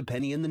won't lose a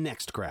penny in the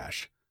next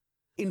crash.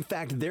 In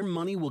fact, their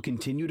money will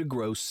continue to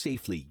grow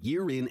safely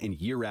year in and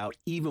year out,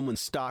 even when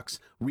stocks,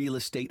 real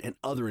estate, and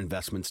other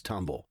investments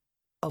tumble.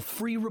 A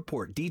free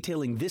report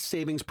detailing this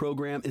savings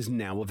program is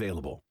now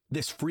available.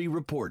 This free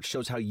report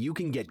shows how you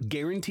can get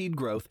guaranteed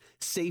growth,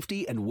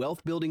 safety, and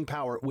wealth-building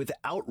power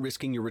without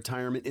risking your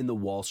retirement in the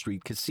Wall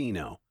Street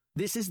casino.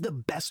 This is the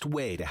best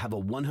way to have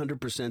a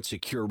 100%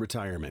 secure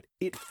retirement.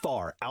 It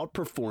far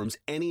outperforms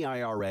any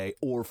IRA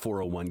or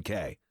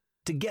 401k.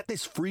 To get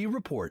this free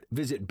report,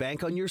 visit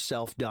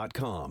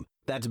bankonyourself.com.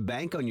 That's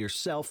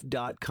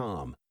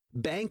bankonyourself.com.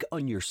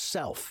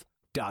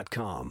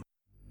 Bankonyourself.com.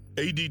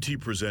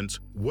 ADT presents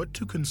What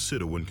to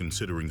Consider When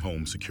Considering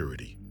Home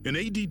Security. An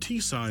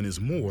ADT sign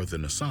is more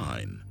than a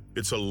sign.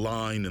 It's a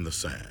line in the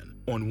sand.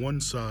 On one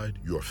side,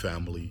 your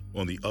family.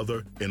 On the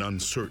other, an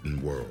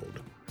uncertain world.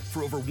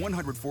 For over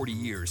 140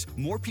 years,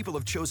 more people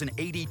have chosen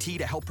ADT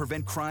to help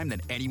prevent crime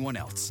than anyone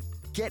else.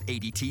 Get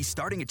ADT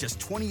starting at just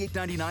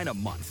 $28.99 a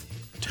month.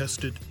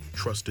 Tested,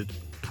 trusted,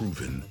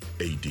 proven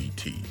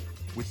ADT.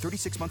 With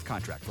 36-month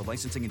contract for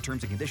licensing and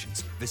terms and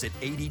conditions, visit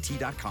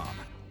ADT.com.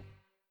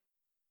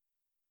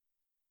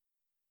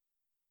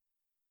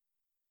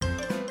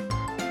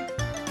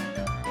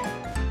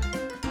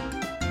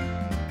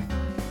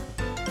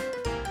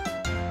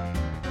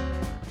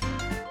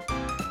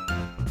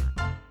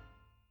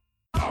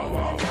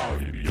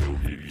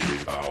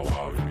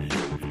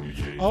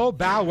 Oh,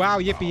 bow wow,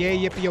 yippee-yay,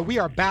 yippee-yo. We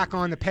are back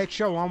on the Pet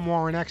Show. I'm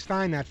Warren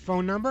Eckstein. That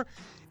phone number,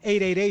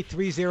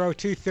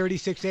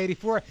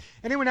 888-302-3684.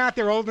 Anyone out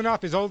there old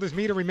enough, as old as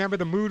me, to remember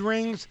the mood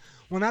rings?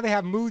 Well, now they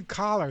have mood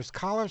collars.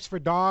 Collars for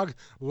dog,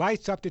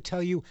 lights up to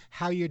tell you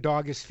how your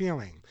dog is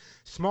feeling.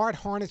 Smart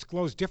Harness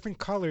glows different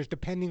colors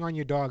depending on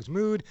your dog's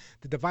mood.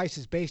 The device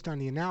is based on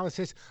the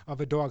analysis of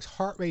a dog's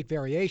heart rate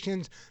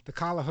variations. The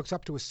collar hooks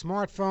up to a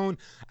smartphone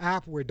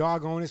app where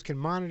dog owners can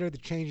monitor the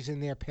changes in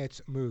their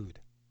pet's mood.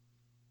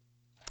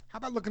 How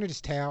about looking at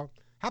his tail?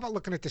 How about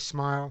looking at the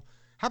smile?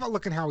 How about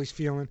looking how he's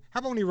feeling? How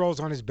about when he rolls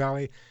on his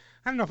belly?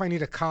 I don't know if I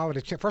need a collar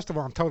to check. First of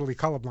all, I'm totally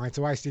colorblind,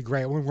 so I see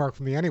gray. It wouldn't work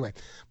for me anyway.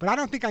 But I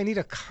don't think I need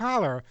a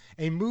collar,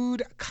 a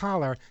mood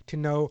collar, to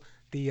know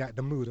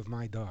the mood of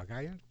my dog.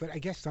 But I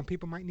guess some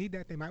people might need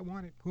that. They might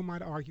want it. Who am I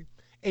to argue?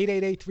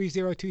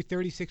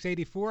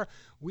 888-302-3684.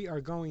 We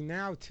are going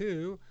now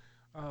to,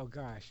 oh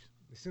gosh,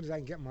 as soon as I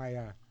can get my,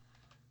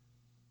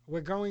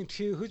 we're going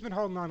to, who's been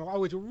holding on?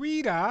 Oh, it's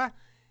Rita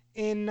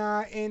in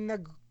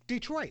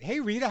Detroit. Hey,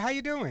 Rita, how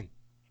you doing?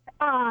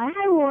 Hi,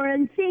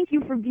 Warren. Thank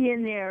you for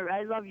being there.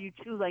 I love you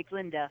too, like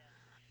Linda.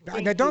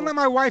 Now, don't let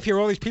my wife hear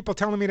all these people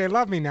telling me they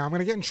love me now. I'm going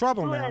to get in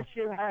trouble now. Bless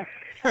your heart.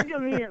 I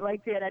don't mean it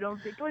like that. I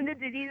don't think Linda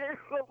did either.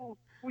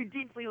 We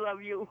deeply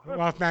love you.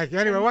 Well, thank you.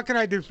 Anyway, what can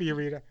I do for you,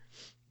 Rita?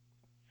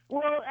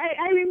 Well,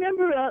 I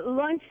remember a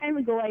long time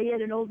ago I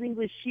had an old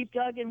English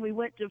sheepdog, and we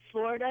went to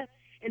Florida,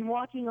 and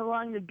walking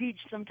along the beach,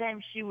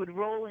 sometimes she would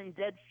roll in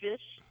dead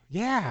fish.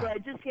 Yeah. So I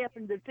just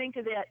happened to think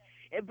of that.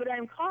 But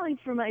I'm calling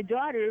for my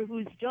daughter,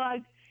 whose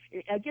dog,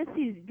 I guess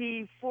he's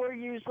 4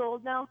 years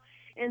old now,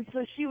 and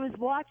so she was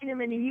walking him,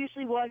 and he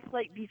usually walks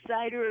like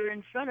beside her or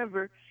in front of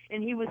her,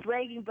 and he was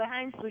lagging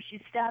behind, so she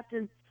stopped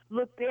and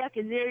looked back,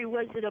 and there he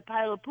was at a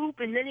pile of poop,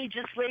 and then he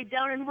just laid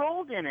down and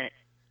rolled in it.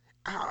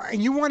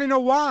 And you want to know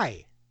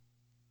why?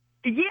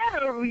 Yeah.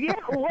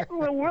 What in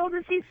the world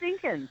is he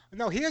thinking?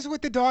 No, here's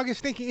what the dog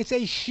is thinking. It's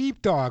a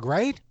sheepdog,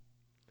 right?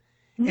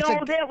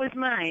 No, that was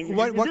mine.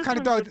 What kind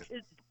of dog?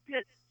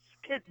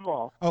 Pit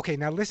bull. Okay,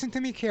 now listen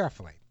to me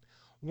carefully.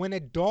 When a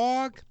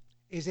dog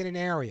is in an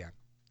area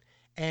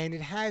and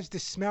it has the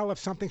smell of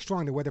something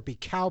strong, whether it be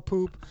cow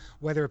poop,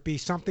 whether it be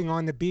something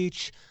on the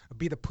beach,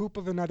 be the poop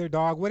of another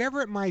dog,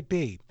 whatever it might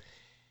be,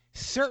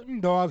 certain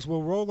dogs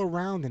will roll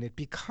around in it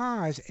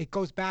because it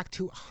goes back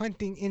to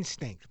hunting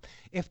instinct.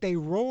 If they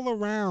roll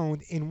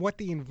around in what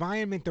the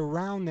environment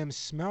around them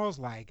smells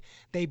like,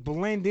 they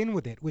blend in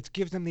with it, which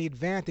gives them the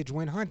advantage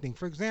when hunting.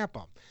 For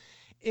example,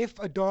 if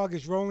a dog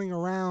is rolling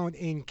around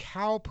in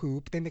cow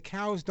poop, then the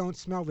cows don't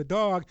smell the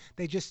dog,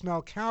 they just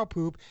smell cow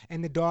poop,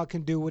 and the dog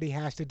can do what he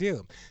has to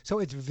do. So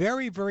it's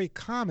very, very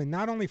common,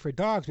 not only for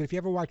dogs, but if you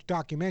ever watch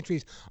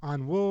documentaries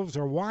on wolves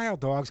or wild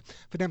dogs,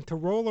 for them to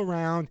roll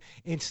around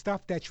in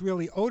stuff that's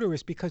really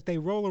odorous because they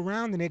roll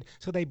around in it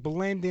so they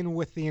blend in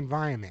with the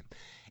environment.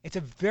 It's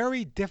a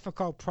very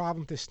difficult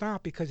problem to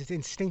stop because it's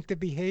instinctive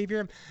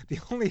behavior. The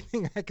only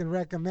thing I can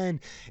recommend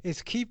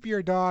is keep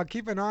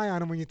an eye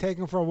on him when you take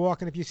him for a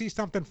walk, and if you see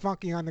something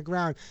funky on the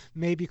ground,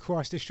 maybe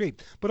cross the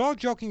street. But all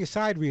joking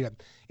aside, Rita,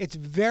 it's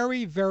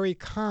very, very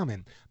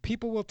common.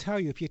 People will tell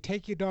you if you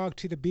take your dog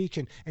to the beach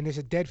and there's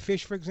a dead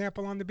fish, for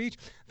example, on the beach,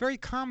 very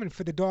common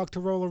for the dog to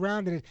roll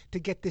around in it to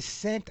get the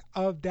scent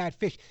of that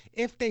fish.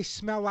 If they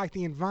smell like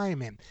the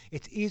environment,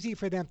 it's easy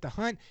for them to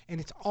hunt, and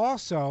it's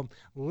also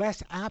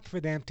less apt for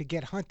them to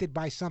get hunted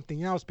by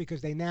something else because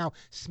they now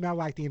smell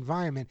like the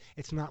environment.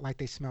 It's not like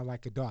they smell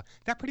like a dog.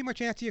 That pretty much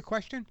answer your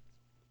question?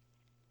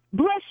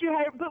 Bless your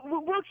heart. But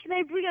well, can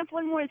I bring up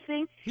one more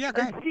thing? Yeah,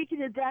 go ahead.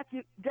 Speaking of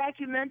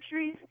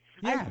documentaries,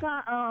 yeah. I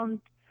saw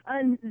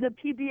on the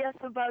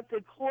PBS about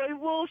the coy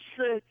wolves,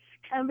 the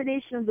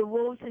combination of the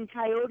wolves and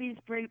coyotes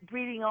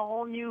breeding a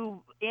whole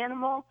new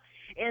animal,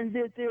 and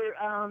that there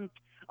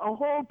a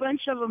whole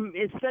bunch of them,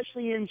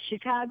 especially in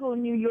Chicago,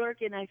 New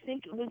York, and I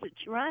think, was it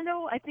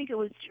Toronto? I think it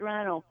was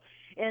Toronto.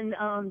 And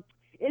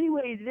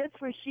anyway, that's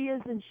where she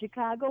is in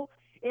Chicago.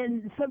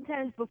 And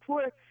sometimes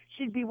before,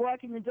 she'd be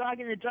walking the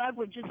dog, and the dog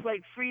would just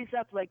like freeze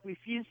up, like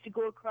refuse to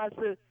go across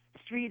the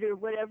street or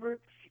whatever.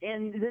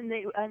 And then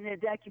on the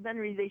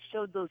documentary, they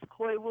showed those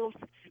coy wolves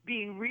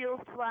being real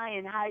sly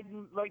and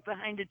hiding like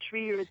behind a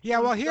tree or a Yeah,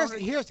 well, here's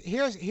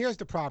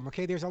the problem.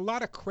 Okay, there's a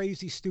lot of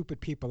crazy, stupid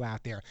people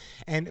out there,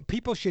 and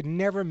people should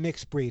never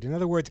mix breed. In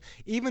other words,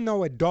 even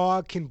though a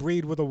dog can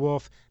breed with a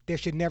wolf, there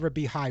should never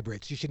be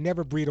hybrids. You should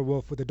never breed a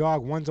wolf with a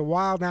dog. One's a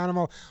wild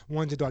animal,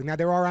 one's a dog. Now,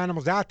 there are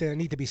animals out there that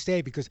need to be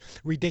saved because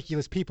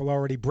ridiculous people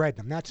already bred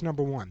them. That's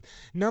number one.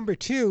 Number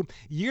two,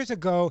 years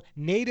ago,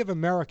 Native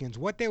Americans,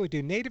 what they would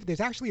do, there's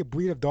actually a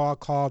breed of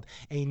dog called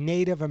a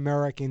Native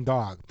American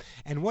dog.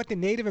 And what the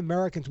Native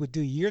Americans would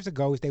do years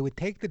ago is they would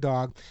take the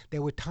dog, they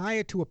would tie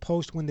it to a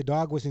post when the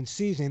dog was in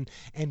season,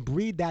 and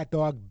breed that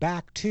dog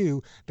back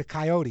to the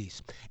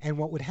coyotes. And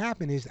what would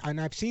happen is,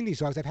 and I've seen these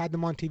dogs, I've had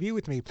them on TV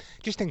with me,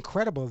 just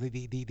incredible.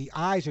 The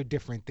eyes are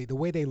different. The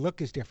way they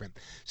look is different.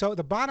 So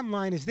the bottom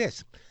line is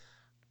this.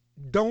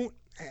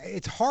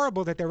 It's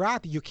horrible that they're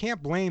out there. You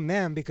can't blame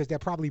them because they're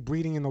probably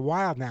breeding in the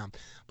wild now.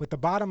 But the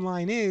bottom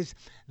line is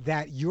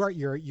that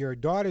your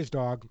daughter's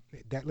dog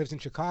that lives in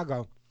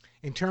Chicago,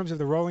 in terms of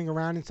the rolling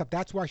around and stuff,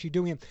 that's why she's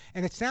doing it.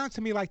 And it sounds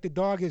to me like the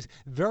dog is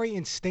very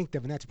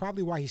instinctive, and that's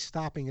probably why he's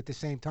stopping at the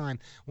same time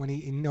when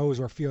he knows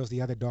or feels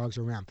the other dogs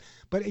are around.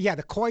 But yeah,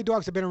 the coy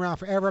dogs have been around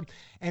forever.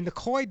 And the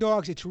coy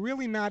dogs, it's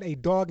really not a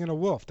dog and a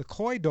wolf. The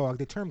coy dog,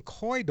 the term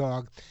coy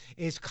dog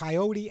is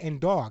coyote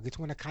and dog. It's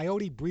when a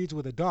coyote breeds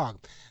with a dog.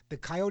 The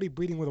coyote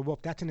breeding with a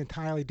wolf, that's an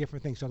entirely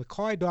different thing. So the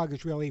coy dog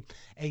is really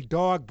a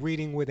dog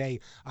breeding with a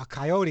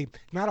coyote.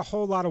 Not a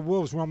whole lot of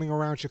wolves roaming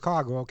around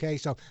Chicago, okay?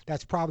 So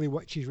that's probably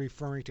what she's referring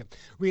to.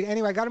 Rita,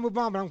 anyway, I got to move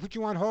on, but I'm going to put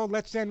you on hold.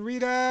 Let's send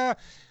Rita.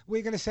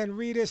 We're going to send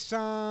Rita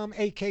some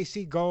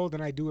AKC Gold,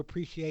 and I do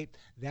appreciate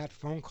that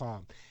phone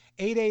call.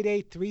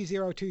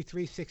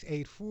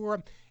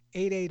 888-302-3684.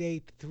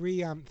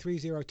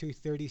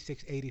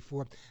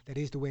 888-302-3684. That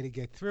is the way to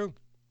get through.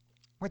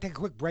 We'll take a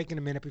quick break in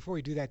a minute. Before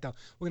we do that, though,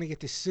 we're going to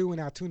get to Sue in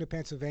Altoona,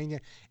 Pennsylvania,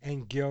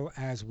 and Gil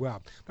as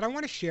well. But I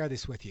want to share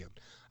this with you.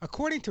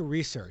 According to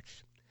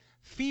research,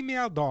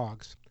 female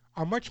dogs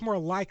are much more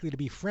likely to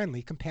be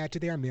friendly compared to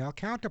their male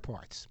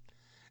counterparts.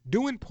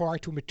 Due in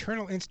part to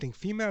maternal instinct,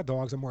 female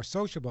dogs are more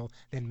sociable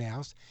than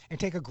males and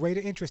take a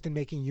greater interest in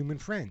making human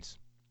friends.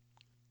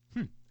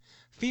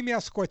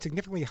 Females scored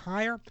significantly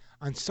higher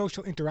on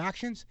social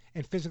interactions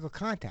and physical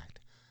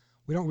contact.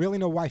 We don't really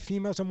know why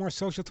females are more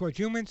social towards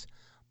humans,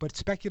 but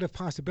speculative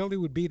possibility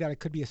would be that it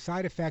could be a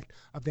side effect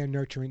of their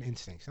nurturing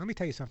instincts. Let me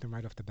tell you something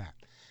right off the bat.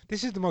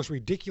 This is the most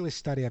ridiculous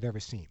study I've ever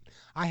seen.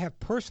 I have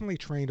personally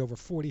trained over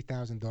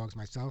 40,000 dogs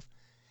myself,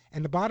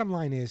 and the bottom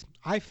line is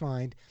I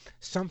find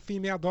some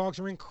female dogs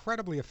are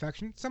incredibly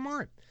affectionate, some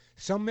aren't.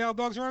 Some male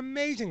dogs are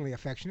amazingly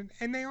affectionate,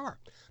 and they are.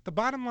 The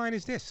bottom line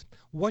is this.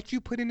 What you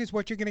put in is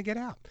what you're going to get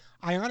out.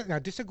 Now,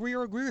 disagree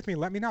or agree with me,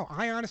 let me know.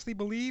 I honestly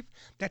believe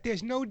that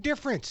there's no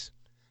difference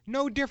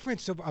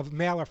of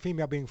male or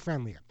female being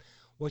friendlier.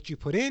 What you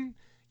put in,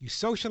 you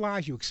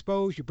socialize, you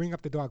expose, you bring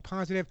up the dog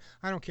positive.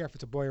 I don't care if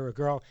it's a boy or a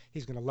girl.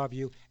 He's going to love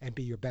you and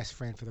be your best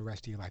friend for the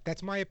rest of your life.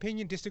 That's my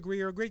opinion. Disagree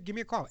or agree? Give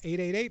me a call,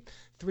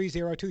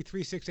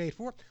 888-302-3684,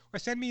 or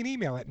send me an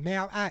email at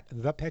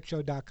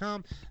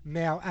mail@thepetshow.com,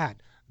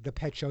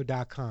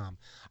 mail@thepetshow.com.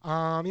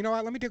 You know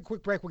what? Let me take a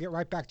quick break. We'll get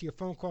right back to your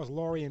phone calls.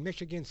 Lori in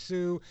Michigan,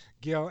 Sue,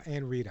 Gil,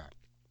 and Rita.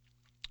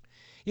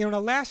 You know, in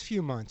the last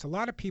few months, a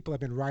lot of people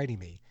have been writing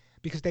me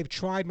because they've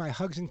tried my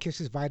Hugs and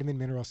Kisses vitamin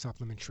mineral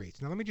supplement treats.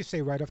 Now, let me just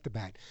say right off the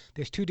bat,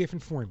 there's two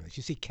different formulas.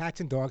 You see, cats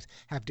and dogs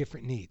have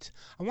different needs.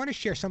 I want to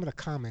share some of the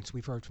comments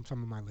we've heard from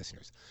some of my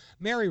listeners.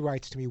 Mary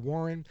writes to me,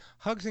 Warren,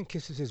 Hugs and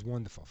Kisses is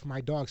wonderful for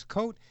my dog's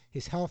coat,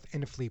 his health,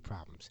 and the flea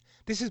problems.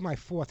 This is my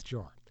 4th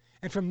jar.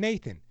 And from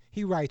Nathan,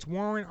 he writes,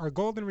 Warren, our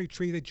golden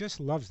retriever just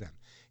loves them.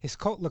 His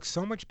coat looks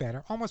so much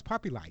better, almost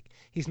puppy-like.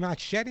 He's not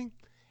shedding,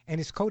 and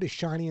his coat is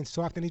shiny and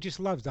soft, and he just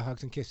loves the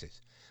Hugs and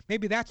Kisses.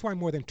 Maybe that's why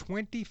more than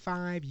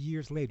 25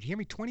 years later, you hear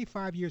me,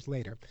 25 years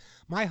later,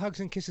 my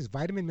Hugs and Kisses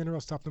vitamin mineral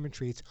supplement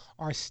treats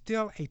are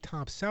still a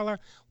top seller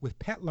with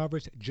pet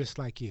lovers just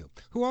like you,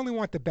 who only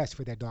want the best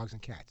for their dogs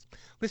and cats.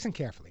 Listen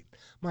carefully.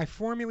 My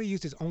formula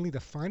uses only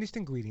the finest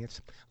ingredients,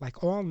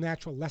 like all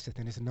natural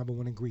lecithin is the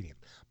 #1 ingredient.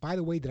 By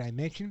the way, did I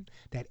mention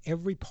that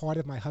every part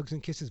of my Hugs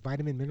and Kisses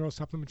vitamin mineral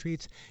supplement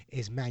treats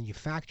is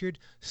manufactured,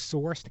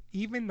 sourced,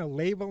 even the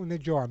label in the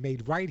jar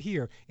made right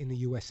here in the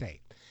USA.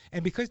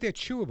 And because they're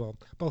chewable,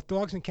 both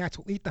dogs and cats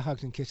will eat the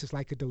Hugs and Kisses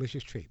like a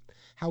delicious treat.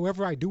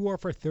 However, I do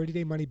offer a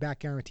 30-day money-back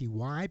guarantee.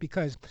 Why?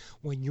 Because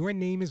when your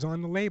name is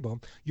on the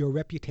label, your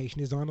reputation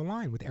is on the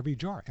line with every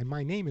jar. And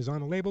my name is on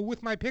the label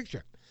with my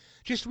picture.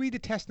 Just read the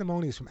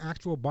testimonials from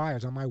actual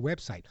buyers on my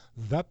website,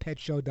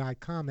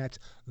 thepetshow.com. That's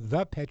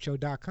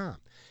thepetshow.com.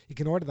 You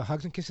can order the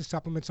Hugs and Kisses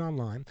supplements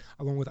online,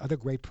 along with other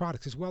great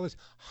products, as well as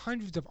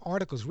hundreds of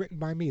articles written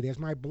by me. There's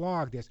my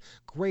blog. There's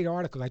great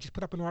articles. I just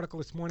put up an article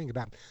this morning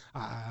about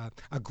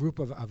a group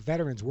of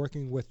veterans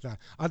working with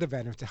other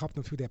veterans to help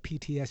them through their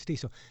PTSD.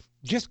 So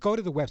just go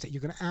to the website.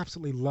 You're going to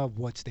absolutely love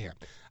what's there.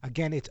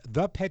 Again, it's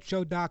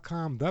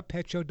thepetshow.com,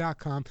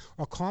 thepetshow.com,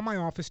 or call my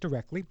office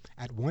directly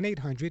at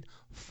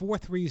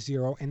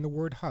 1-800-430 and the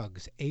word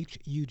HUGS,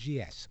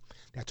 H-U-G-S.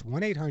 That's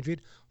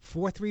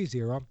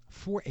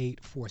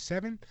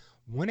 1-800-430-4847,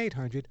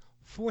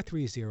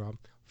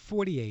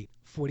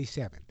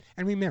 1-800-430-4847.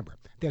 And remember,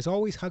 there's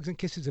always Hugs and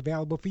Kisses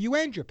available for you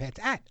and your pets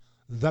at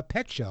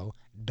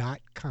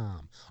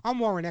thepetshow.com. I'm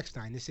Warren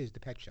Eckstein. This is The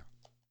Pet Show.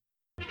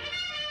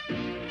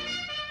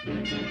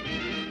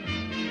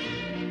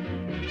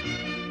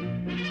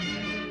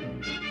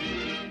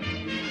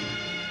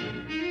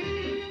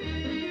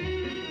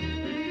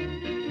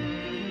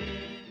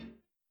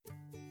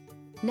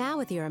 Now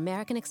with your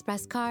American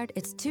Express card,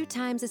 it's 2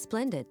 times as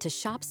splendid to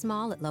shop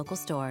small at local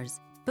stores.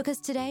 Because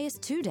today is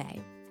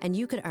 2-Day, and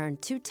you could earn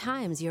 2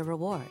 times your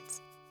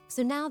rewards.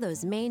 So now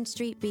those Main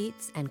Street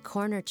beats and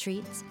corner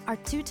treats are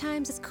 2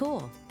 times as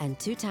cool and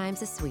 2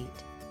 times as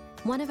sweet.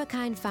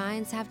 One-of-a-kind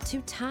finds have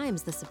 2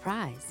 times the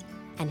surprise,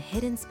 and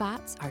hidden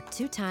spots are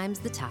 2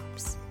 times the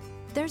tops.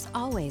 There's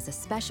always a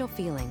special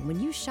feeling when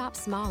you shop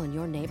small in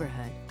your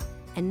neighborhood.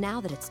 And now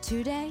that it's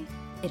 2-Day,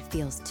 it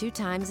feels 2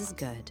 times as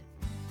good.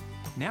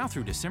 Now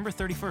through December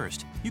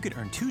 31st, you can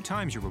earn 2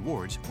 times your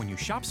rewards when you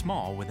shop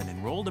small with an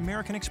enrolled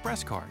American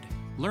Express card.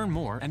 Learn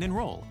more and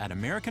enroll at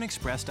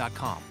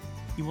americanexpress.com.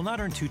 You will not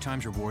earn 2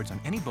 times rewards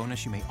on any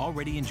bonus you may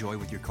already enjoy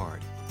with your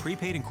card.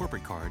 Prepaid and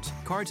corporate cards,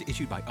 cards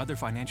issued by other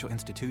financial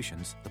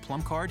institutions, the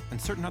Plum Card, and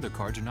certain other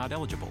cards are not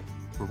eligible.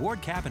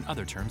 Reward cap and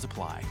other terms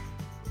apply.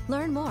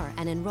 Learn more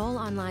and enroll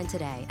online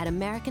today at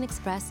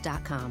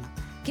americanexpress.com.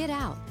 Get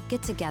out,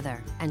 get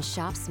together, and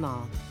shop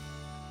small.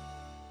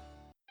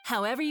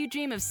 However you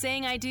dream of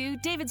saying I do,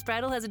 David's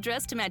Bridal has a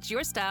dress to match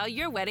your style,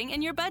 your wedding,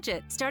 and your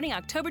budget. Starting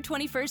October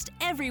 21st,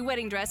 every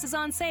wedding dress is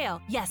on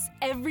sale. Yes,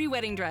 every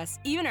wedding dress,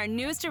 even our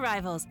newest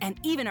arrivals, and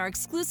even our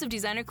exclusive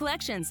designer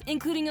collections,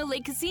 including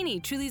Olay Cassini,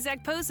 Truly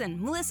Zach Posen,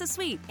 Melissa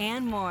Sweet,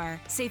 and more.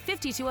 Save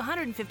 $50 to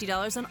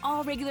 $150 on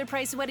all regular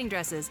price wedding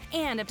dresses,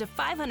 and up to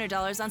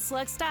 $500 on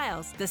select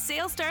styles. The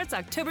sale starts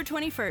October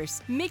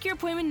 21st. Make your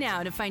appointment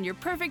now to find your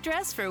perfect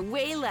dress for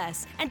way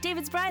less. At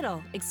David's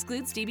Bridal,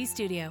 excludes DB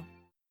Studio.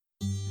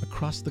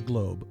 Across the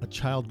globe, a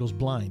child goes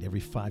blind every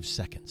 5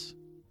 seconds.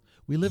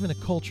 We live in a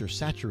culture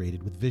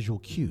saturated with visual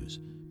cues,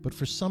 but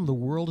for some, the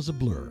world is a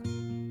blur.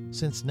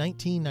 Since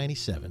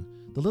 1997,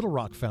 the Little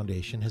Rock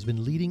Foundation has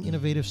been leading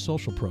innovative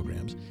social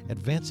programs,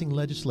 advancing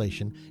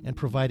legislation, and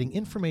providing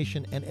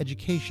information and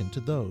education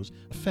to those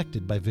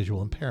affected by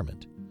visual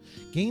impairment.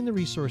 Gain the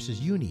resources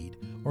you need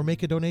or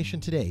make a donation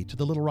today to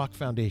the Little Rock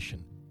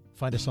Foundation.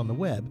 Find us on the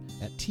web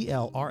at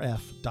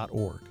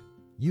tlrf.org.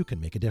 You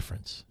can make a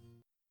difference.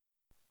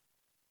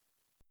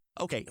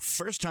 Okay,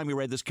 first time we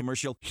read this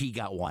commercial, he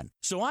got one.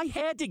 So I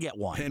had to get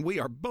one. And we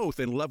are both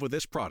in love with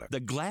this product. The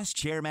glass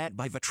chair mat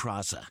by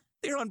Vitraza.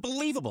 They're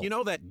unbelievable. You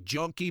know that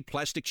junky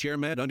plastic chair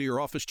mat under your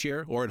office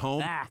chair or at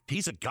home? Ah,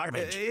 piece of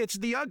garbage. It's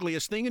the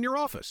ugliest thing in your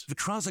office.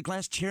 Vitraza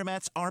glass chair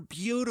mats are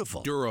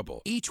beautiful.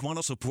 Durable. Each one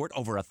will support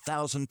over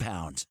 1,000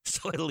 pounds,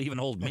 so it'll even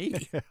hold me.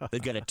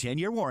 They've got a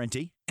 10-year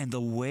warranty, and the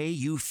way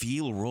you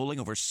feel rolling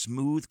over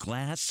smooth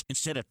glass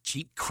instead of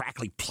cheap,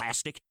 crackly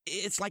plastic,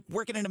 it's like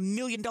working in $1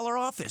 million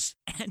office.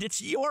 And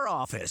it's your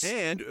office.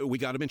 And we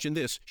got to mention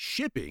this,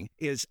 shipping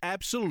is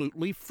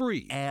absolutely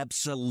free.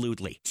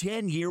 Absolutely.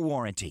 10-year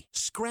warranty.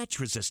 Scratch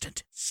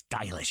resistant.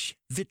 Stylish.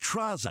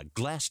 Vitraza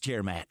glass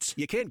chair mats.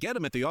 You can't get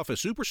them at the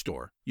office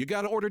superstore. You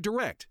got to order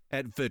direct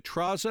at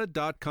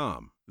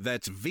Vitraza.com.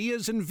 That's V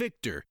as in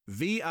Victor,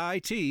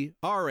 Vitrazza,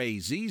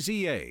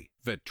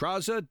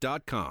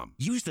 Vitraza.com.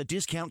 Use the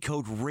discount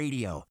code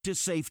RADIO to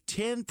save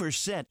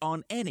 10%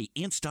 on any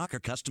in-stock or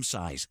custom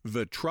size.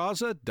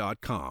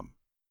 Vitraza.com.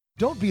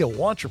 Don't be a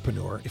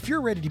wantrepreneur. If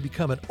you're ready to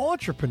become an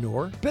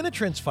entrepreneur,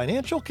 Benetrends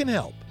Financial can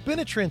help.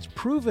 Benetrends'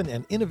 proven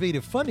and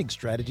innovative funding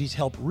strategies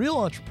help real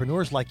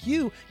entrepreneurs like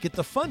you get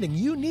the funding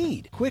you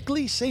need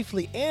quickly,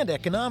 safely, and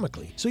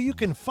economically so you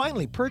can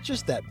finally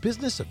purchase that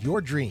business of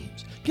your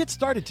dreams. Get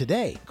started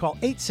today. Call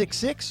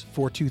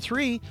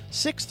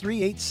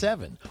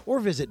 866-423-6387 or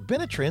visit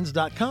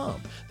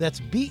Benetrends.com. That's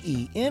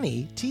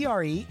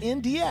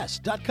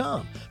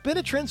Benetrends.com.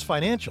 Benetrends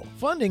Financial,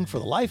 funding for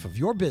the life of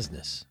your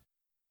business.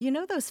 You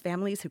know those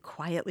families who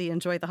quietly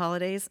enjoy the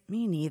holidays?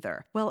 Me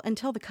neither. Well,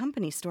 until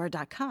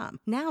thecompanystore.com.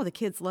 Now the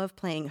kids love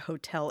playing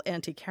Hotel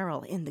Auntie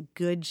Carol in the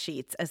good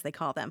sheets, as they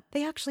call them.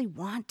 They actually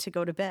want to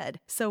go to bed.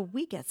 So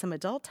we get some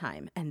adult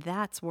time, and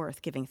that's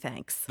worth giving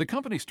thanks.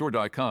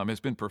 Thecompanystore.com has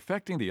been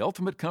perfecting the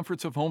ultimate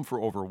comforts of home for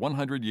over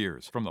 100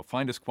 years. From the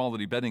finest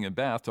quality bedding and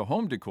bath to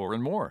home decor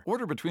and more.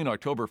 Order between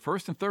October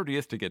 1st and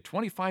 30th to get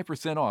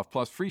 25% off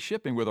plus free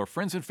shipping with our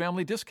friends and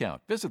family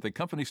discount. Visit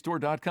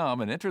thecompanystore.com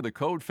and enter the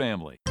code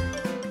FAMILY.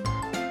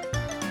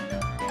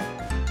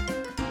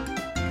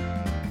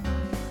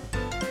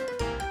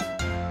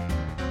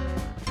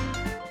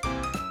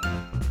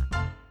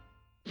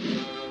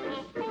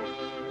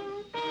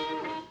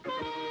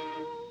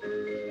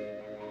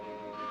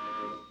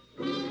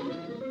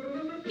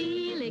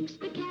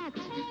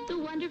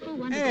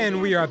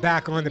 And we are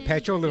back on the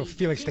Pet Show, a little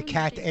Felix the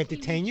Cat to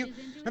entertain you.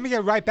 Let me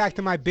get right back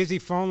to my busy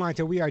phone line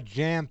till we are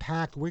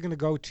jam-packed. We're going to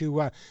go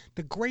to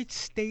the great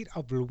state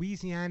of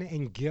Louisiana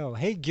and Gil.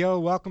 Hey,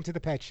 Gil, welcome to the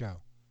Pet Show.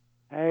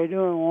 How you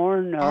doing,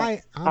 Warren?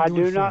 I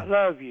do not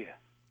love you.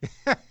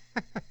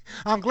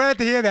 I'm glad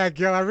to hear that,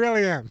 Gil. I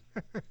really am.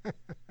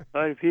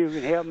 But if you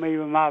can help me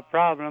with my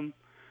problem,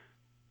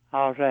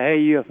 I'll say, hey,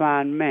 you're a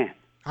fine man.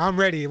 I'm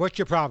ready. What's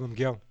your problem,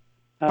 Gil?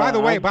 By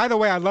the way,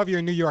 I love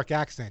your New York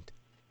accent.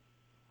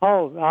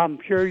 Oh, I'm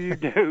sure you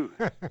do.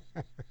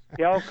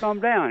 Y'all come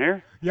down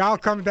here. Y'all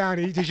come down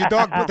here. Does your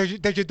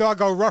dog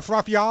go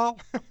rough, y'all?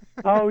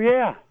 Oh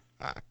yeah.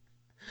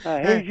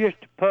 He's just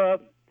a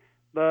pup,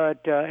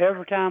 but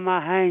every time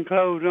I hang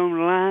clothes on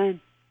the line,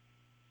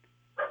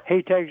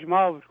 he takes them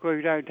off as quick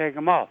as I can take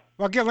them off.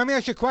 Well, Gil, let me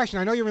ask you a question.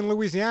 I know you're in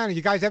Louisiana.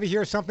 You guys ever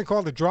hear of something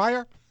called a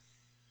dryer?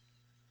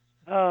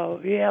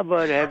 Oh yeah,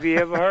 but have you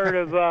ever heard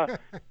of?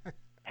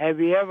 Have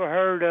you ever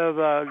heard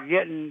of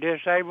getting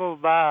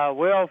disabled by a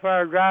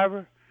welfare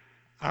driver?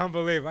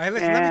 Unbelievable. Hey,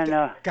 listen,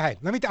 go ahead.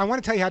 I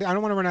want to tell you how to, I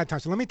don't want to run out of time,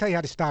 so let me tell you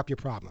how to stop your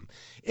problem.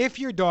 If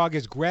your dog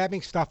is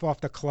grabbing stuff off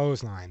the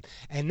clothesline,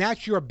 and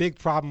that's your big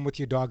problem with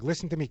your dog,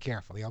 listen to me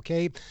carefully,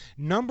 okay?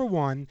 Number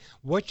one,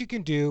 what you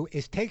can do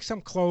is take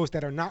some clothes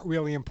that are not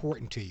really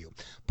important to you.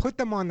 Put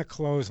them on the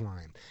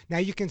clothesline. Now,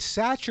 you can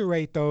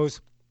saturate those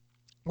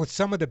with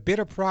some of the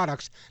bitter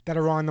products that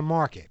are on the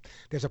market.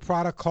 There's a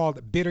product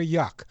called Bitter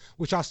Yuck,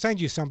 which I'll send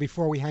you some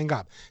before we hang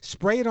up.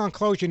 Spray it on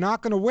clothes you're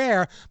not going to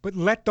wear, but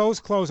let those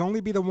clothes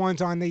only be the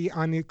ones on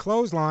the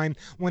clothesline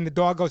when the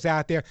dog goes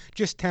out there,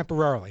 just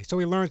temporarily. So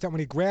he learns that when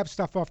he grabs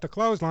stuff off the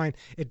clothesline,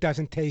 it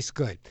doesn't taste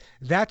good.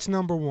 That's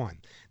number one.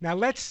 Now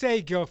let's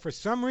say, Gil, for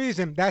some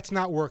reason that's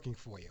not working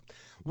for you.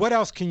 What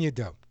else can you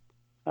do?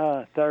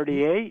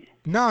 38?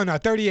 No,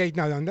 38.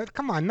 No.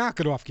 Come on, knock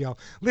it off, Gil.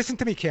 Listen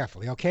to me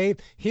carefully, okay?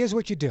 Here's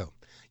what you do.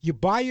 You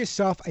buy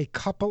yourself a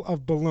couple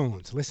of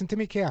balloons. Listen to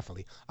me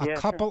carefully. A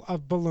couple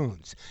of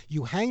balloons.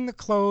 You hang the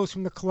clothes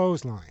from the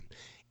clothesline.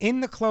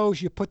 In the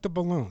clothes, you put the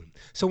balloon.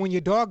 So when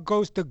your dog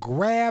goes to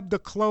grab the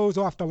clothes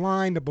off the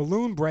line, the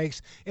balloon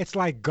breaks. It's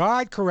like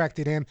God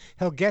corrected him.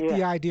 He'll get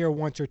the idea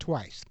once or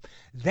twice.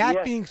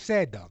 That being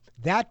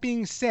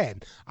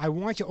said, I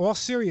want you, all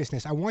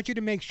seriousness, I want you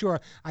to make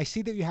sure, I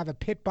see that you have a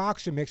pit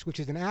boxer mix,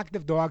 which is an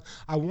active dog.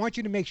 I want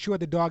you to make sure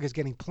the dog is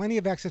getting plenty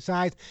of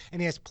exercise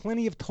and he has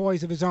plenty of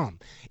toys of his own.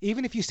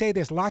 Even if you say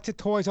there's lots of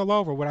toys all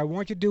over, what I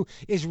want you to do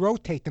is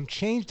rotate them,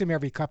 change them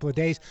every couple of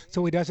days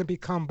so he doesn't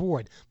become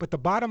bored. But the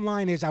bottom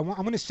line is I'm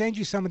going to send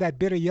you some of that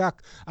Bitter Yuck,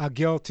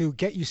 Gil, to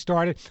get you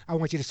started. I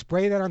want you to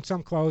spray that on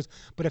some clothes.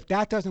 But if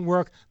that doesn't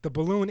work, the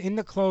balloon in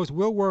the clothes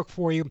will work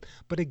for you.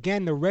 But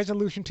again, the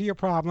resolution to your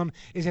problem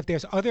is if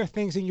there's other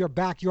things in your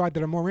backyard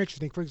that are more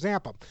interesting. For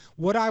example,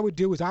 what I would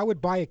do is I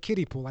would buy a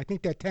kiddie pool. I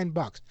think they're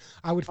 $10.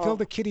 I would fill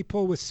the kiddie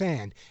pool with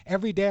sand.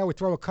 Every day I would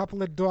throw a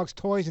couple of the dog's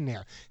toys in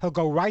there. He'll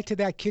go right to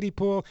that kiddie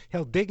pool.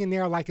 He'll dig in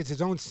there like it's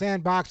his own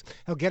sandbox.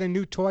 He'll get a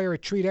new toy or a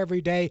treat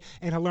every day,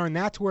 and he'll learn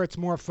that's where it's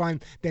more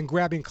fun than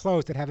grabbing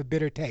clothes that have a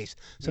bitter taste.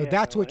 So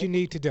that's what you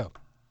need to do.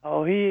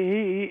 Oh,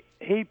 he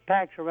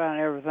packs around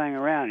everything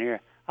around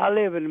here. I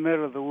live in the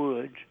middle of the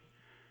woods.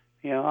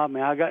 You know, I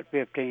mean, I got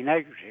 15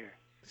 acres here.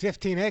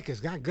 15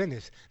 acres, my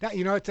goodness. That,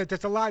 you know,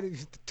 that's a lot.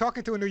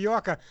 Talking to a New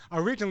Yorker,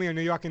 originally a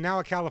New Yorker, now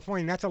a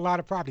Californian, that's a lot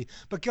of property.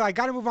 But Gil, I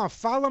got to move on.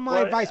 Follow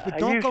my advice, but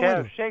don't go into it. I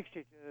used to have 60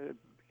 to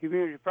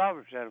community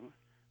property settlement.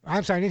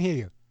 I'm sorry, I didn't hear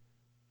you.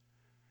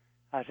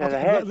 I said I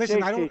had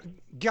listen, 60.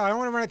 Gil, I don't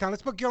want to run it down.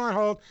 Let's put Gil on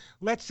hold.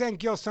 Let's send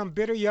Gil some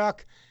Bitter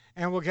Yuck,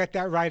 and we'll get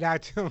that right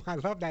out to him. I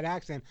love that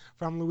accent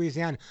from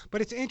Louisiana.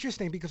 But it's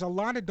interesting because a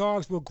lot of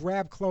dogs will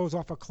grab clothes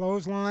off a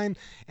clothesline,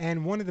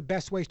 and one of the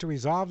best ways to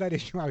resolve that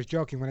issue, I was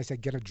joking when I said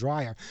get a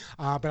dryer,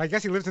 but I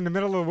guess he lives in the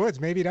middle of the woods.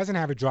 Maybe he doesn't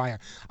have a dryer.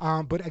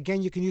 But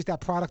again, you can use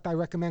that product I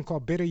recommend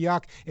called Bitter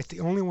Yuck. It's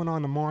the only one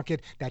on the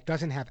market that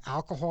doesn't have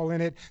alcohol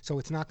in it, so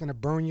it's not going to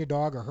burn your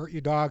dog or hurt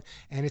your dog,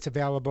 and it's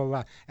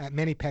available at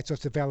many pet stores.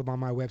 It's available on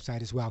my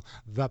website as well,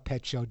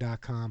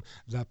 thepetshow.com,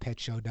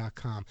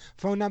 thepetshow.com.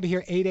 Phone number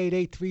here,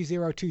 888-302-3684,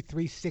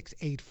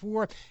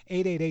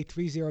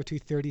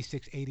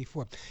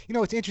 888-302-3684. You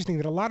know, it's interesting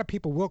that a lot of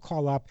people will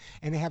call up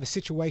and they have a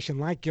situation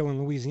like Gil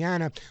in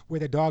Louisiana where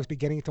their dogs be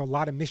getting into a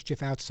lot of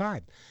mischief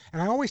outside.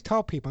 And I always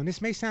tell people, and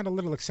this may sound a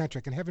little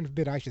eccentric, and heaven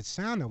forbid I should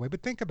sound that way,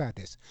 but think about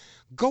this.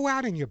 Go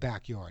out in your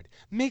backyard.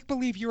 Make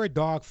believe you're a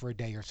dog for a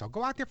day or so.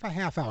 Go out there for a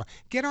half hour.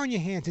 Get on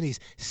your hands and knees.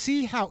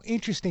 See how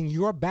interesting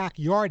your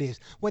backyard is.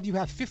 Whether you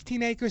have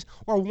 15 acres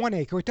or 1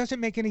 acre, it doesn't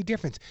make any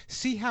difference.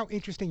 See how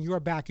interesting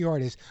your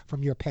backyard is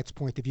from your pet's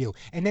point of view.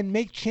 And then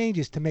make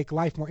changes to make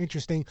life more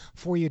interesting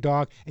for your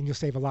dog, and you'll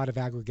save a lot of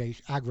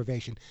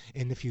aggravation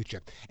in the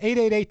future.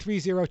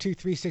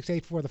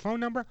 888-302-3684, the phone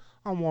number.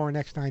 I'm Warren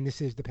Eckstein.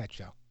 This is The Pet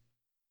Show.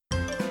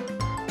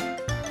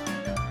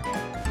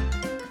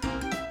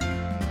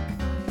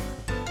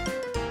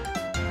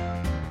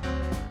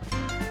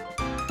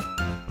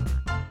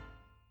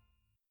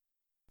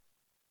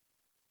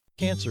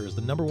 Cancer is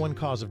the #1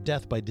 cause of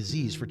death by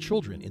disease for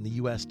children in the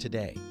U.S.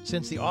 today.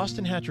 Since the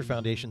Austin Hatcher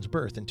Foundation's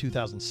birth in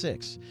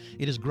 2006,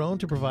 it has grown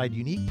to provide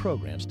unique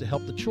programs to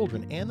help the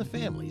children and the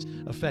families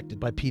affected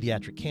by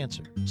pediatric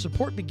cancer.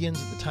 Support begins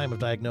at the time of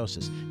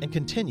diagnosis and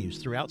continues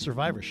throughout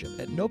survivorship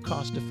at no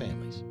cost to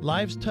families.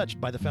 Lives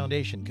touched by the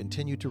foundation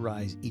continue to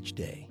rise each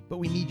day, but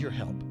we need your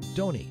help.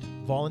 Donate,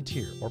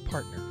 volunteer, or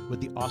partner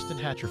with the Austin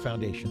Hatcher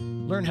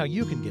Foundation. Learn how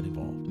you can get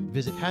involved.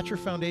 Visit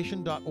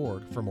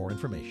hatcherfoundation.org for more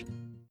information.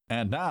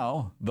 And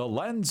now, The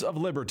Lens of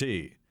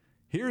Liberty.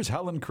 Here's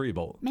Helen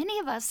Kriebel. Many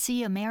of us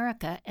see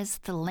America as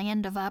the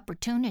land of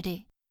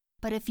opportunity.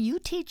 But if you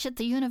teach at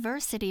the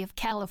University of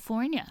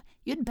California,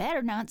 you'd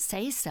better not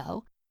say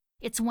so.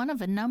 It's one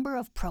of a number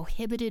of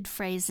prohibited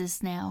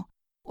phrases now.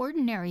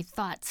 Ordinary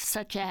thoughts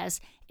such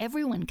as,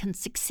 everyone can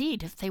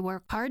succeed if they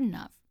work hard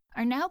enough,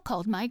 are now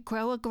called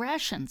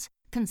microaggressions,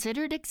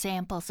 considered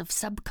examples of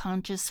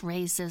subconscious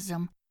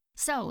racism.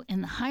 So,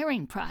 in the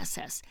hiring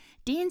process,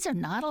 deans are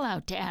not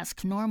allowed to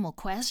ask normal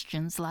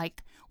questions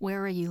like,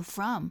 where are you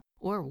from?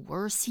 Or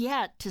worse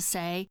yet, to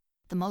say,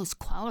 the most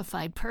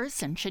qualified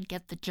person should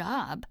get the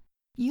job.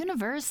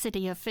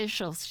 University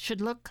officials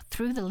should look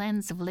through the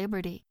lens of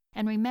liberty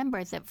and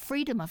remember that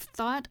freedom of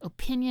thought,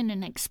 opinion,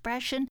 and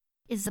expression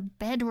is a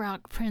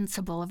bedrock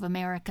principle of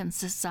American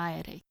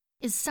society.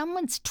 Is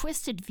someone's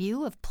twisted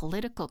view of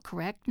political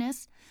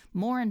correctness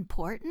more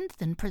important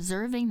than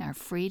preserving our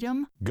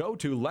freedom? Go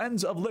to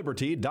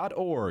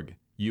lensofliberty.org.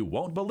 You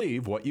won't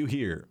believe what you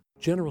hear.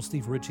 General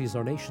Steve Ritchie is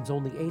our nation's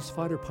only ace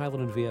fighter pilot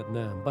in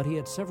Vietnam, but he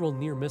had several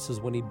near misses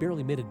when he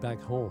barely made it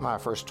back home. My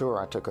first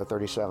tour, I took a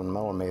 37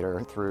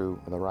 millimeter through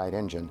the right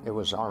engine. It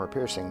was armor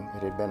piercing.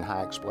 It had been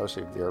high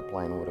explosive. The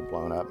airplane would have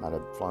blown up, might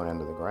have flown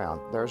into the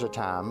ground. There's a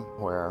time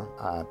where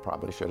I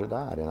probably should have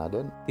died, and I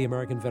didn't. The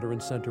American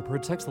Veterans Center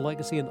protects the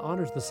legacy and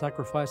honors the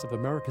sacrifice of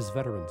America's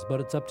veterans,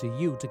 but it's up to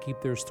you to keep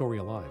their story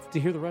alive.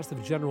 To hear the rest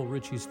of General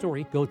Ritchie's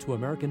story, go to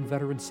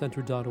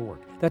AmericanVeteransCenter.org.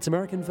 That's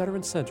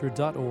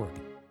AmericanVeteransCenter.org.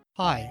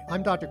 Hi,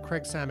 I'm Dr.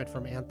 Craig Samet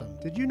from Anthem.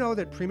 Did you know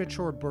that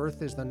premature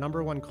birth is the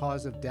 #1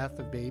 cause of death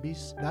of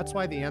babies? That's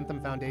why the Anthem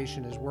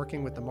Foundation is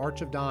working with the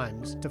March of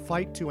Dimes to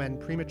fight to end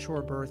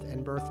premature birth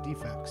and birth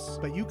defects.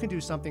 But you can do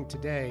something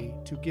today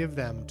to give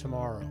them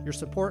tomorrow. Your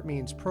support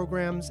means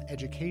programs,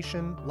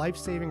 education,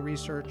 life-saving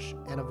research,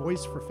 and a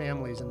voice for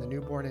families in the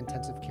newborn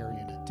intensive care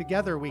unit.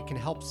 Together we can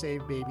help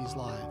save babies'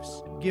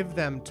 lives. Give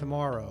them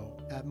tomorrow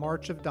at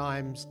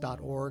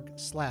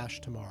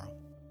marchofdimes.org/tomorrow.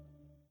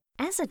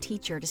 As a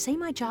teacher, to say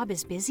my job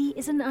is busy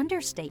is an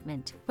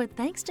understatement. But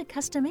thanks to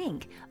Custom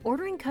Ink,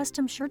 ordering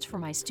custom shirts for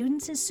my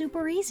students is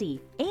super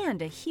easy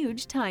and a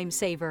huge time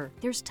saver.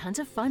 There's tons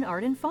of fun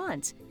art and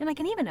fonts, and I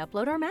can even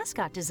upload our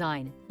mascot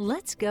design.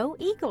 Let's go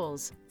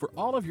Eagles! For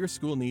all of your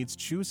school needs,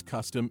 choose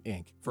Custom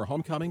Ink. For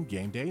homecoming,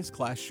 game days,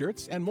 class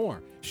shirts, and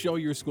more. Show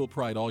your school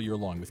pride all year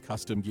long with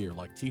custom gear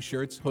like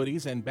t-shirts,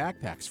 hoodies, and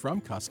backpacks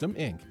from Custom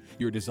Ink.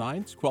 Your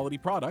designs, quality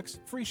products,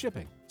 free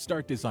shipping.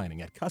 Start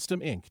designing at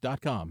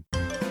customink.com.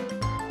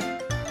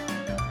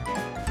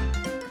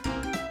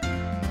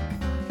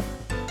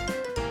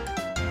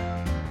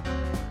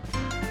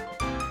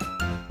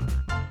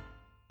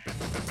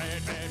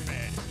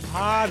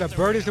 The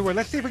bird is the word.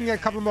 Let's see if we can get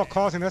a couple more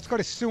calls in. Let's go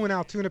to Sue in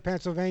Altoona,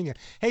 Pennsylvania.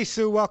 Hey,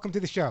 Sue, welcome to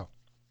the show.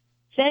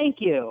 Thank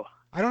you.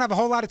 I don't have a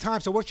whole lot of time,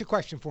 so what's your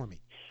question for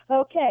me?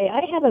 Okay,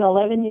 I have an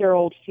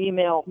 11-year-old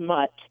female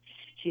mutt.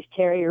 She's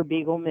Terrier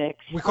Beagle mix.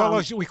 We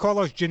call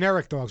those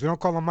generic dogs. We don't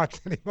call them mutts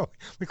anymore.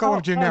 We call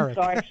them generic.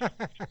 I'm sorry.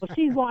 Well,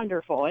 she's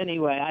wonderful.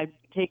 Anyway, I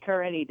take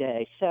her any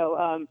day.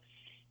 So,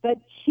 but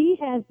she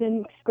has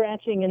been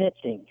scratching and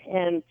itching,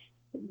 and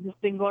it's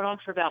been going on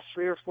for about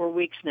 3 or 4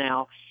 weeks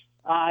now.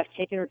 I've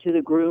taken her to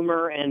the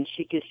groomer, and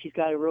she's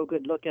got a real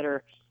good look at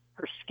her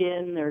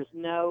skin. There's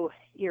no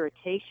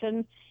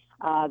irritation.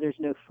 There's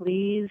no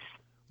fleas.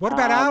 What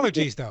about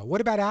allergies, though?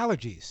 What about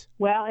allergies?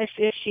 Well, if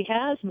she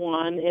has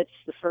one, it's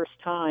the first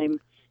time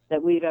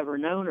that we've ever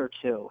known her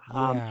to.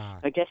 Yeah.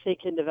 I guess they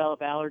can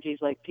develop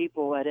allergies like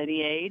people at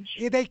any age.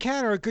 Yeah, they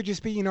can, or it could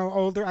just be,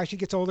 older. As she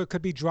gets older, it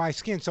could be dry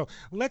skin. So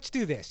let's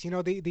do this.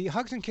 The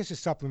Hugs and Kisses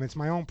supplements,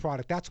 my own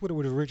product, that's what it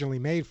was originally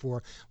made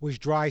for, was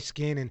dry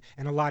skin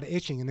and a lot of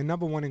itching. And the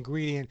 #1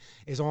 ingredient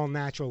is all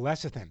natural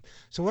lecithin.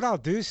 So what I'll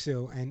do,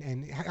 Sue,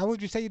 and how old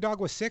did you say your dog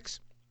was,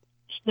 6?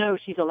 No,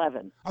 she's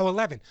 11. Oh,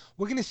 11.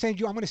 We're going to send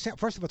you,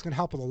 first of all, it's going to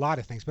help with a lot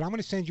of things, but I'm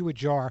going to send you a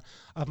jar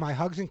of my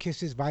Hugs and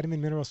Kisses vitamin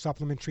mineral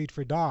supplement treat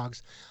for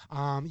dogs.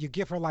 You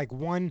give her like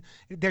one,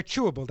 they're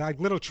chewable, they're like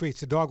little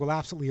treats. The dog will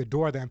absolutely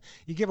adore them.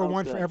 You give her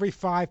one for every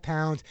 5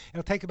 pounds.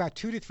 It'll take about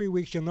 2 to 3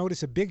 weeks. You'll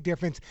notice a big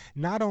difference,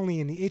 not only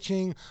in the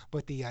itching,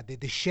 but the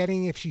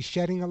shedding, if she's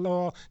shedding a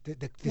little,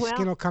 the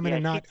skin will come in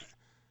and not...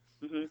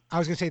 Mm-hmm. I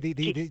was going to say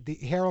the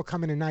hair will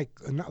come in and a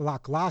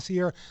lot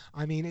glossier.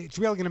 I mean, it's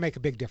really going to make a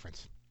big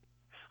difference.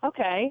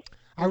 Okay.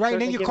 All right,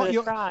 and then you'll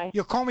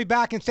call me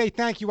back and say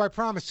thank you. I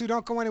promise. Sue,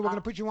 don't go anywhere. We're going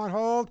to put you on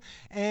hold.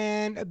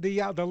 And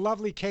the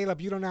lovely Caleb,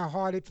 you don't know how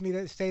hard it's for me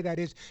to say that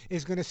is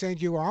going to send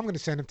you, or I'm going to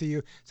send them to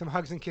you, some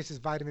Hugs and Kisses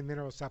vitamin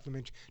mineral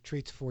supplement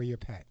treats for your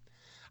pet.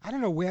 I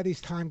don't know where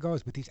these time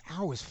goes, but these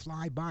hours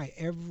fly by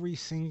every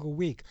single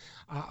week.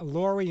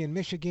 Lori in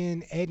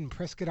Michigan, Ed in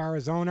Prescott,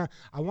 Arizona.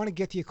 I want to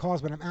get to your calls,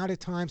 but I'm out of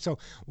time. So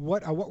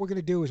what we're going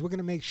to do is we're going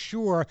to make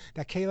sure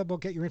that Caleb will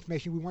get your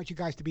information. We want you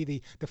guys to be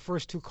the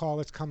first 2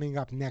 callers coming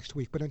up next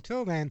week. But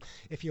until then,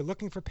 if you're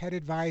looking for pet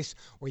advice,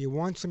 or you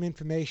want some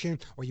information,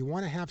 or you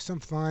want to have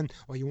some fun,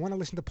 or you want to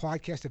listen to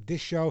podcasts of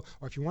this show,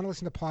 or if you want to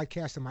listen to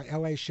podcasts of my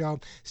LA show,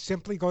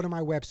 simply go to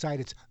my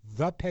website. It's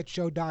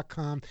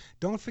thepetshow.com.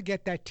 Don't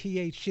forget that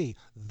THC.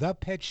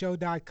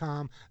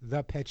 thepetshow.com,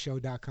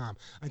 thepetshow.com.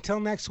 Until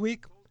next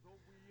week,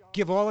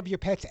 give all of your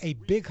pets a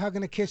big hug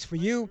and a kiss for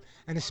you,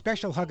 and a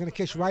special hug and a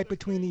kiss right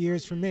between the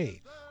ears from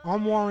me.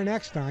 I'm Warren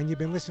Eckstein. You've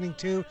been listening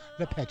to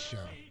The Pet Show.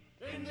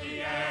 In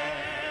the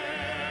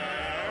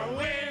air,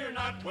 we're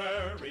not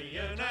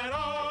worrying at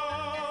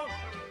all.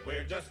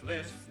 We're just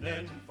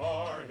listening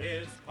for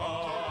his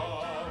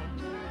call.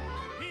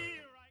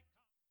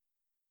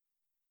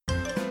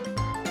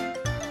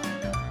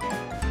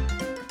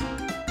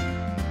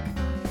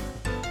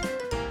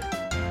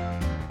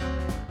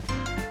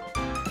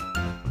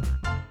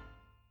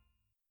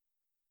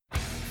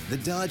 The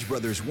Dodge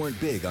brothers weren't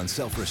big on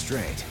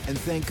self-restraint, and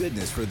thank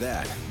goodness for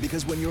that,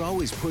 because when you're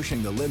always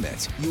pushing the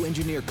limits, you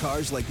engineer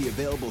cars like the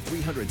available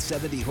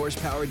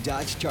 370-horsepower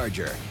Dodge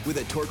Charger with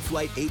a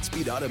TorqueFlite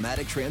 8-speed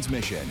automatic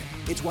transmission.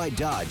 It's why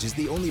Dodge is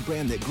the only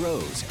brand that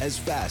grows as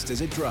fast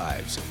as it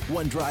drives.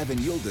 One drive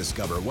and you'll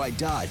discover why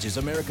Dodge is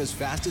America's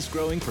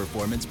fastest-growing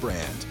performance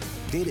brand.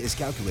 Data is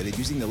calculated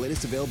using the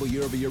latest available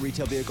year-over-year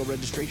retail vehicle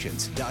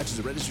registrations. Dodge is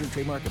a registered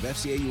trademark of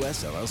FCA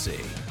US LLC.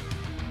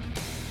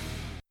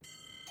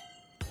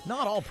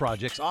 Not all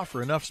projects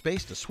offer enough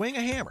space to swing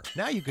a hammer.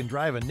 Now you can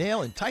drive a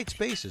nail in tight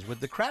spaces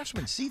with the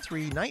Craftsman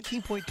C3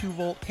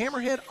 19.2-volt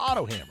Hammerhead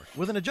Auto Hammer.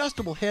 With an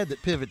adjustable head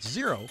that pivots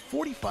 0,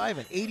 45,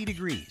 and 80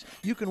 degrees,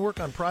 you can work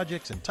on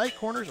projects in tight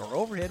corners or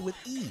overhead with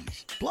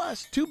ease.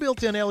 Plus, 2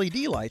 built-in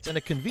LED lights and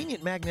a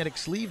convenient magnetic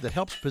sleeve that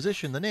helps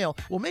position the nail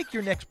will make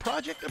your next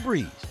project a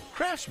breeze.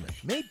 Craftsman,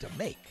 made to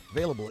make.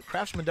 Available at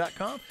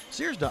craftsman.com,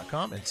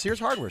 Sears.com, and Sears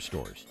hardware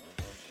stores.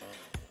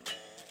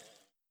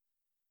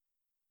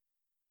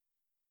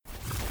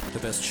 The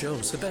best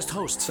shows, the best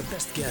hosts, the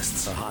best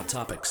guests, the hot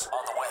topics.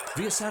 On the web,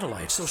 via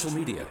satellite, social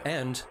media,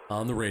 and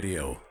on the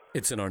radio.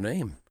 It's in our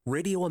name,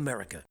 Radio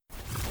America.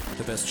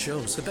 The best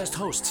shows, the best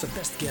hosts, the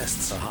best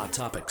guests, the hot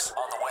topics.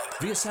 On the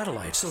web, via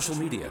satellite, social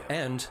media,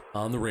 and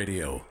on the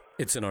radio.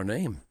 It's in our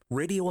name,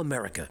 Radio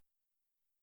America.